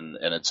StarCraft, and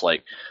it's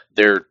like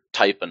they're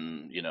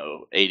typing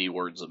 80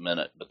 words a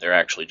minute, but they're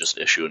actually just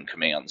issuing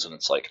commands, and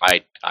it's like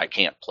I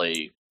can't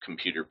play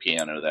computer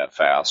piano that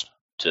fast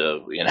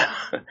to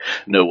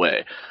no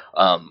way.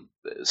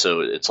 So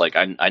it's like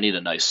I need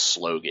a nice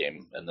slow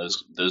game, and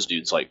those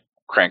dudes like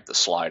crank the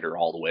slider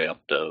all the way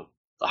up to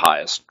the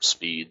highest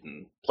speed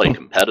and play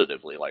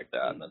competitively like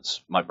that, and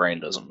my brain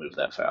doesn't move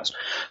that fast.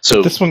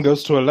 So this one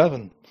goes to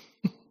 11.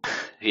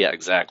 Yeah,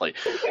 exactly.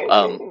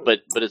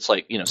 But it's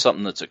like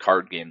something that's a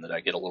card game that I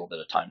get a little bit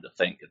of time to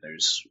think, and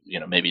there's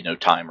maybe no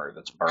timer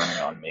that's burning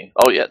on me.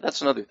 Oh yeah,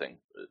 that's another thing.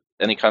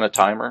 Any kind of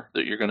timer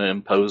that you're going to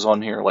impose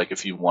on here, like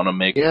if you want to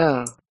make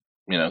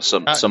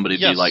somebody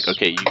yes. be like,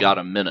 okay, you got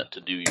a minute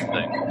to do your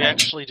thing. We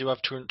actually do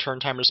have turn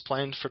timers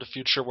planned for the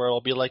future, where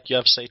it'll be like you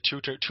have, say,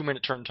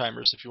 2-minute turn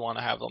timers if you want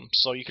to have them.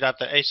 So you could have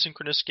the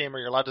asynchronous game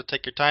where you're allowed to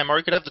take your time, or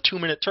you could have the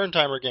 2-minute turn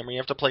timer game where you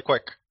have to play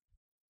quick.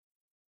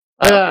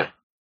 Okay.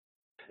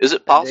 Is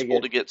it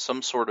possible to get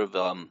some sort of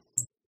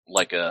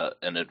like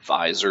an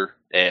advisor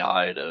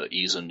AI to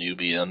ease a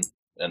newbie in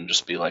and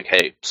just be like,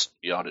 hey,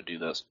 you ought to do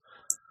this?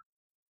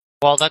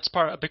 Well, that's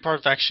a big part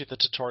of actually the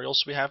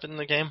tutorials we have in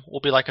the game.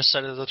 Will be like a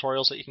set of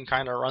tutorials that you can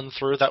kind of run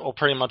through that will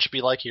pretty much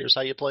be like, here's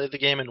how you play the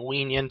game, and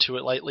wean you into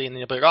it lightly, and then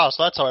you'll be like, oh,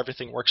 so that's how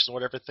everything works and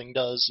what everything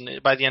does.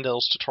 And by the end of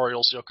those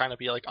tutorials, you'll kind of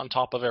be like on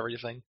top of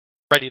everything,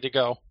 ready to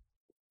go.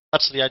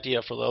 That's the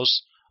idea for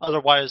those.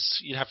 Otherwise,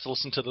 you'd have to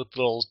listen to the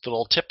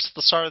little tips at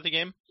the start of the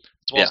game,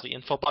 as well as the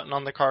info button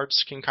on the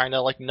cards can kind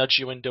of like nudge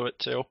you into it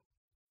too.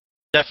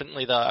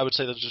 Definitely, I would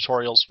say the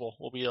tutorials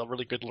will be a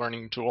really good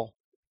learning tool.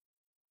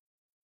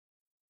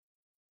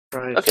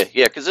 Right. Okay,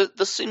 yeah, because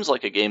this seems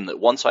like a game that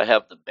once I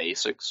have the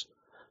basics,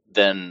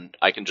 then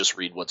I can just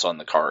read what's on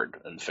the card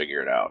and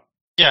figure it out.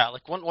 Yeah,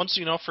 like once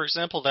you know, for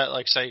example, that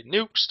like say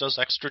nukes does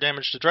extra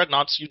damage to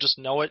dreadnoughts, you just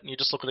know it, and you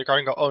just look at the card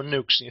and go, oh,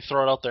 nukes, and you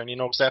throw it out there, and you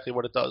know exactly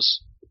what it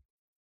does.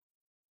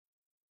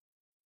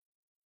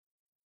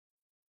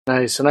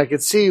 Nice, and I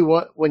could see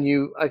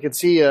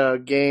a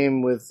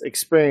game with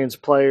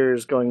experienced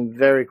players going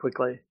very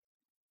quickly,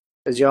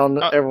 as y'all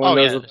know,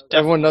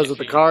 everyone knows what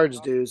the cards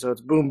do, so it's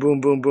boom,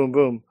 boom, boom, boom,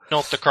 boom. You know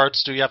what the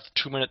cards do? You have the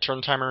 2-minute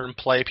turn timer in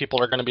play.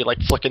 People are going to be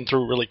like flicking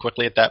through really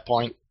quickly at that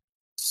point.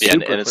 Yeah,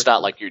 and it's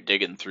not like you're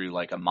digging through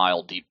like a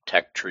mile deep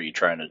tech tree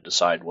trying to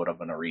decide what I'm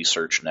going to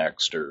research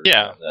next or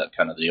that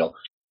kind of deal.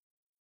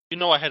 You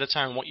know ahead of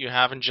time what you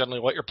have and generally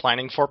what you're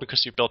planning for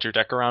because you've built your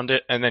deck around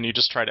it, and then you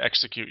just try to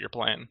execute your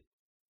plan.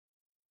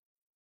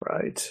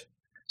 Right.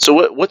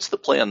 So what's the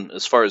plan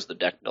as far as the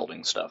deck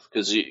building stuff?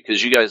 Because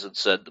you guys had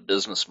said the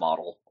business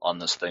model on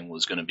this thing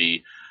was going to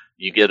be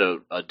you get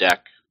a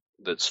deck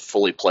that's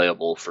fully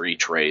playable for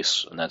each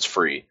race, and that's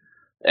free.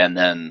 And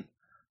then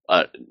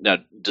now,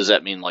 does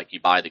that mean like you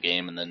buy the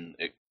game and then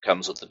it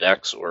comes with the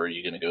decks, or are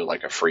you going to go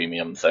like a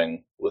freemium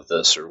thing with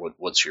this, or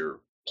what's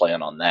your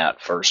plan on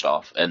that first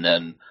off? And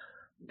then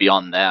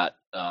beyond that,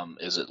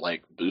 is it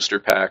like booster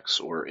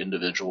packs or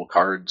individual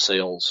card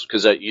sales?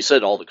 Because you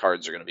said all the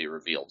cards are going to be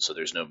revealed, so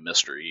there's no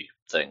mystery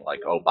thing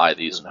like, oh, buy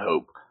these and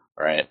hope,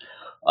 right?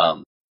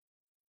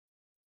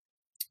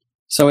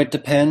 So it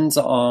depends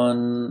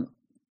on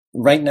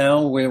right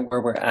now where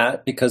we're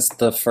at, because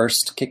the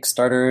first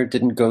Kickstarter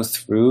didn't go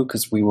through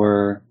because we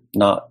were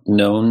not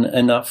known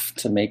enough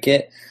to make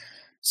it.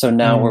 So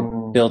now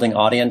we're building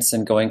audience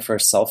and going for a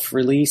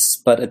self-release,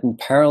 but in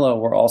parallel,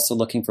 we're also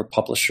looking for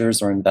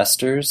publishers or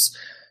investors.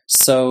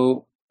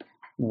 So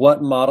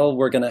what model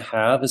we're going to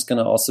have is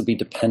going to also be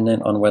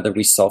dependent on whether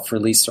we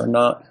self-release or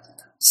not.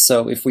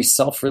 So if we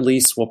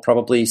self-release, we'll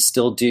probably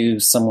still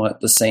do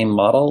somewhat the same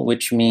model,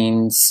 which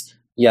means,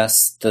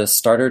 yes, the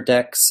starter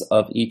decks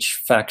of each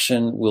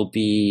faction will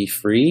be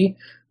free,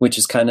 which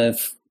is kind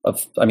of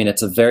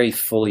it's a very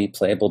fully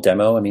playable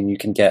demo. I mean, you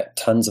can get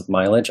tons of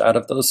mileage out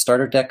of those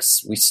starter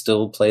decks. We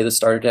still play the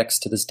starter decks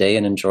to this day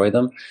and enjoy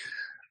them.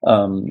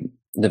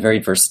 They're very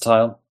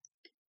versatile.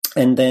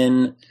 And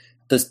then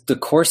the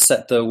core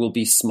set, though, will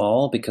be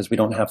small because we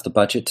don't have the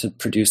budget to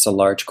produce a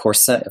large core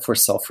set if we're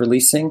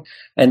self-releasing.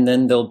 And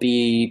then there'll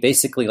be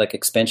basically like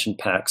expansion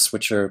packs,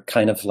 which are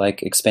kind of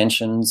like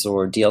expansions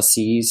or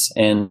DLCs.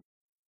 And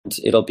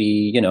it'll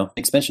be,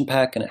 expansion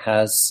pack, and it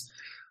has,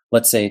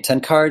 let's say,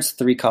 10 cards,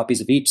 3 copies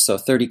of each, so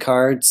 30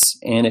 cards,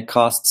 and it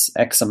costs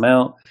X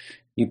amount.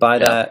 You buy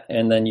that,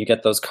 and then you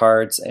get those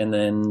cards, and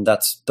then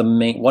that's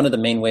one of the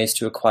main ways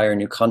to acquire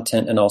new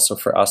content and also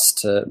for us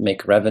to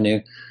make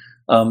revenue.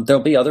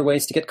 There'll be other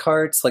ways to get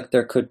cards, like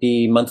there could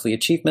be monthly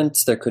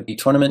achievements, there could be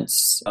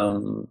tournaments.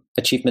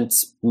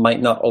 Achievements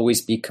might not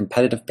always be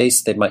competitive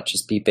based; they might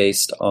just be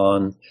based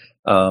on,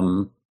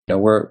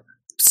 we're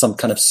some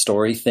kind of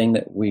story thing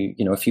that we,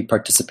 if you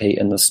participate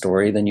in the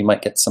story, then you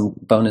might get some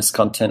bonus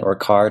content or a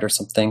card or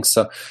something.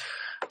 So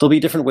there'll be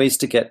different ways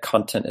to get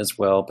content as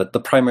well, but the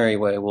primary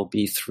way will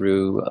be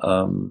through,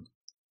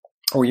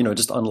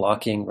 just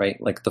unlocking, right?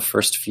 Like the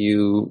first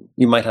few,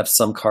 you might have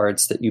some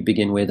cards that you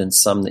begin with and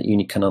some that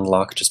you can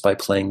unlock just by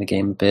playing the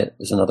game a bit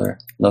is another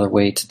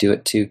way to do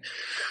it too.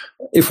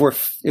 If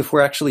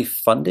we're actually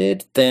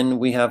funded, then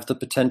we have the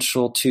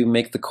potential to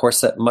make the core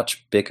set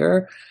much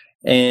bigger.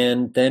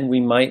 And then we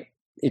might,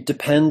 it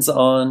depends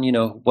on,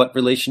 what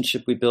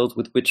relationship we build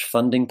with which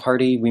funding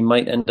party. We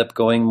might end up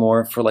going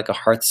more for like a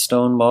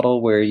Hearthstone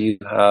model where you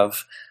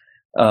have,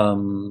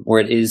 where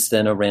it is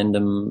then a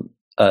random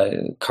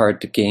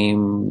card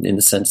game in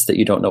the sense that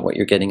you don't know what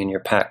you're getting in your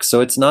pack.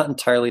 So it's not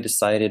entirely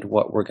decided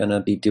what we're going to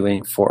be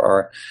doing for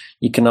our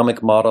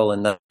economic model.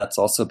 And that's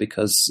also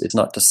because it's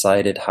not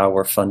decided how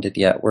we're funded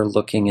yet. We're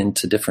looking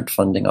into different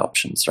funding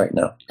options right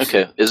now.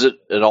 Okay. Is it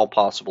at all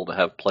possible to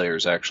have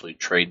players actually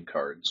trade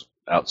cards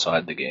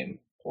outside the game?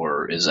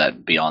 Or is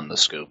that beyond the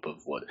scope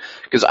of what?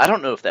 Because I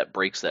don't know if that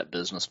breaks that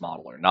business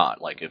model or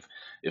not. Like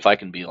if I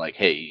can be like,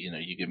 hey,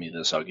 you give me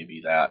this, I'll give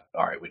you that.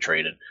 All right, we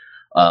traded.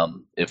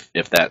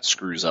 If that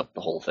screws up the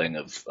whole thing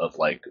of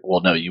like,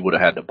 well, no, you would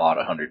have had to bought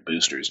 100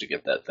 boosters to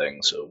get that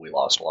thing, so we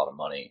lost a lot of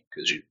money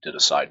because you did a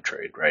side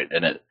trade, right?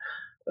 And it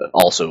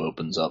also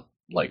opens up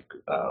like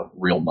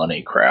real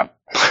money crap.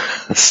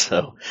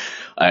 So,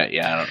 I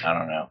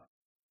don't know.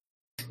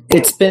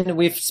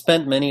 We've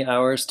spent many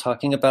hours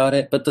talking about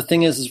it, but the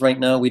thing is right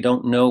now we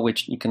don't know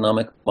which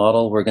economic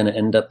model we're going to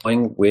end up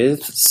going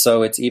with,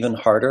 so it's even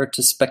harder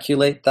to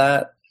speculate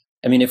that.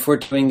 I mean, if we're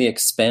doing the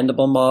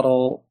expandable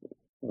model,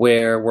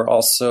 where we're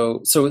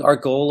also, so our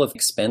goal of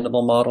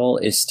expandable model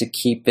is to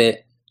keep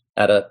it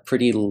at a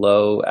pretty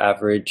low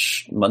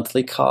average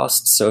monthly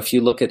cost. So if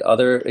you look at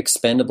other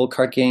expandable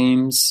card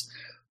games,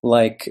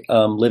 like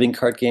living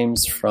card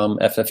games from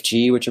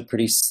FFG, which are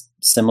pretty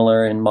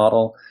similar in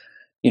model,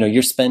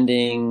 you're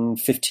spending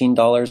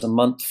 $15 a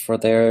month for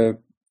their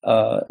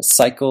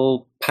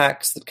cycle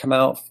packs that come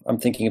out. I'm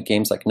thinking of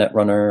games like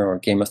Netrunner or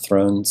Game of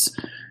Thrones.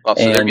 Oh,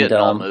 so they're getting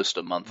almost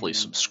a monthly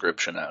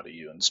subscription out of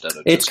you instead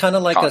of it's kind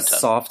of like content. A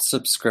soft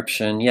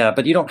subscription, yeah,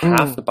 but you don't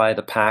have to buy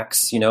the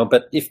packs,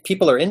 but if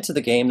people are into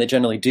the game, they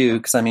generally do,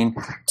 because I mean,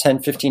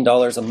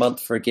 $10-15 a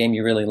month for a game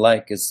you really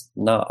like is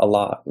not a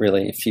lot,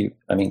 really.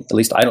 At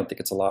least I don't think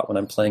it's a lot when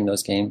I'm playing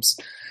those games.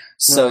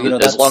 So,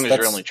 as long as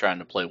you're only trying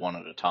to play one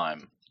at a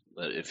time.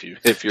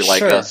 If you're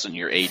like us and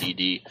you're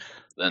ADD,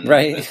 then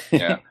right,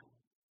 yeah.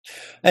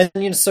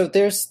 And so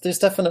there's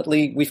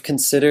definitely, we've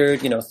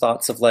considered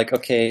thoughts of like,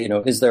 okay,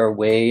 is there a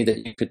way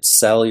that you could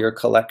sell your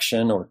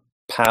collection or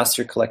pass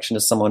your collection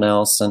to someone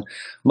else? And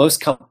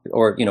most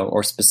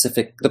or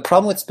specific, the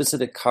problem with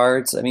specific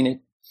cards, I mean,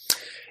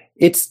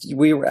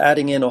 we were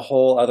adding in a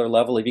whole other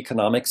level of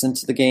economics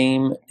into the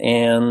game,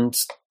 and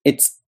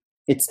it's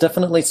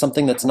definitely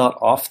something that's not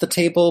off the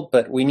table,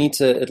 but we need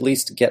to at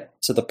least get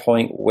to the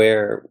point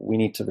where we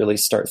need to really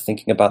start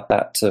thinking about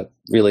that to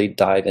really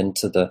dive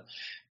into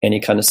any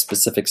kind of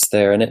specifics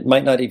there. And it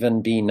might not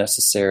even be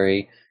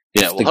necessary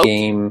if the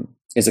game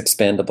is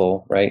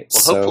expandable, right?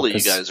 Well, hopefully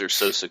you guys are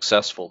so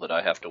successful that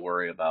I have to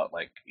worry about,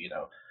 like,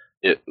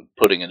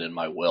 putting it in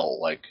my will.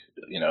 Like,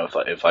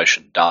 if I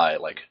should die,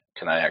 like,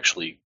 can I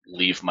actually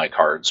leave my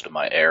cards to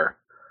my heir?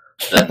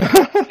 Then,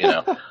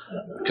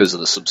 because of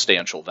the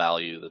substantial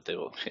value that they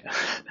will.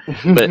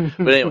 But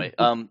anyway,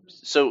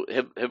 so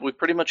have we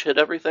pretty much hit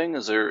everything?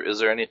 Is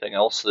there anything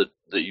else that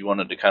you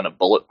wanted to kind of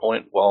bullet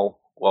point while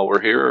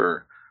we're here,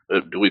 or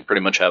do we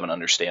pretty much have an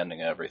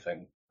understanding of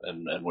everything,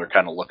 and we're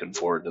kind of looking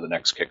forward to the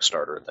next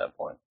Kickstarter at that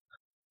point?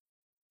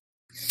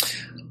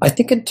 I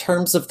think in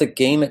terms of the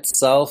game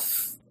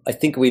itself, I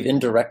think we've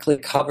indirectly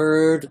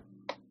covered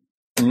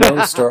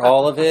most or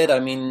all of it. I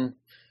mean,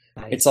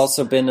 It's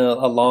also been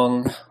a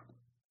long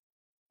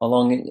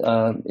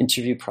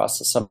interview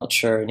process. I'm not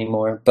sure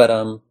anymore, but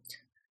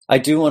I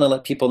do want to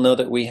let people know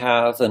that we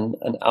have an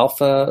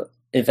alpha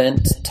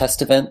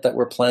test event that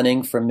we're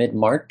planning for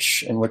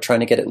mid-March, and we're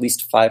trying to get at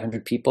least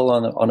 500 people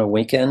on a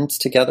weekend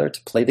together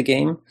to play the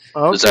game.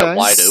 Okay. Is that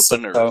wide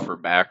open or for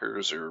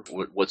backers, or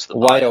what's the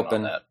wide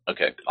open on that?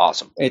 Okay,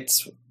 awesome.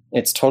 It's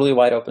totally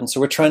wide open.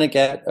 So we're trying to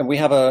get, and we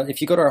have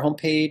if you go to our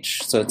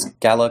homepage, so it's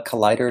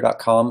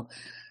GalaCollider.com,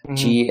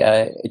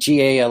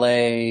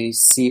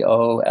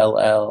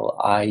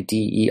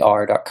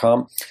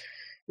 GalaCollider.com.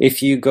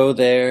 If you go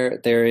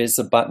there is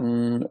a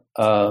button,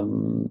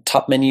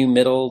 top menu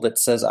middle, that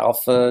says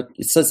alpha.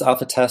 It says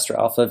alpha test or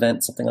alpha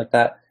event, something like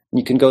that. And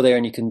you can go there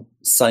and you can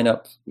sign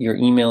up your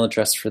email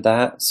address for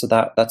that. So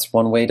that's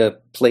one way to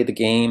play the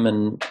game,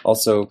 and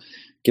also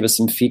give us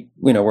some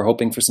we're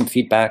hoping for some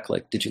feedback,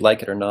 like, did you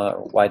like it or not,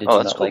 or why did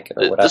you not like it,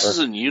 or whatever. This is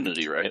in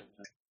Unity, right?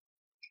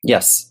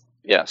 Yes.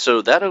 Yeah,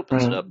 so that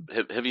opens it up.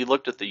 Have you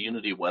looked at the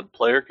Unity web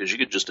player? Because you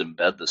could just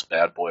embed this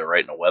bad boy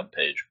right in a web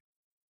page.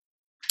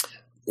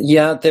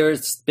 Yeah,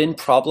 there's been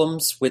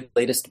problems with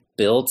latest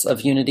builds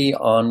of Unity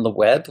on the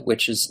web,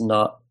 which is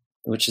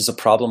a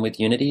problem with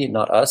Unity,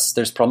 not us.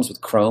 There's problems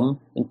with Chrome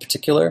in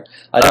particular.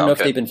 I don't know if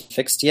they've been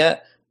fixed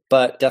yet,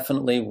 but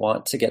definitely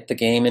want to get the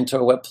game into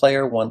a web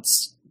player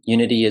once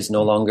Unity is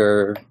no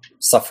longer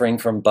suffering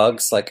from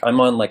bugs. Like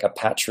I'm on like a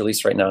patch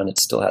release right now and it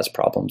still has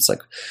problems,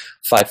 like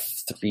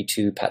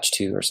 5.3.2 patch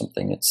 2 or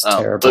something. It's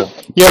terrible.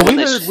 Yeah,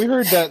 we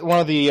heard that one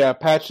of the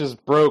patches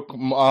broke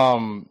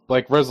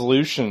like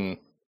resolution,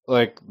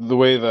 like the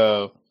way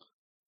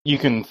you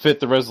can fit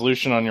the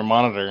resolution on your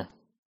monitor.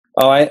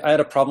 Oh, I had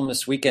a problem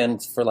this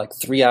weekend for like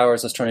 3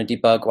 hours. I was trying to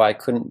debug why I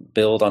couldn't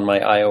build on my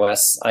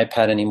iOS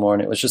iPad anymore,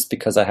 and it was just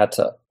because I had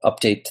to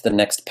update to the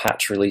next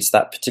patch release.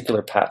 That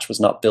particular patch was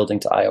not building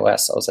to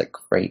iOS. I was like,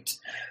 great.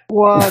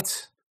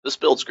 What? This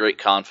builds great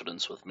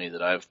confidence with me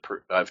that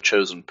I've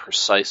chosen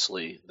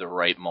precisely the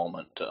right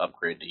moment to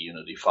upgrade to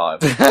Unity 5.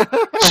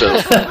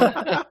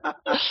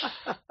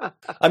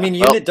 I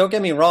mean, don't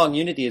get me wrong,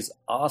 Unity is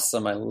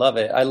awesome. I love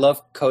it. I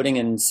love coding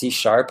in C#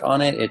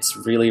 on it. It's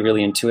really,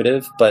 really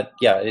intuitive, but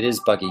yeah, it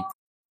is buggy.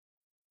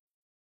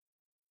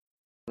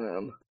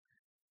 All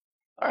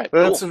right,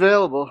 but it's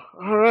available.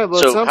 All right,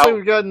 well, it sounds like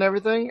we've gotten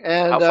everything.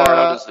 And how far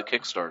out is the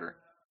Kickstarter?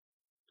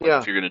 Yeah,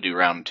 if you're going to do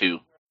round 2.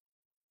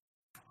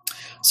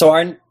 So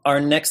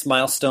our next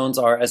milestones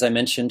are, as I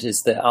mentioned,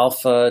 is the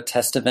alpha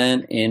test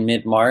event in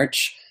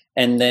mid-March.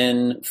 And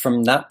then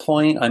from that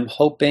point, I'm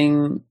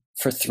hoping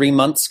for 3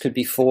 months, could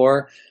be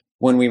 4,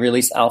 when we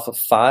release Alpha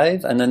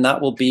 5. And then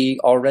that will be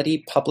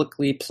already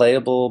publicly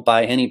playable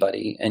by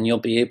anybody. And you'll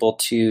be able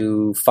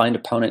to find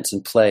opponents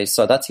and play.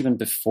 So that's even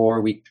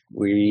before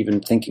we're even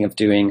thinking of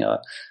doing a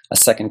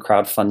second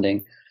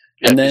crowdfunding.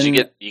 Yeah, and then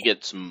you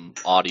get some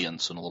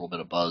audience and a little bit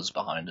of buzz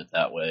behind it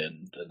that way,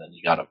 and then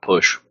you got to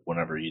push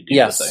whenever you do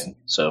the thing.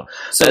 So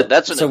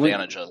that's an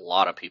advantage a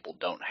lot of people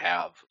don't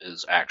have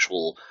is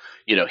actual.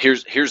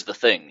 Here's the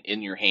thing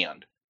in your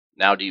hand.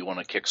 Now, do you want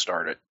to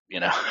kickstart it?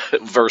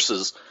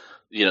 Versus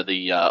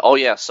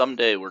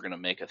someday we're going to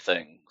make a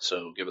thing,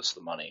 so give us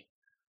the money.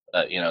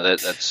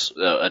 That's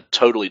a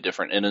totally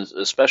different, and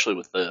especially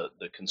with the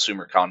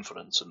consumer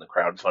confidence in the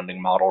crowdfunding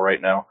model right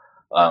now.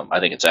 I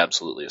think it's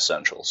absolutely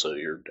essential. So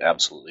you're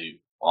absolutely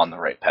on the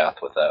right path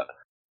with that.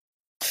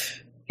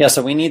 Yeah,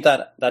 so we need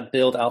that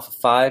build Alpha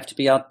 5 to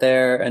be out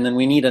there, and then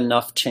we need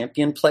enough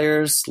champion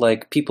players,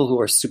 like people who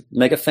are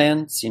mega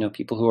fans,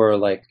 people who are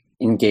like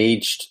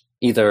engaged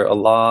either a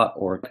lot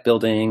or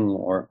building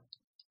or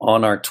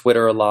on our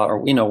Twitter a lot or,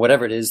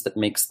 whatever it is that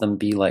makes them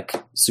be like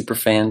super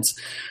fans.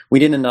 We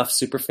need enough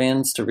super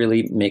fans to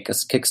really make a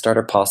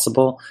Kickstarter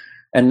possible.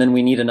 And then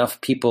we need enough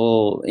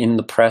people in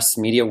the press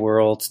media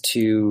world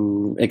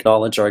to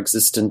acknowledge our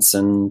existence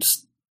and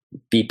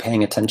be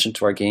paying attention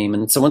to our game.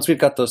 And so once we've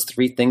got those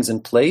 3 things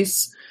in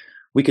place,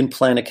 we can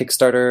plan a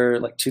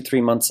Kickstarter like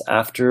 2-3 months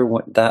after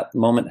what that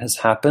moment has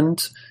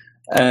happened.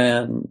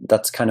 And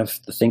that's kind of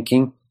the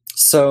thinking.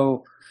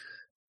 So,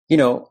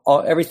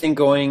 everything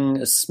going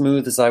as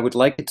smooth as I would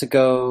like it to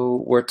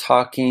go, we're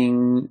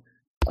talking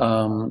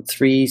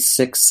 3,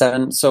 6,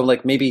 7, so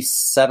like maybe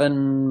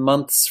 7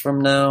 months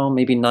from now,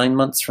 maybe 9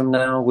 months from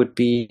now would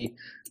be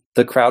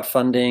the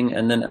crowdfunding,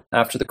 and then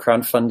after the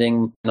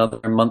crowdfunding,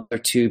 another month or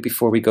 2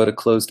 before we go to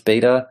closed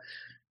beta,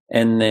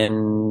 and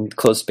then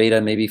closed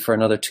beta maybe for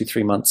another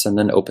 2-3 months, and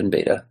then open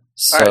beta.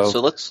 So, all right, so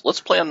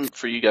let's plan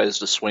for you guys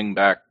to swing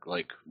back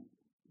like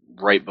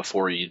right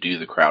before you do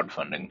the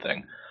crowdfunding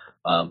thing.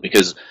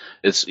 Because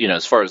it's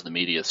as far as the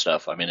media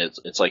stuff, I mean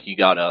it's like you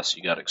got us,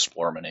 you got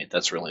Explorminate.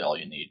 That's really all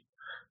you need.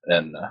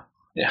 And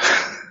yeah,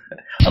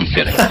 I'm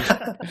kidding.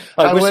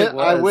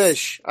 I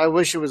wish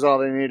it was all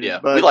they needed. Yeah,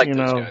 but, we like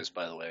those guys,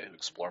 by the way.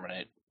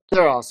 Explorminate.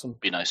 They're awesome.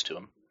 Be nice to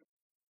them.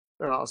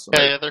 They're awesome.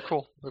 Yeah, they're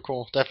cool. They're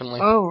cool, definitely.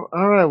 Oh,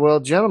 all right.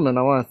 Well, gentlemen,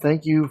 I want to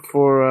thank you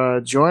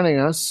for joining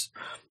us,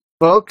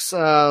 folks.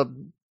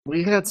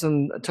 We had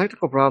some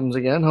technical problems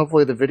again.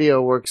 Hopefully the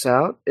video works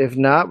out. If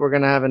not, we're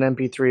going to have an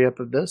MP3 up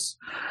of this.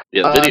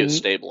 Yeah, the video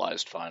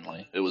stabilized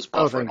finally. It was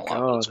buffering a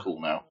lot, but it's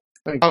cool now.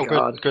 Thank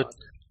God. Good.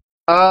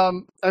 I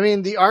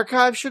mean, the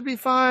archive should be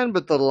fine,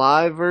 but the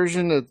live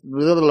version is...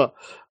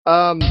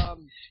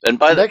 And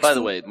by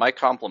the way, my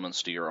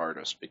compliments to your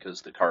artist,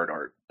 because the card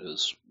art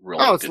is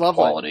really good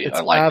quality. It's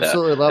I like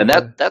absolutely that. Lovely.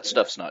 And that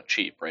stuff's not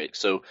cheap, right?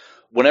 So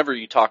whenever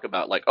you talk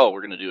about like, oh,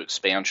 we're going to do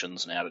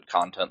expansions and added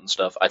content and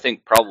stuff, I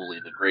think probably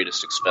the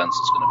greatest expense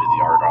is going to be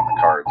the art on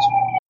the cards.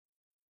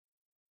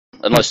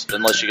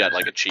 Unless you got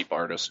like a cheap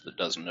artist that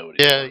doesn't know what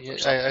he's doing.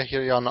 Yeah, I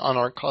hear you on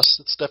art costs.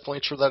 It's definitely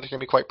true that it can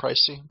be quite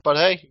pricey. But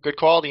hey, good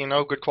quality,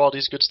 good quality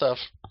is good stuff.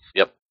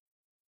 Yep.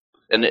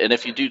 And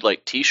if you do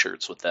like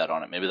T-shirts with that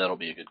on it, maybe that'll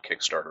be a good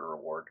Kickstarter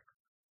reward.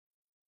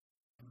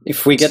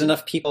 If we get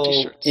enough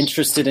people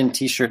interested in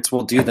T-shirts,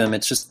 we'll do them.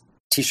 It's just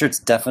T-shirts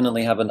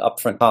definitely have an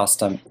upfront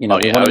cost. We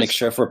want to make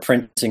sure if we're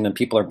printing them,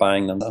 people are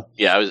buying them though.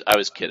 Yeah, I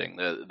was kidding.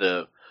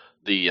 The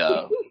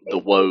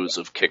woes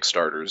of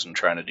Kickstarters and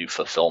trying to do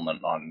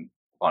fulfillment on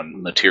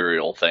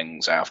material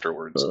things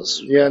afterwards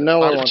is no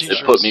one wants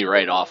it put me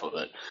right off of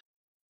it.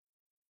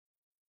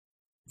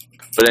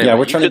 But anyway, Yeah,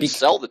 we're you trying to could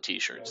sell the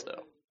T-shirts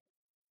though.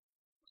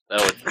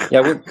 That would.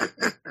 Yeah,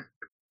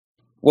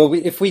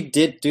 if we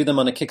did do them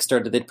on a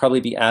Kickstarter, they'd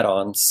probably be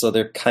add-ons, so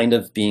they're kind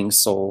of being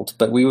sold.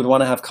 But we would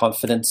want to have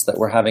confidence that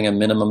we're having a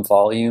minimum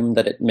volume,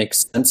 that it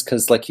makes sense,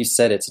 because like you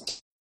said, it's a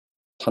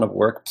ton of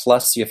work.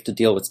 Plus, you have to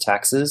deal with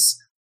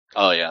taxes.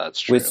 Oh yeah,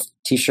 that's true. With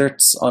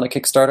T-shirts on a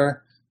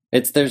Kickstarter,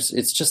 it's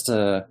just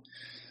a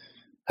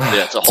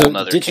it's a whole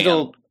nother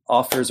digital can.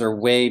 Offers are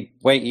way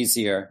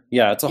easier.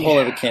 Yeah, it's a whole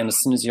other can as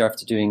soon as you're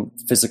after doing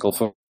physical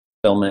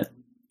fulfillment.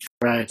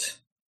 Right.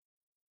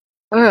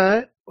 All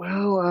right.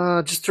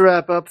 Well, just to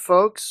wrap up,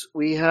 folks,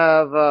 we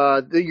have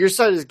your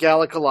site is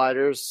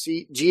GalaCollider,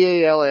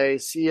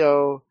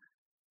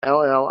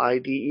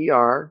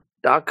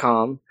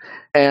 GalaCollider.com,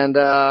 and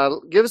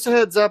give us a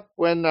heads up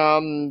when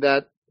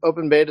that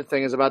open beta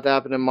thing is about to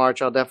happen in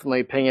March. I'll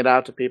definitely ping it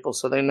out to people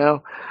so they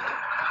know.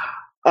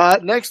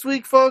 Next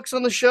week, folks,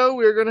 on the show,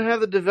 we're going to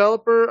have the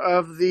developer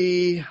of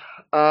the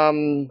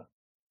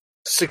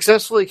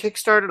successfully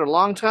kickstarted a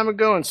long time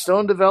ago and still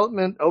in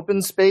development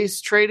open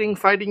space trading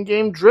fighting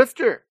game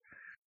Drifter,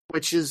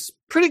 which is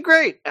pretty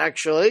great,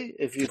 actually.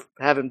 If you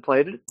haven't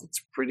played it,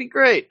 it's pretty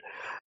great.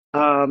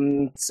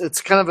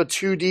 It's kind of a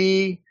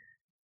 2D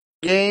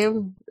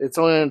game. It's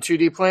only on a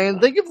 2D plane.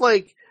 Think of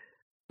like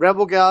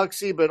Rebel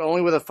Galaxy, but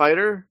only with a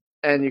fighter,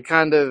 and you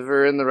kind of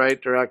are in the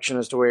right direction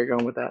as to where you're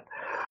going with that.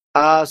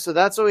 So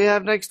that's what we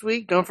have next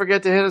week. Don't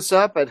forget to hit us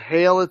up at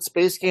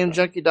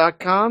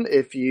hail@spacegamejunkie.com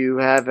if you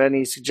have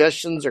any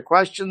suggestions or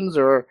questions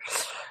or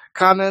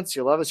comments.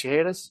 You love us, you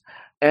hate us.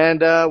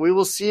 And we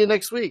will see you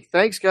next week.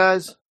 Thanks,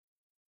 guys.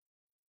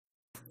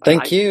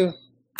 Thank you.